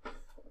do.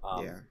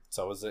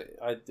 So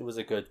it was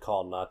a good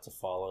call not to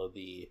follow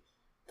the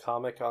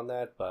comic on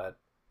that, but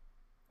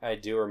I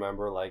do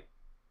remember like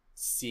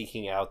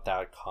seeking out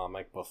that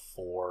comic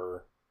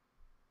before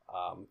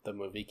the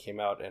movie came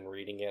out and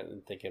reading it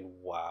and thinking,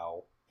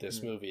 wow,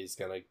 this movie is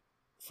gonna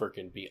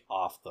freaking be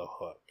off the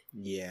hook.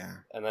 Yeah.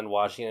 And then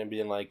watching it and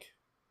being like,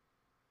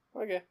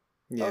 okay,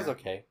 that was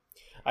okay.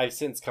 I've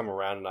since come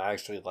around and I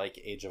actually like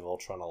Age of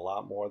Ultron a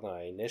lot more than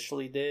I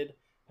initially did.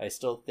 I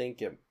still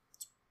think it's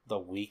the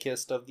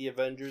weakest of the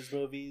Avengers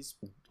movies.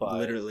 But,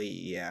 literally,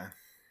 yeah.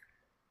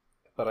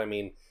 But I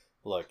mean,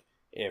 look,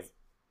 if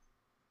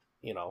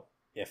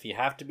you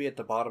have to be at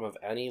the bottom of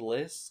any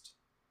list,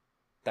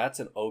 that's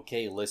an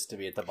okay list to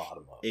be at the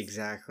bottom of.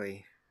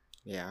 Exactly.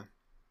 Yeah.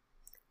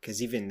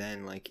 Because even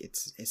then, like,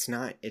 it's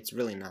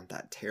really not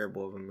that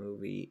terrible of a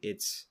movie.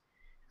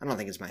 I don't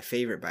think it's my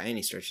favorite by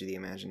any stretch of the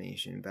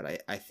imagination,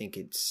 but I think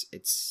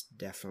it's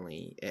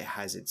definitely, it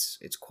has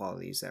its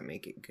qualities that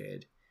make it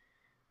good.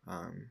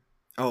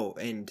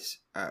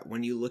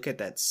 When you look at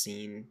that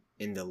scene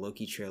in the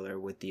Loki trailer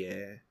with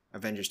the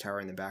Avengers Tower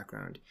in the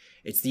background,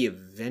 it's the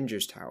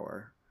Avengers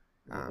Tower.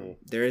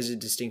 There is a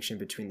distinction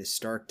between the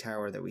Stark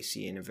Tower that we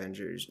see in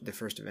Avengers, the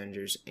first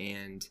Avengers,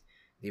 and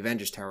the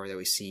Avengers Tower that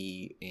we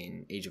see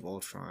in Age of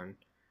Ultron.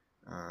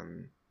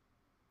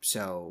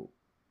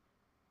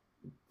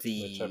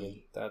 Which, I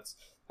mean, that's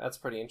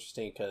pretty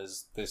interesting,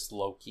 because this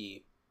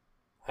Loki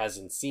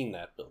hasn't seen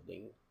that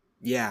building.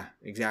 Yeah,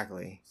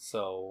 exactly.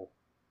 So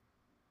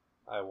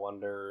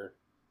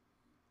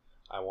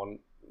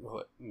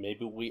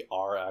maybe we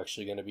are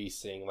actually going to be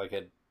seeing like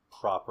a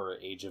proper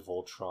Age of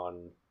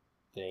Ultron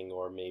thing,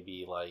 or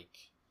maybe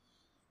like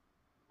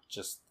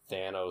just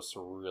Thanos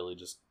really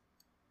just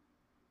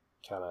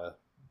kind of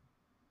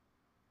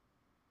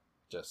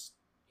just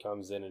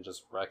comes in and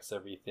just wrecks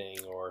everything,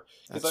 or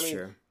because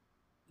true.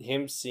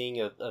 Him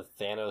seeing a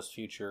Thanos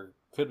future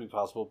could be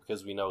possible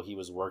because we know he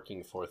was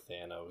working for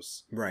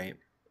Thanos, right?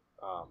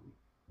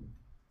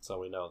 So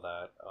we know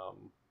that.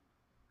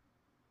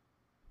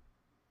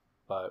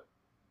 But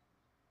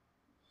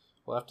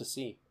we'll have to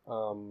see.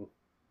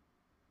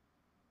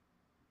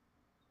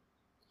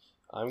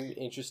 I'm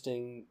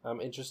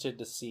interested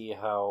to see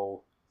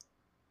how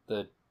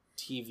the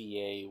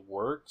TVA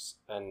works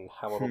and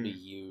how it'll be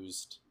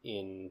used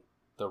in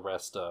the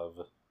rest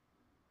of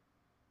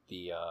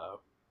the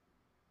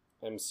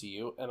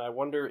MCU. And I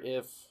wonder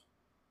if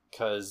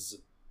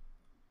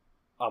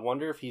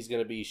he's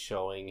going to be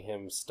showing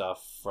him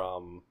stuff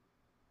from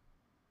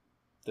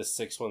the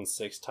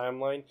 616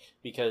 timeline,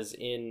 because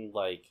in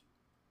like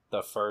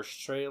the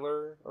first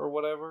trailer or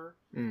whatever,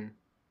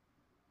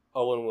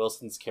 Owen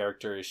Wilson's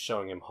character is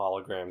showing him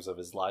holograms of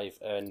his life,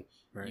 and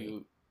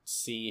you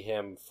see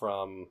him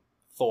from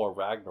Thor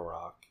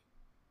Ragnarok,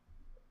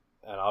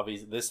 and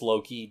obviously this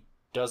Loki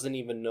doesn't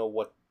even know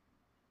what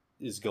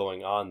is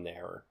going on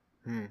there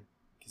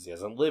because he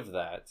hasn't lived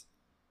that.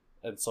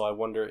 And so I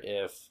wonder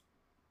if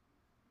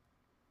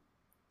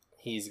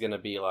he's gonna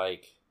be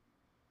like,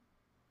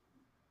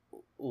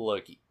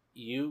 look,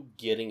 you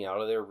getting out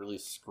of there really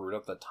screwed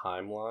up the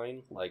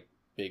timeline, like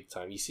big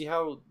time. You see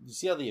how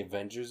the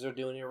Avengers are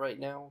doing it right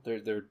now?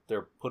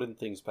 They're putting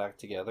things back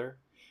together.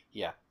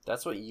 Yeah,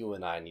 that's what you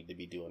and I need to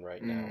be doing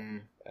right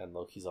now. And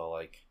Loki's all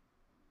like,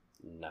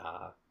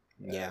 nah.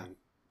 Yeah. And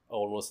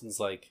Owen Wilson's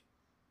like,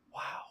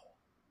 wow.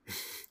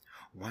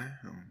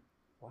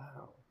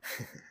 Wow.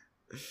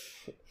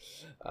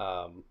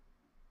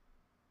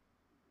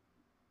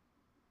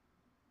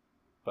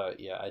 But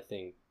yeah, I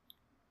think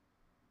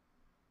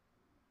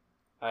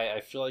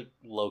I feel like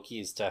Loki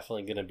is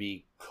definitely going to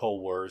be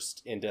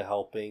coerced into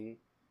helping.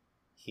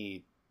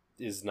 He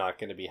is not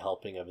going to be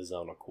helping of his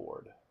own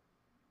accord.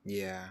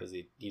 Yeah. Because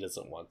he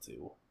doesn't want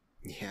to.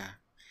 Yeah.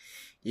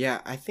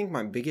 Yeah, I think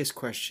my biggest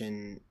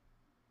question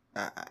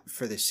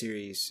for the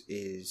series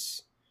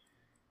is,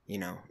 you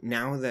know,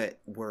 now that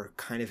we're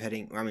kind of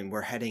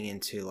we're heading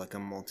into like a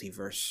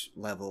multiverse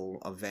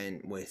level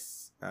event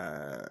with,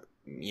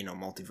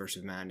 Multiverse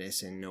of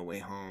Madness and No Way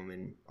Home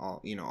and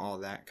all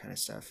that kind of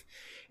stuff,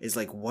 is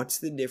like, what's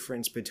the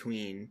difference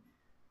between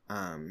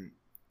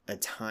a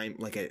time,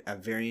 like a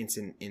variance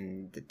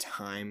in the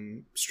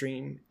time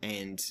stream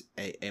and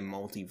a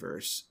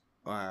multiverse,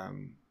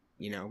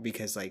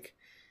 because like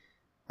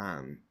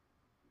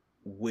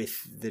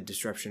with the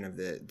disruption of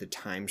the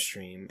time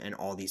stream and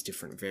all these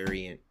different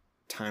variant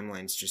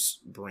timelines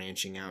just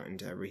branching out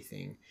into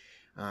everything,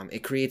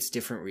 it creates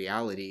different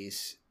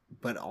realities.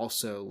 But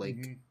also,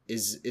 like,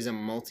 is a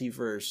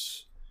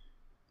multiverse,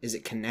 is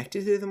it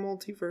connected to the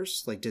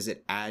multiverse? Like, does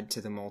it add to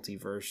the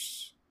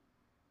multiverse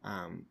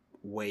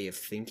way of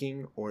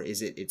thinking, or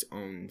is it its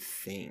own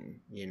thing,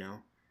 you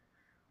know?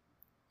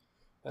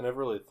 I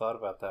never really thought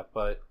about that,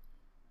 but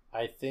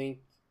I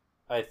think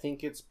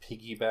it's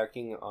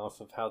piggybacking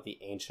off of how the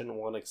Ancient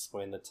One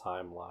explained the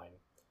timeline.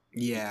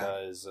 Yeah.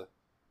 Because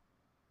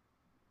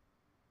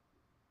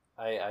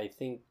I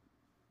think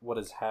what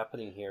is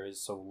happening here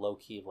is, so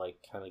Loki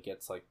like kind of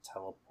gets like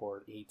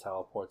he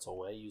teleports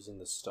away using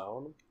the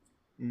stone,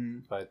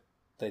 but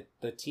the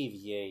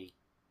TVA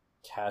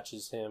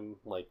catches him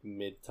like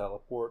mid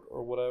teleport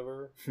or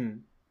whatever,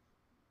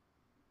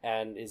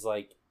 and is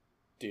like,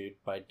 dude,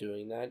 by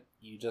doing that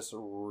you just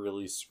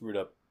really screwed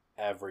up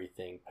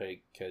everything,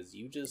 because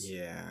you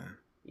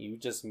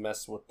just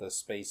messed with the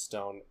space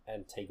stone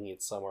and taking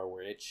it somewhere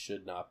where it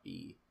should not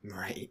be.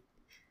 Right.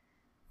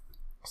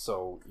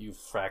 So you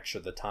fracture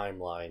the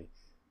timeline.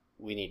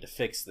 We need to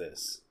fix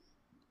this.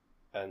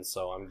 And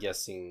so I'm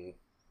guessing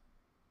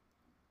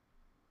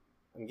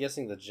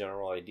the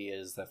general idea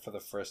is that for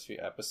the first few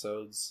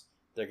episodes,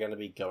 they're going to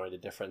be going to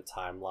different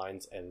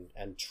timelines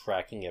and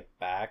tracking it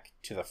back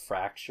to the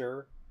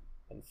fracture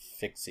and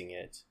fixing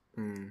it.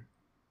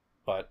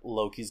 But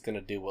Loki's going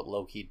to do what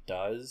Loki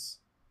does,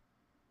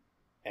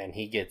 and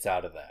he gets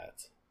out of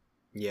that.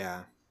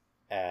 Yeah.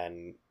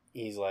 And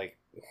he's like,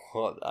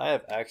 well, I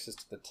have access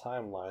to the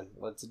timeline.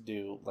 Let's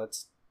do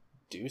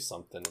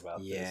something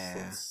about this.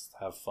 Let's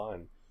have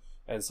fun.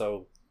 And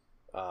so,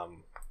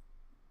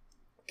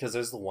 because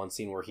there's the one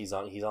scene where he's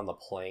on the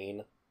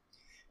plane,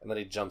 and then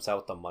he jumps out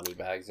with the money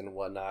bags and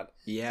whatnot.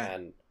 Yeah.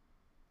 And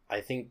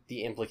I think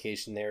the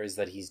implication there is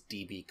that he's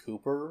DB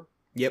Cooper.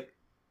 Yep.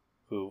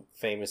 Who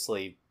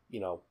famously,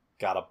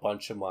 got a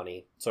bunch of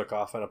money, took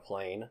off in a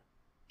plane,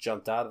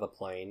 jumped out of the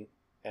plane,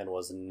 and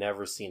was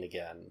never seen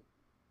again.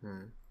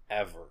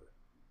 Ever.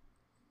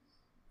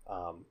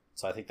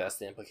 So I think that's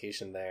the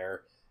implication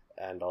there.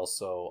 And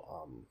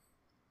also,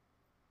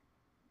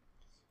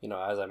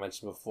 as I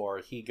mentioned before,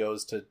 he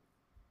goes to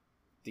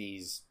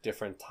these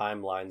different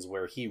timelines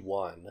where he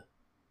won.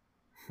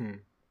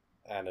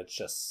 And it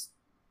just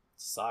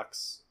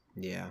sucks.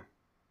 Yeah.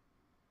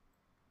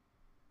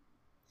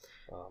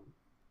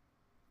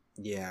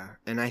 Yeah,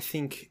 and I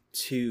think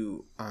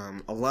too,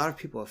 a lot of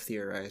people have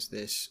theorized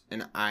this,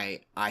 and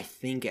I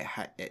think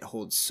it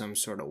holds some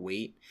sort of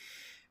weight,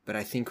 but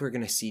I think we're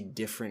gonna see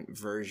different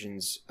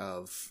versions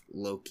of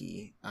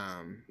Loki.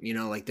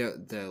 Like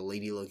the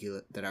Lady Loki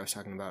that I was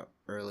talking about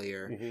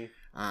earlier.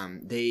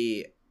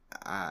 They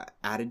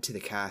added to the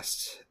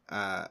cast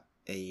a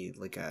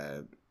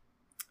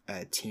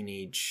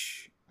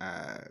teenage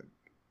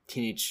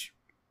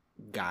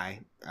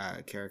guy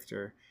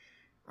character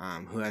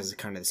who has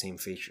kind of the same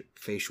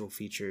facial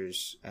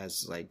features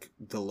as like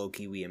the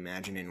Loki we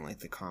imagine in like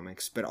the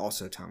comics, but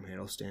also Tom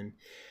Hiddleston.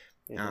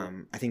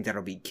 Mm-hmm. I think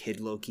that'll be Kid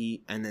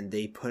Loki, and then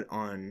they put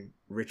on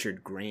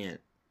Richard Grant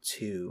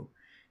too,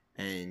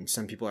 and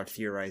some people are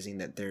theorizing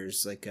that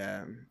there's like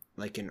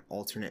an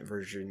alternate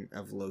version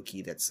of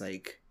Loki that's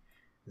like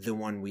the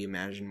one we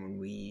imagine when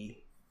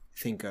we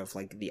think of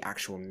like the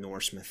actual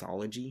Norse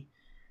mythology,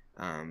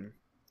 and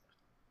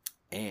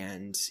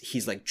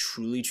he's like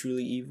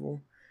truly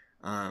evil,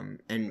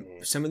 and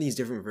some of these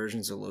different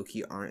versions of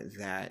Loki aren't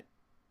that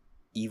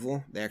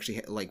evil. They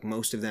actually like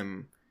most of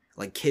them,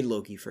 like Kid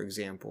Loki for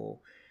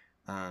example,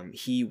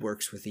 he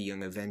works with the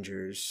Young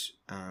Avengers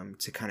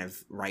to kind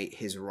of right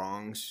his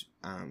wrongs,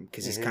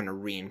 because he's kind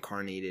of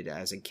reincarnated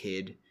as a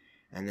kid,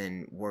 and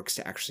then works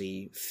to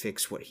actually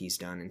fix what he's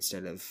done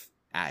instead of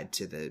add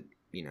to the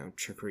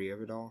trickery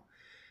of it all.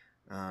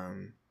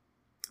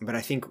 But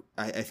I think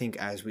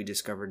as we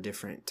discover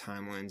different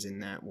timelines in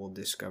that, we'll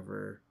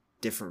discover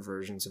different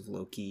versions of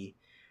Loki,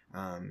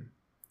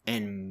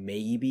 and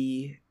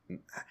maybe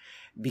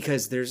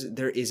because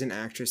there is an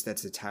actress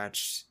that's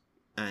attached,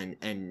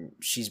 and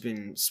she's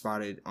been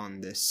spotted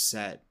on this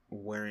set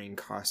wearing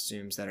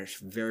costumes that are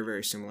very,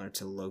 very similar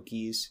to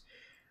Loki's,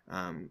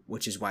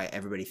 which is why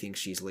everybody thinks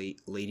she's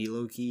Lady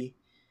Loki,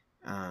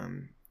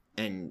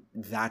 and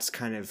that's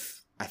kind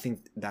of, I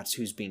think that's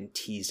who's being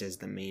teased as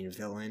the main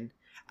villain.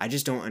 I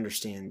just don't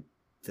understand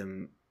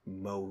the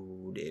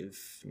motive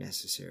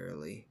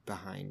necessarily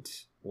behind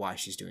why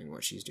she's doing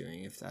what she's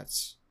doing, if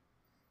that's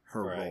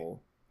her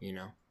role,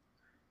 Yeah,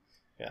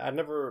 I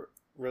never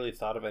really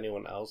thought of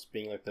anyone else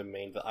being like the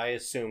main. I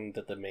assumed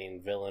that the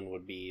main villain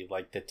would be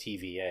like the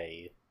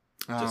TVA,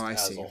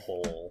 just as a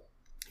whole.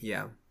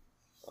 Yeah.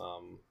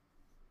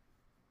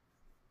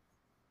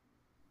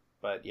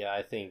 But yeah,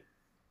 I think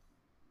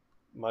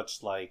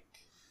much like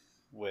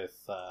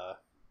with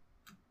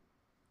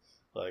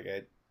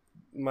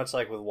much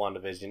like with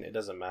WandaVision, it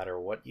doesn't matter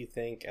what you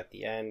think. At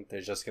the end,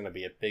 there's just going to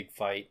be a big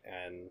fight,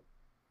 and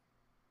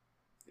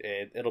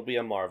it'll be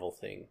a Marvel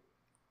thing,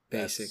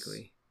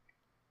 basically.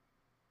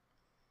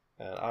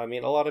 I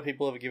mean, a lot of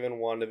people have given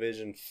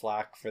WandaVision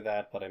flack for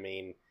that, but I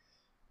mean,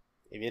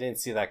 if you didn't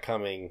see that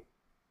coming,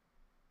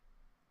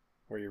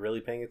 were you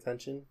really paying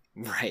attention?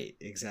 Right,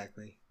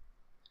 exactly.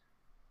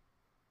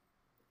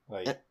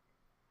 Like,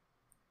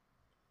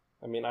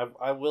 I mean,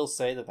 I will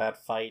say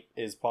that fight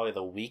is probably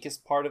the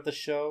weakest part of the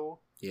show.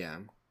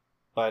 Yeah.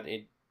 But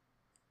it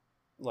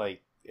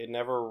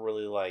never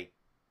really,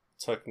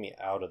 took me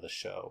out of the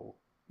show.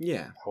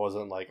 Yeah. I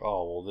wasn't like,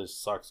 oh, well, this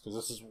sucks,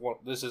 because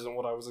this isn't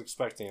what I was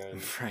expecting.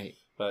 Right.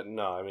 But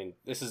no, I mean,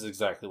 this is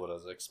exactly what I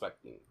was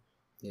expecting.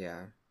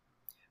 Yeah.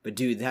 But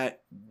dude,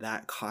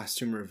 that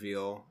costume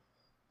reveal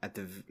at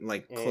the,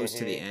 close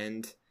to the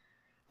end,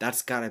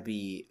 that's gotta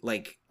be,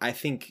 I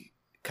think...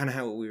 kind of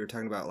how we were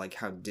talking about,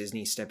 how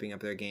Disney's stepping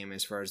up their game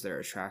as far as their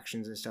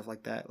attractions and stuff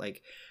like that.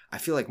 I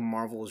feel like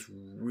Marvel is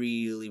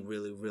really,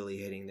 really, really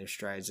hitting their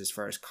strides as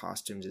far as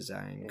costume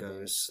design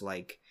goes.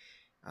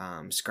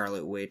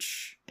 Scarlet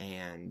Witch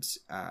and,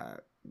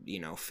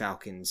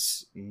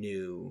 Falcon's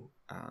new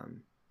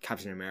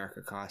Captain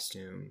America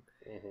costume.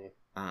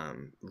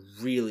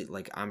 Really,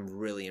 I'm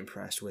really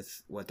impressed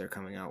with what they're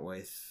coming out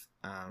with.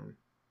 And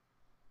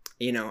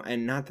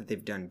not that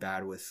they've done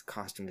bad with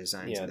costume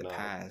designs in the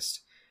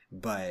past.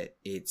 But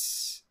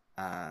it's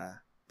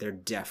they're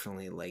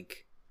definitely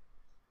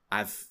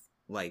I've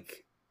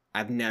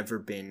never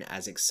been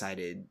as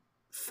excited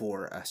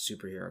for a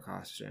superhero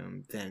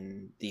costume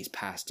than these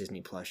past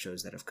Disney Plus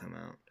shows that have come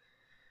out.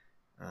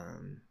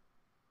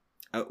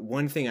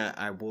 One thing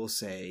I will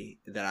say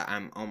that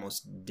I'm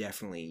almost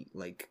definitely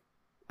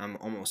I'm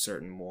almost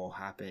certain will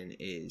happen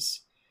is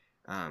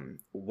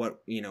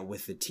what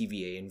with the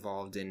TVA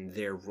involved in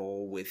their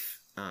role with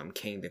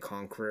King the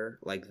Conqueror.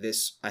 I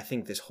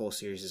think this whole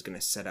series is going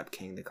to set up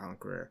King the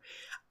Conqueror.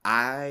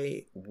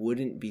 I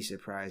wouldn't be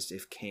surprised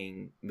if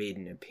King made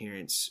an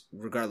appearance,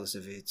 regardless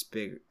if it's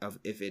big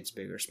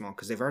or small,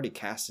 because they've already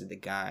casted the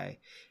guy,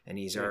 and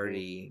he's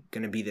already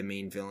going to be the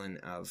main villain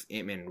of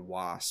Ant-Man and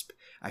Wasp.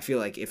 I feel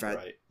like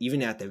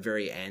even at the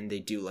very end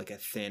they do a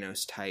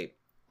Thanos type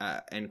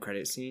end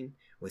credit scene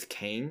with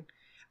King,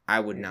 I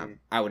would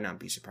not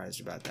be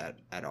surprised about that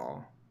at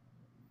all.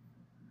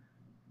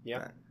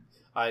 Yeah.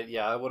 But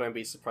I wouldn't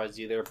be surprised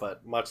either,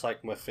 but much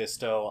like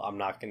Mephisto, I'm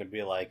not going to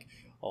be like,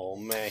 oh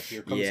man,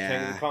 here comes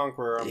King the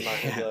Conqueror. I'm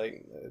not going to be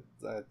like,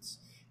 that's...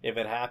 If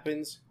it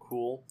happens,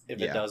 cool.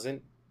 If it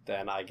doesn't,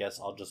 then I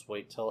guess I'll just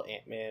wait till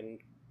Ant-Man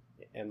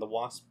and the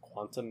Wasp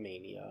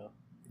Quantumania.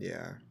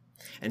 Yeah.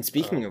 And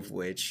speaking of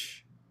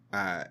which,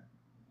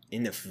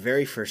 in the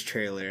very first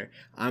trailer,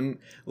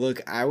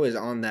 I was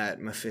on that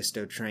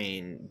Mephisto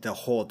train the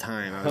whole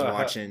time. I was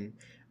watching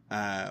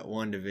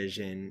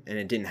WandaVision, and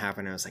it didn't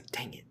happen. I was like,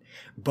 dang it.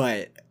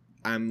 But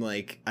I'm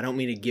like, I don't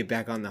mean to get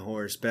back on the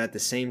horse, but at the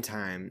same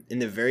time, in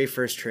the very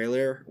first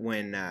trailer,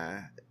 when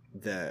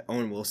the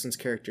Owen Wilson's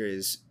character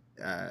is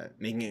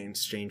making an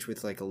exchange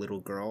with like a little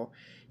girl,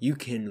 you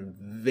can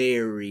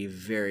very,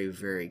 very,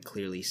 very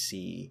clearly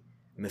see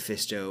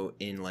Mephisto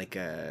in like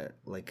a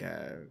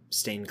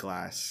stained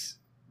glass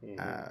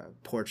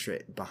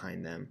portrait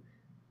behind them.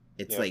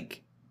 It's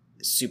like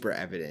super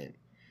evident.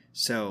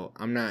 So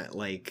I'm not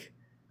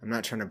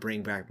trying to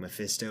bring back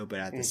Mephisto, but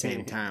at the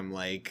same time,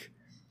 like,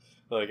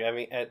 look, I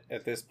mean,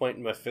 at this point,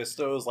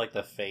 Mephisto is like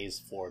the Phase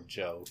 4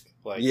 joke.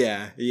 Like,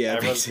 yeah,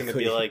 everyone's gonna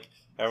be like,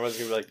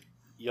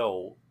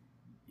 yo,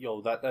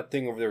 that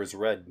thing over there is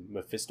red.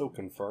 Mephisto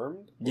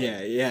confirmed.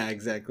 Like, yeah,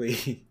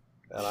 exactly.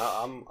 And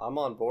I'm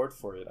on board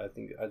for it. I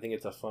think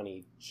it's a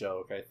funny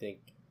joke. I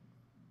think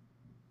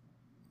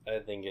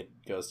it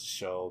goes to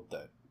show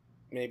that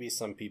maybe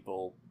some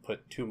people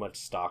put too much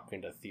stock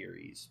into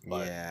theories.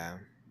 But yeah.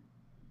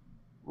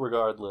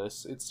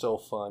 Regardless, it's still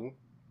fun.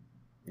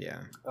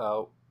 Yeah.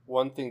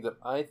 One thing that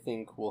I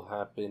think will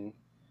happen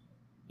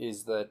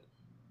is that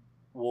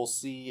we'll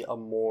see a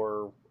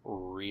more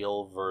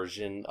real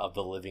version of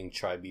the Living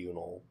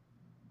Tribunal.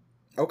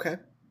 Okay.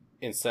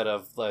 Instead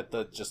of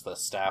just the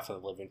staff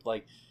of the Living,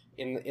 like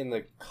in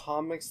the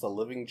comics, the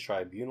Living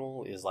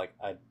Tribunal is like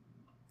a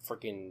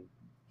freaking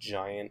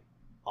giant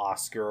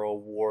Oscar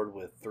award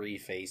with 3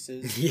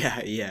 faces.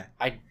 Yeah.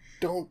 I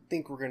don't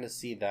think we're gonna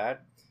see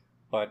that,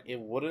 but it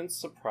wouldn't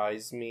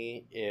surprise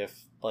me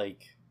if,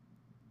 like,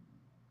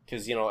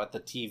 because at the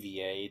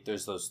TVA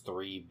there's those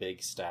 3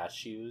 big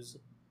statues.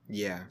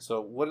 Yeah. So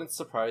it wouldn't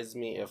surprise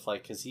me if,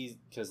 like,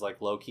 because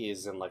Loki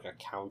is in like a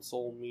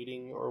council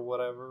meeting or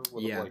whatever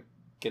with like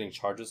getting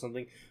charged with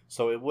something.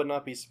 So it would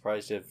not be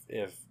surprised if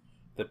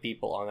the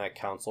people on that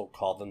council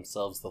call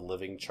themselves the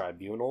Living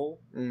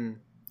Tribunal.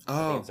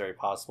 I think it's very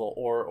possible,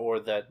 or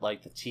that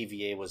like the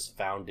TVA was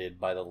founded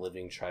by the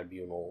Living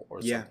Tribunal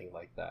or something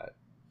like that.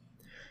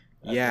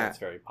 I think it's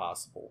very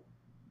possible.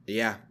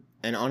 Yeah,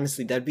 and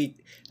honestly, that'd be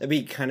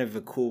kind of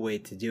a cool way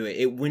to do it.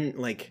 It wouldn't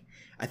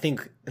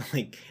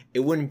it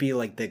wouldn't be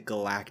like the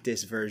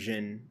Galactus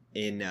version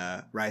in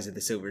Rise of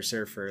the Silver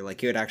Surfer.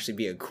 Like, it would actually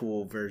be a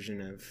cool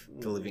version of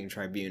the Living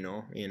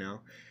Tribunal.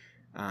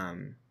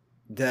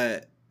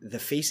 The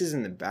faces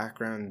in the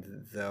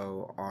background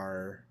though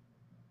are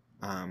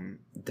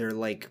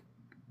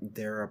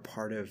they're a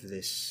part of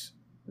this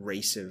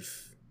race of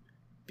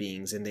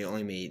beings, and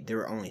there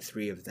were only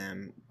 3 of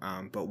them,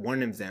 but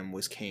one of them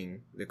was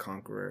King the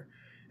Conqueror,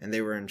 and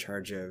they were in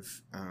charge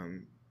of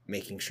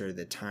making sure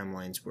the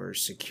timelines were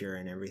secure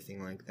and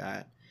everything like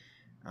that.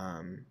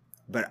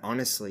 But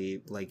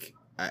honestly, like,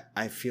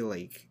 I feel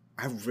like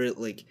I really,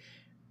 like,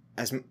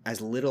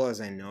 as little as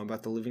I know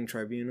about the Living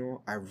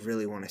Tribunal, I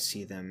really want to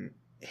see them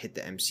hit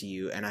the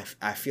MCU, and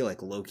I feel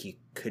like Loki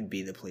could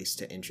be the place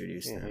to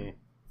introduce them.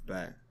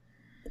 But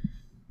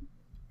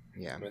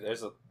yeah, I mean,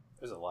 there's a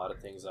lot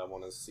of things I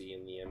want to see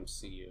in the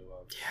MCU.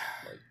 Like,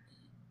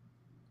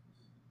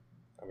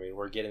 I mean,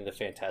 we're getting the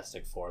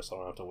Fantastic Four, so I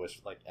don't have to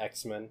wish, like,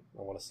 X-Men.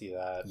 I want to see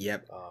that.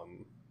 Yep.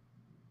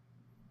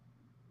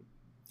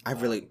 I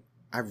really,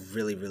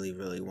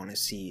 really want to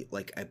see,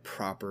 like, a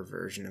proper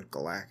version of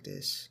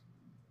Galactus.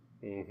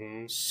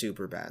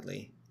 Super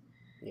badly.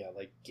 Yeah,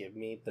 like, give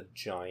me the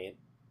giant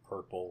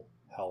purple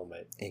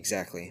helmet.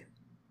 Exactly.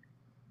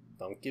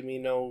 Don't give me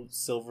no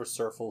Silver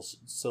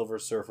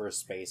Surfer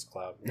space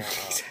cloud.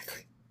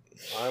 Exactly.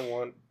 I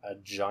want a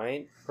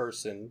giant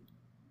person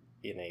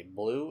in a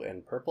blue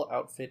and purple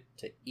outfit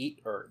to eat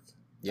Earth.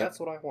 Yep. That's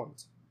what I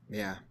want.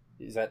 Yeah.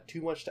 Is that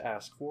too much to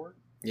ask for?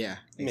 Yeah,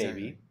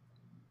 exactly. Maybe.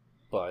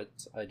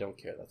 But I don't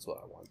care. That's what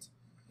I want.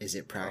 Is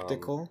it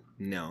practical?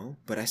 No,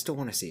 but I still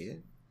want to see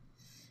it.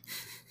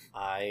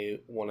 I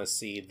want to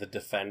see the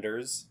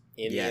Defenders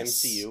in the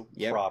MCU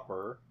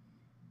proper.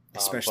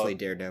 Especially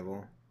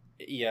Daredevil.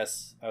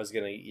 Yes, I was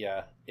gonna,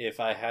 if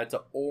I had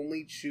to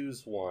only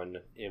choose one,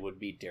 it would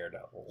be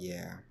Daredevil.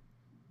 Yeah.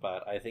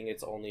 But I think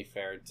it's only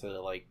fair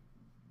to, like,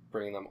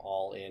 bring them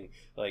all in.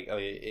 Like,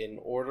 in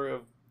order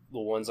of the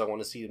ones I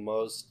want to see the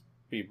most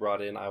be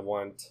brought in, I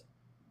want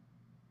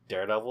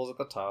Daredevil's at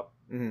the top.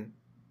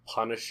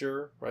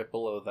 Punisher right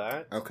below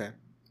that. Okay.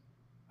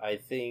 I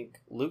think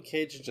Luke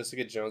Cage and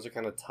Jessica Jones are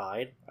kind of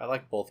tied. I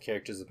like both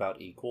characters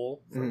about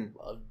equal for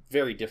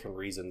very different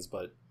reasons,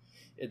 but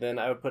then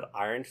I would put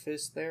Iron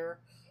Fist there.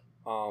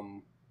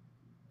 And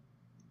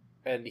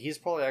he's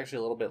probably actually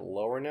a little bit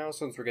lower now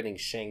since we're getting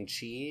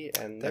Shang-Chi,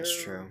 and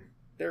that's true.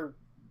 They're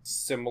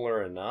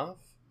similar enough.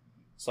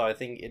 So I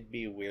think it'd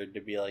be weird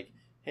to be like,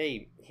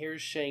 hey,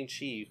 here's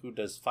Shang-Chi who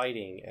does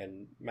fighting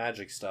and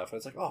magic stuff. And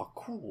it's like, oh,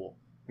 cool.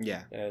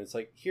 Yeah. And it's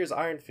like, here's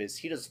Iron Fist.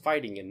 He does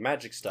fighting and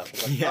magic stuff.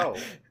 It's like,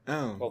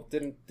 oh. Well,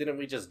 didn't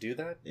we just do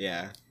that?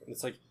 Yeah. And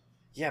it's like,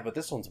 yeah, but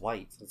this one's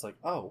white. It's like,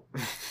 oh.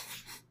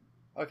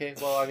 Okay,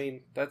 well, I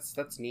mean,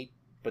 that's neat,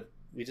 but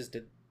we just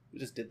did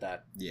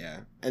that.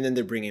 Yeah. And then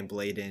they're bringing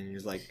Blade in, and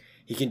he's like,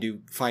 he can do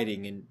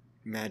fighting and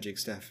magic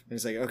stuff. And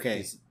it's like,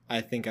 okay,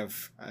 I think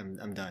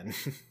I'm done.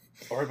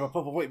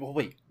 But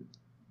wait.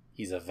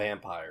 He's a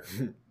vampire.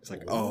 It's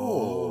like,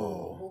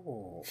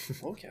 oh.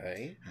 Oh,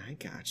 okay. I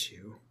got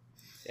you.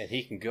 And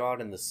he can go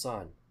out in the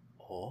sun.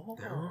 Oh.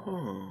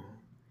 Oh.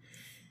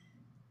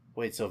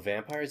 Wait, so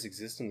vampires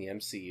exist in the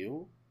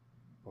MCU?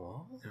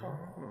 Oh.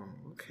 Oh,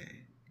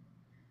 okay.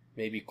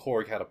 Maybe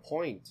Korg had a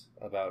point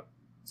about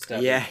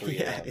stabbing Yeah, three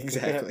yeah, of them.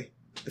 exactly.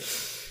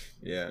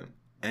 Yeah.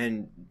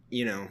 And,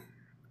 you know,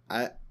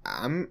 I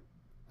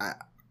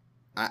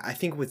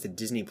think with the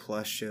Disney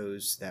Plus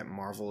shows that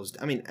Marvel's,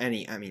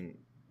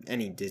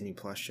 any Disney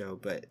Plus show,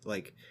 but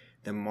like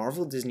the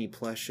Marvel Disney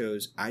Plus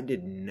shows, I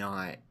did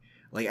not,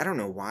 like, I don't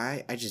know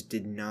why, I just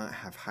did not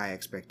have high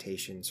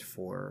expectations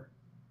for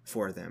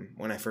them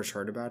when I first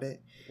heard about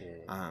it.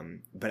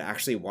 But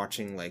actually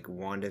watching like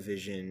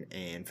WandaVision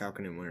and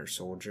Falcon and Winter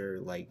Soldier,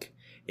 like,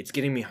 it's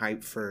getting me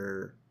hyped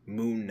for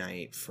Moon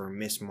Knight, for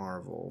Miss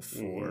Marvel,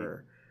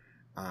 for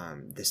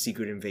the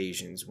Secret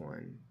Invasions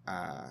one,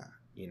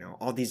 you know,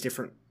 all these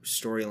different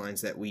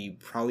storylines that we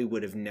probably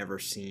would have never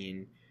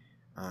seen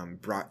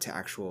brought to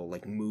actual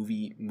like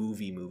movie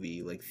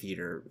like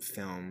theater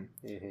film.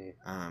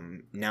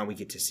 Now we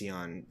get to see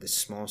on the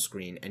small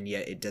screen, and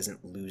yet it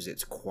doesn't lose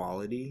its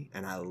quality,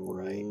 and I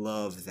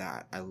love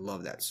that. I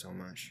love that so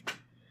much.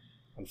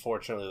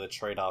 Unfortunately, the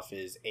trade-off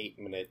is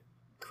 8-minute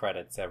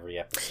credits every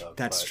episode.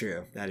 That's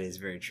true. That is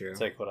very true.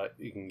 It's like what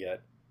you can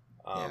get.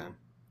 Yeah.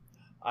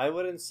 I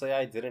wouldn't say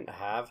I didn't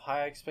have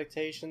high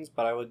expectations,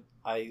 but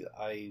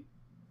I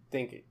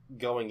think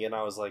going in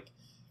I was like,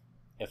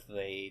 if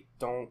they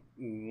don't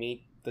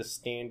meet the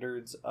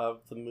standards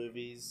of the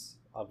movies,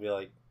 I'll be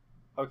like,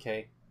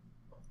 okay,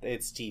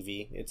 it's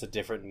TV, it's a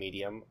different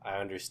medium. I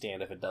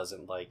understand if it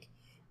doesn't like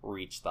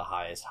reach the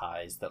highest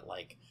highs that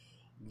like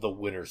the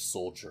Winter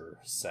Soldier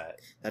set.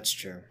 That's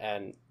true.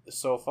 And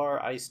so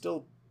far, I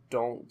still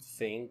don't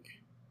think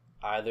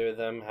either of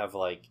them have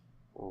like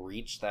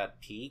reached that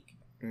peak.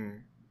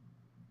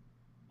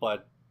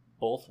 But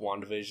both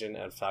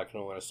WandaVision and Falcon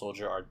and Winter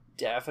Soldier are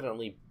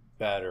definitely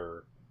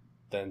better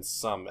than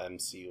some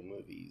MCU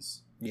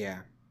movies.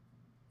 Yeah.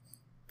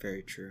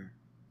 Very true.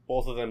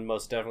 Both of them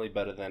most definitely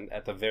better than,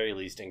 at the very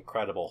least,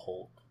 Incredible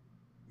Hulk.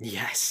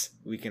 Yes,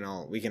 we can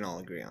all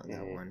agree on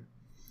that one.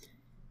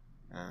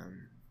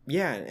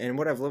 Yeah, and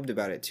what I've loved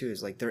about it too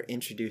is like they're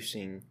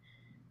introducing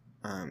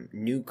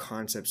new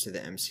concepts to the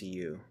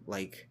MCU.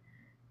 Like,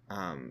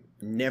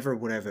 never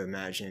would have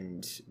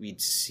imagined we'd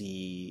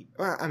see.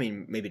 Well, I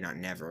mean, maybe not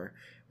never,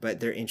 but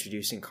they're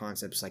introducing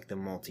concepts like the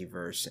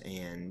multiverse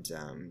and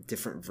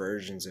different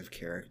versions of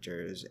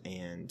characters,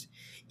 and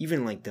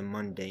even like the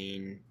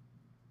mundane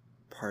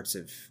parts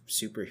of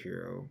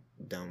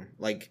superhero-dom.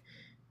 Like,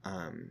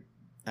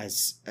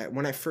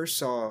 when I first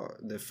saw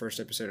the first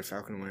episode of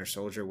Falcon and Winter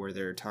Soldier, where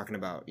they're talking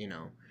about, you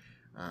know,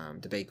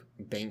 the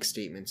bank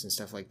statements and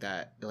stuff like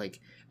that. Like,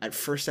 at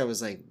first I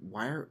was like,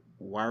 why are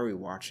we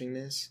watching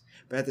this?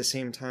 But at the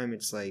same time,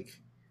 it's like,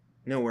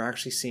 no, we're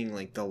actually seeing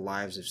like the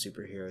lives of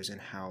superheroes and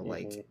how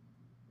like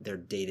their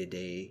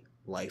day-to-day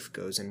life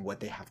goes and what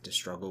they have to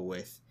struggle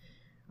with,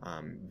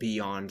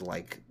 beyond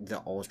like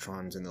the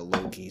Ultrons and the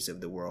Lokis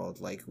of the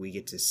world. Like, we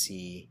get to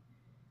see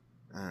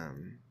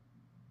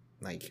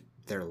like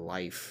their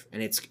life,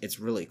 and it's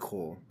really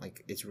cool.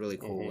 Like, it's really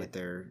cool what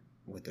they're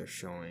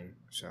showing.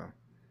 So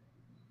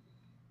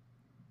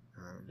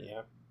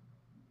yeah.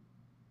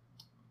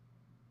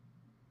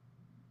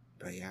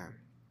 But yeah,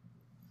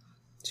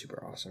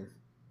 super awesome.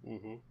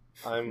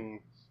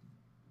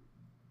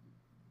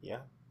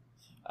 Yeah,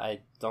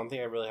 I don't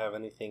think I really have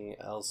anything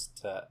else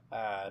to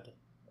add.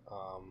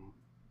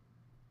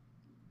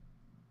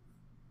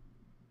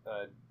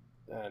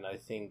 And I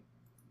think,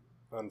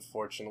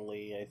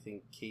 unfortunately,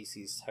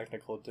 Casey's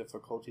technical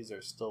difficulties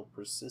are still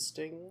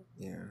persisting.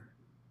 Yeah.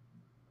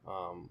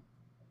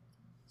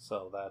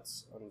 So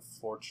that's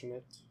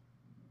unfortunate.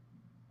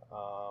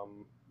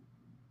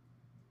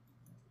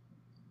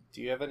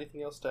 Do you have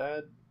anything else to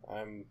add?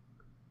 I'm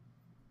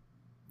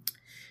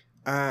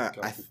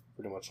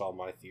pretty much all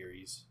my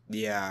theories.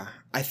 Yeah,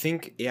 I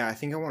think I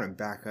want to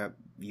back up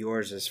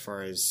yours as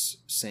far as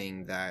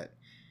saying that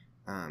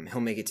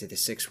he'll make it to the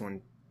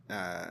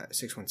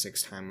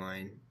 616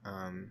 timeline.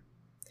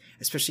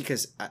 Especially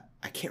because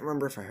I can't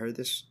remember if I heard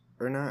this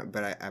or not,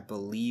 but I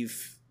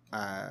believe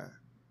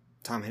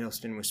Tom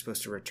Hiddleston was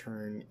supposed to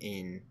return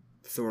in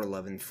Thor: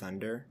 Love and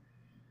Thunder.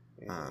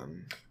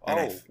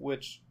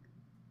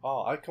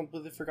 I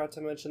completely forgot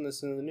to mention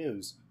this in the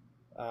news.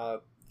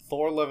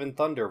 Thor: Love and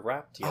Thunder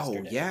wrapped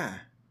yesterday. Oh, yeah.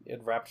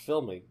 It wrapped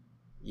filming.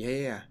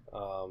 Yeah.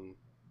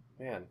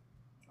 Man,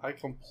 I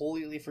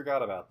completely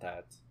forgot about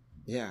that.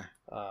 Yeah.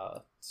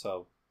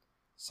 So,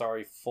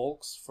 sorry,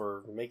 folks,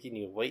 for making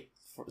you wait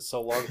for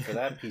so long for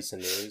that piece of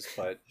news.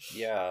 But,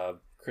 yeah,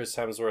 Chris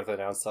Hemsworth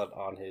announced that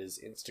on his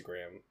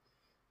Instagram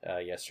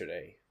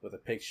yesterday with a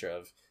picture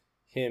of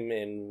him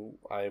in,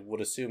 I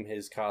would assume,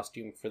 his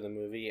costume for the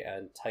movie,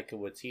 and Taika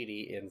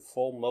Waititi in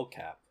full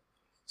mocap.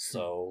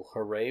 So,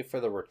 hooray for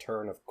the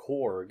return of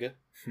Korg.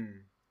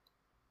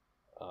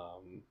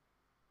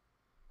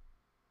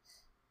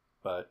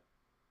 But,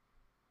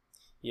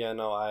 yeah,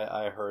 no,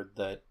 I heard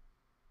that,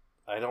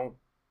 I don't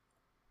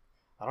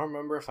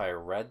remember if I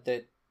read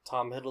that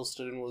Tom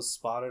Hiddleston was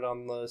spotted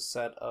on the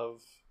set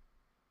of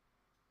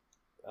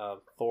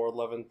Thor: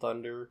 Love and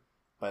Thunder,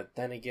 but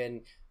then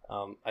again,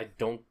 I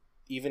don't.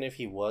 Even if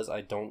he was,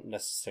 I don't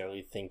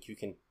necessarily think you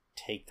can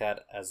take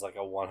that as like a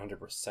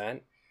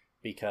 100%,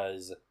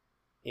 because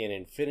in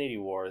Infinity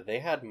War they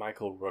had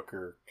Michael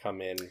Rooker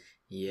come in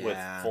with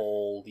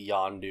full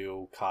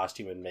Yondu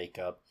costume and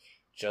makeup,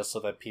 just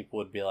so that people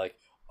would be like,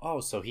 "Oh,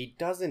 so he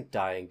doesn't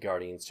die in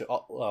Guardians 2.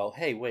 Oh, well,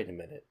 hey, wait a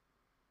minute."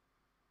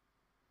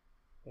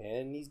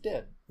 And he's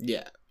dead.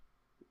 Yeah.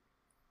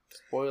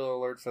 Spoiler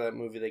alert for that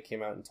movie that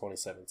came out in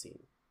 2017.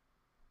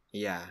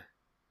 Yeah.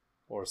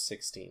 Or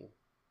 16.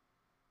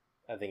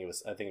 I think it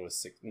was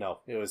 6. No,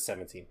 it was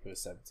 17. It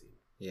was 17.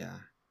 Yeah.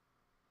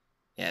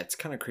 Yeah, it's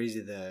kind of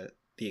crazy the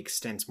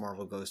extents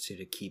Marvel goes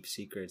to keep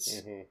secrets.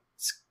 Mm-hmm.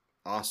 It's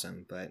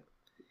awesome, but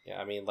yeah,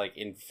 I mean, like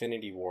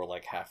Infinity War,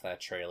 like half that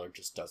trailer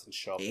just doesn't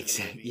show up in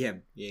the movie. Yeah,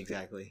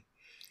 exactly.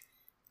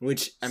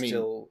 Which, I mean,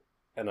 still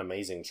an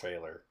amazing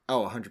trailer.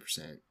 Oh,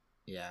 100%.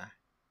 Yeah.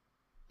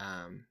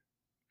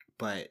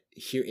 But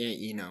here,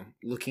 you know,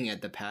 looking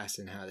at the past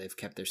and how they've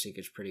kept their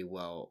secrets pretty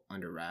well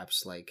under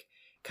wraps, like,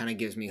 kind of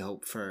gives me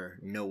hope for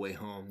No Way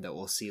Home, that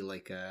we'll see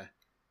like a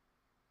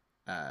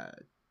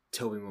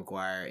Tobey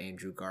Maguire,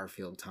 Andrew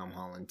Garfield, Tom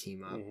Holland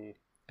team up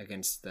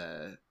against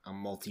a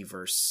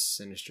multiverse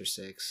Sinister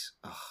Six.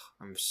 Oh,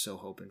 I'm so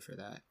hoping for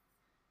that.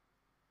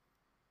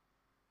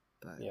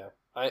 But yeah,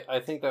 I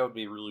think that would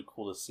be really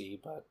cool to see,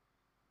 but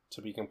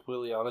to be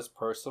completely honest,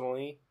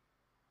 personally,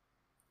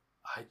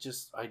 I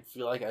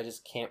feel like I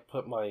just can't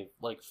put my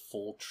like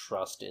full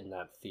trust in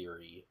that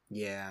theory.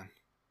 Yeah.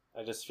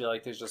 I just feel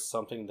like there's just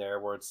something there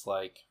where it's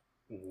like,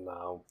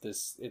 no,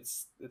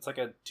 it's like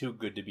a too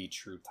good to be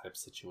true type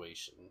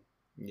situation.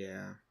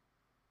 Yeah.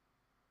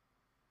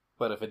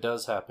 But if it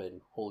does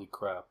happen, holy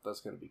crap,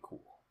 that's gonna be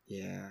cool.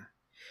 Yeah.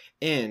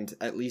 And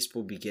at least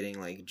we'll be getting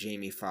like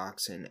Jamie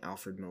Foxx and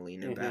Alfred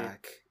Molina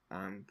back.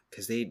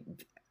 Because they,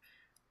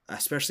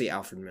 especially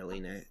Alfred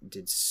Molina,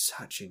 did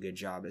such a good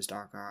job as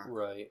Doc Ock.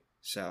 Right.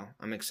 So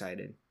I'm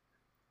excited.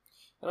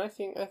 And I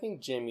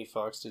think Jamie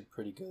Foxx did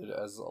pretty good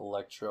as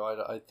Electro.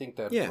 I think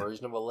that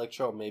version of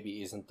Electro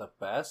maybe isn't the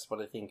best,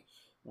 but I think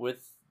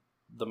with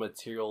the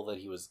material that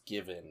he was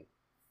given,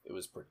 it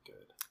was pretty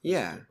good.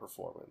 Yeah. A good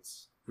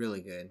performance.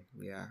 Really good,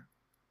 yeah.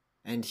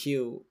 And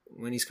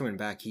when he's coming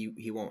back,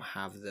 he won't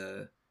have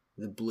the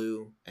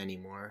blue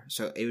anymore.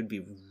 So it would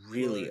be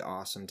really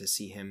awesome to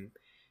see him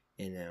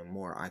in a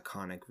more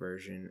iconic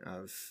version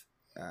of,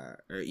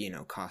 or, you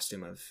know,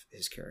 costume of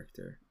his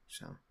character.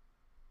 So.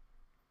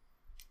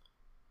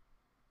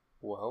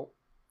 Well,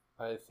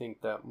 I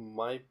think that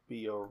might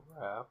be a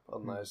wrap,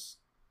 unless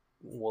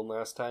one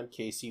last time,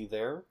 Casey, you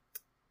there?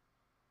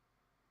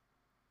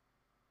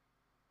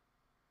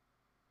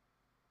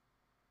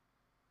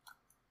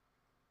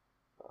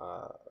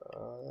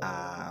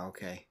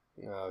 Okay.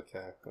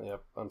 Okay.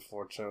 Yep.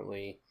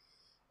 Unfortunately,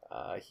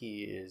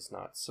 he is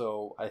not.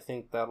 So I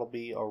think that'll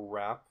be a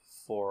wrap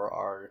for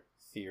our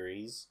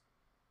theories.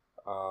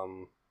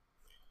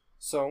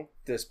 So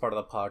this part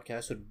of the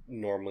podcast would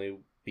normally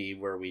be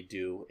where we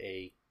do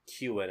a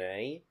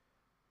Q&A,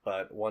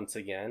 but once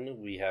again,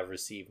 we have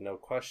received no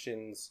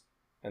questions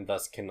and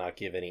thus cannot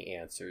give any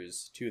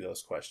answers to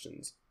those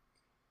questions.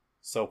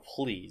 So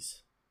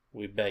please,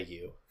 we beg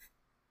you,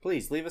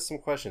 please leave us some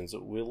questions.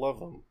 We love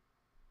them.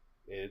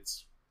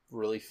 It's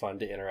really fun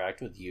to interact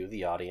with you,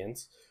 the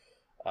audience.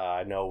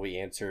 I know we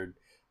answered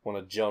one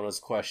of Jonah's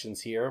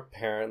questions here.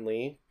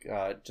 Apparently,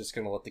 just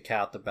going to let the cat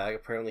out the bag.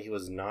 Apparently, he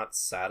was not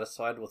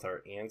satisfied with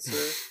our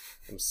answer.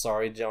 I'm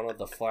sorry, Jonah.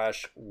 The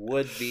Flash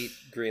would beat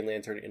Green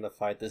Lantern in the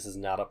fight. This is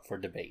not up for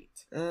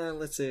debate.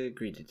 Let's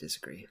agree to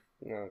disagree.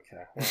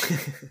 Okay.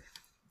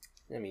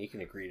 Well, I mean, you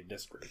can agree to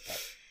disagree,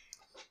 but,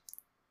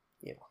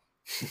 you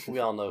know, we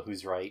all know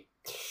who's right.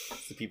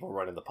 It's the people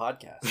running the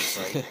podcast,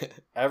 right?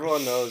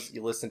 Everyone knows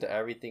you listen to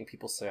everything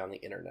people say on the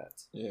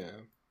internet. Yeah.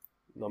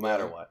 No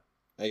matter what.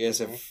 I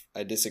guess if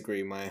I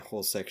disagree, my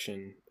whole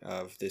section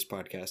of this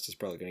podcast is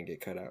probably going to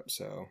get cut out,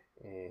 so...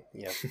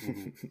 Yeah.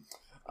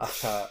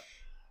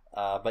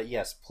 But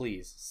yes,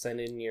 please, send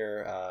in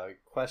your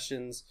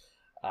questions.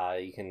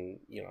 You can,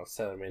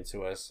 send them in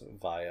to us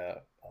via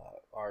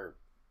our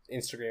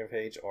Instagram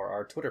page or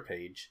our Twitter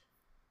page.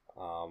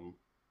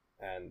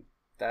 And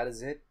that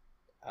is it.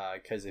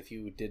 Because if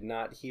you did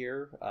not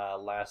hear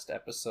last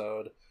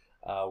episode,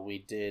 we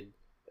did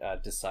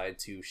decide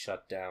to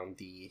shut down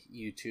the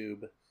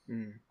YouTube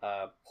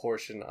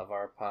portion of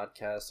our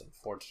podcast.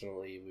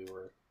 Unfortunately,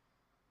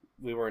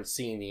 we weren't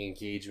seeing the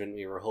engagement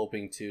we were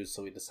hoping to,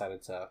 so we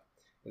decided to,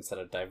 instead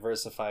of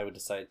diversify, we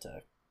decided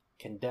to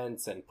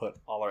condense and put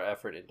all our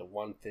effort into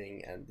one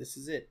thing, and this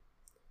is it.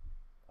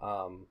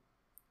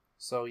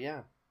 So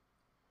yeah,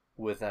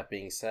 with that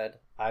being said,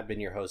 I've been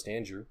your host,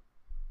 Andrew.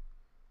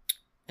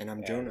 And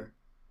I'm Jonah.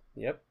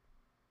 Yep.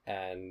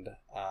 And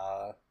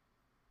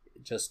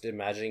just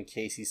imagining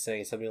Casey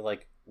saying something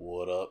like,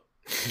 "What up?"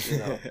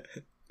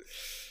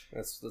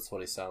 That's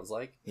what he sounds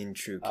like. In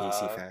true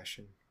Casey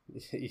fashion.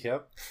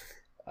 Yep.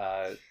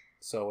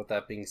 So with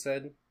that being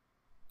said,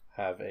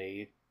 have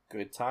a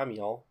Good time,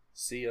 y'all.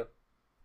 See ya.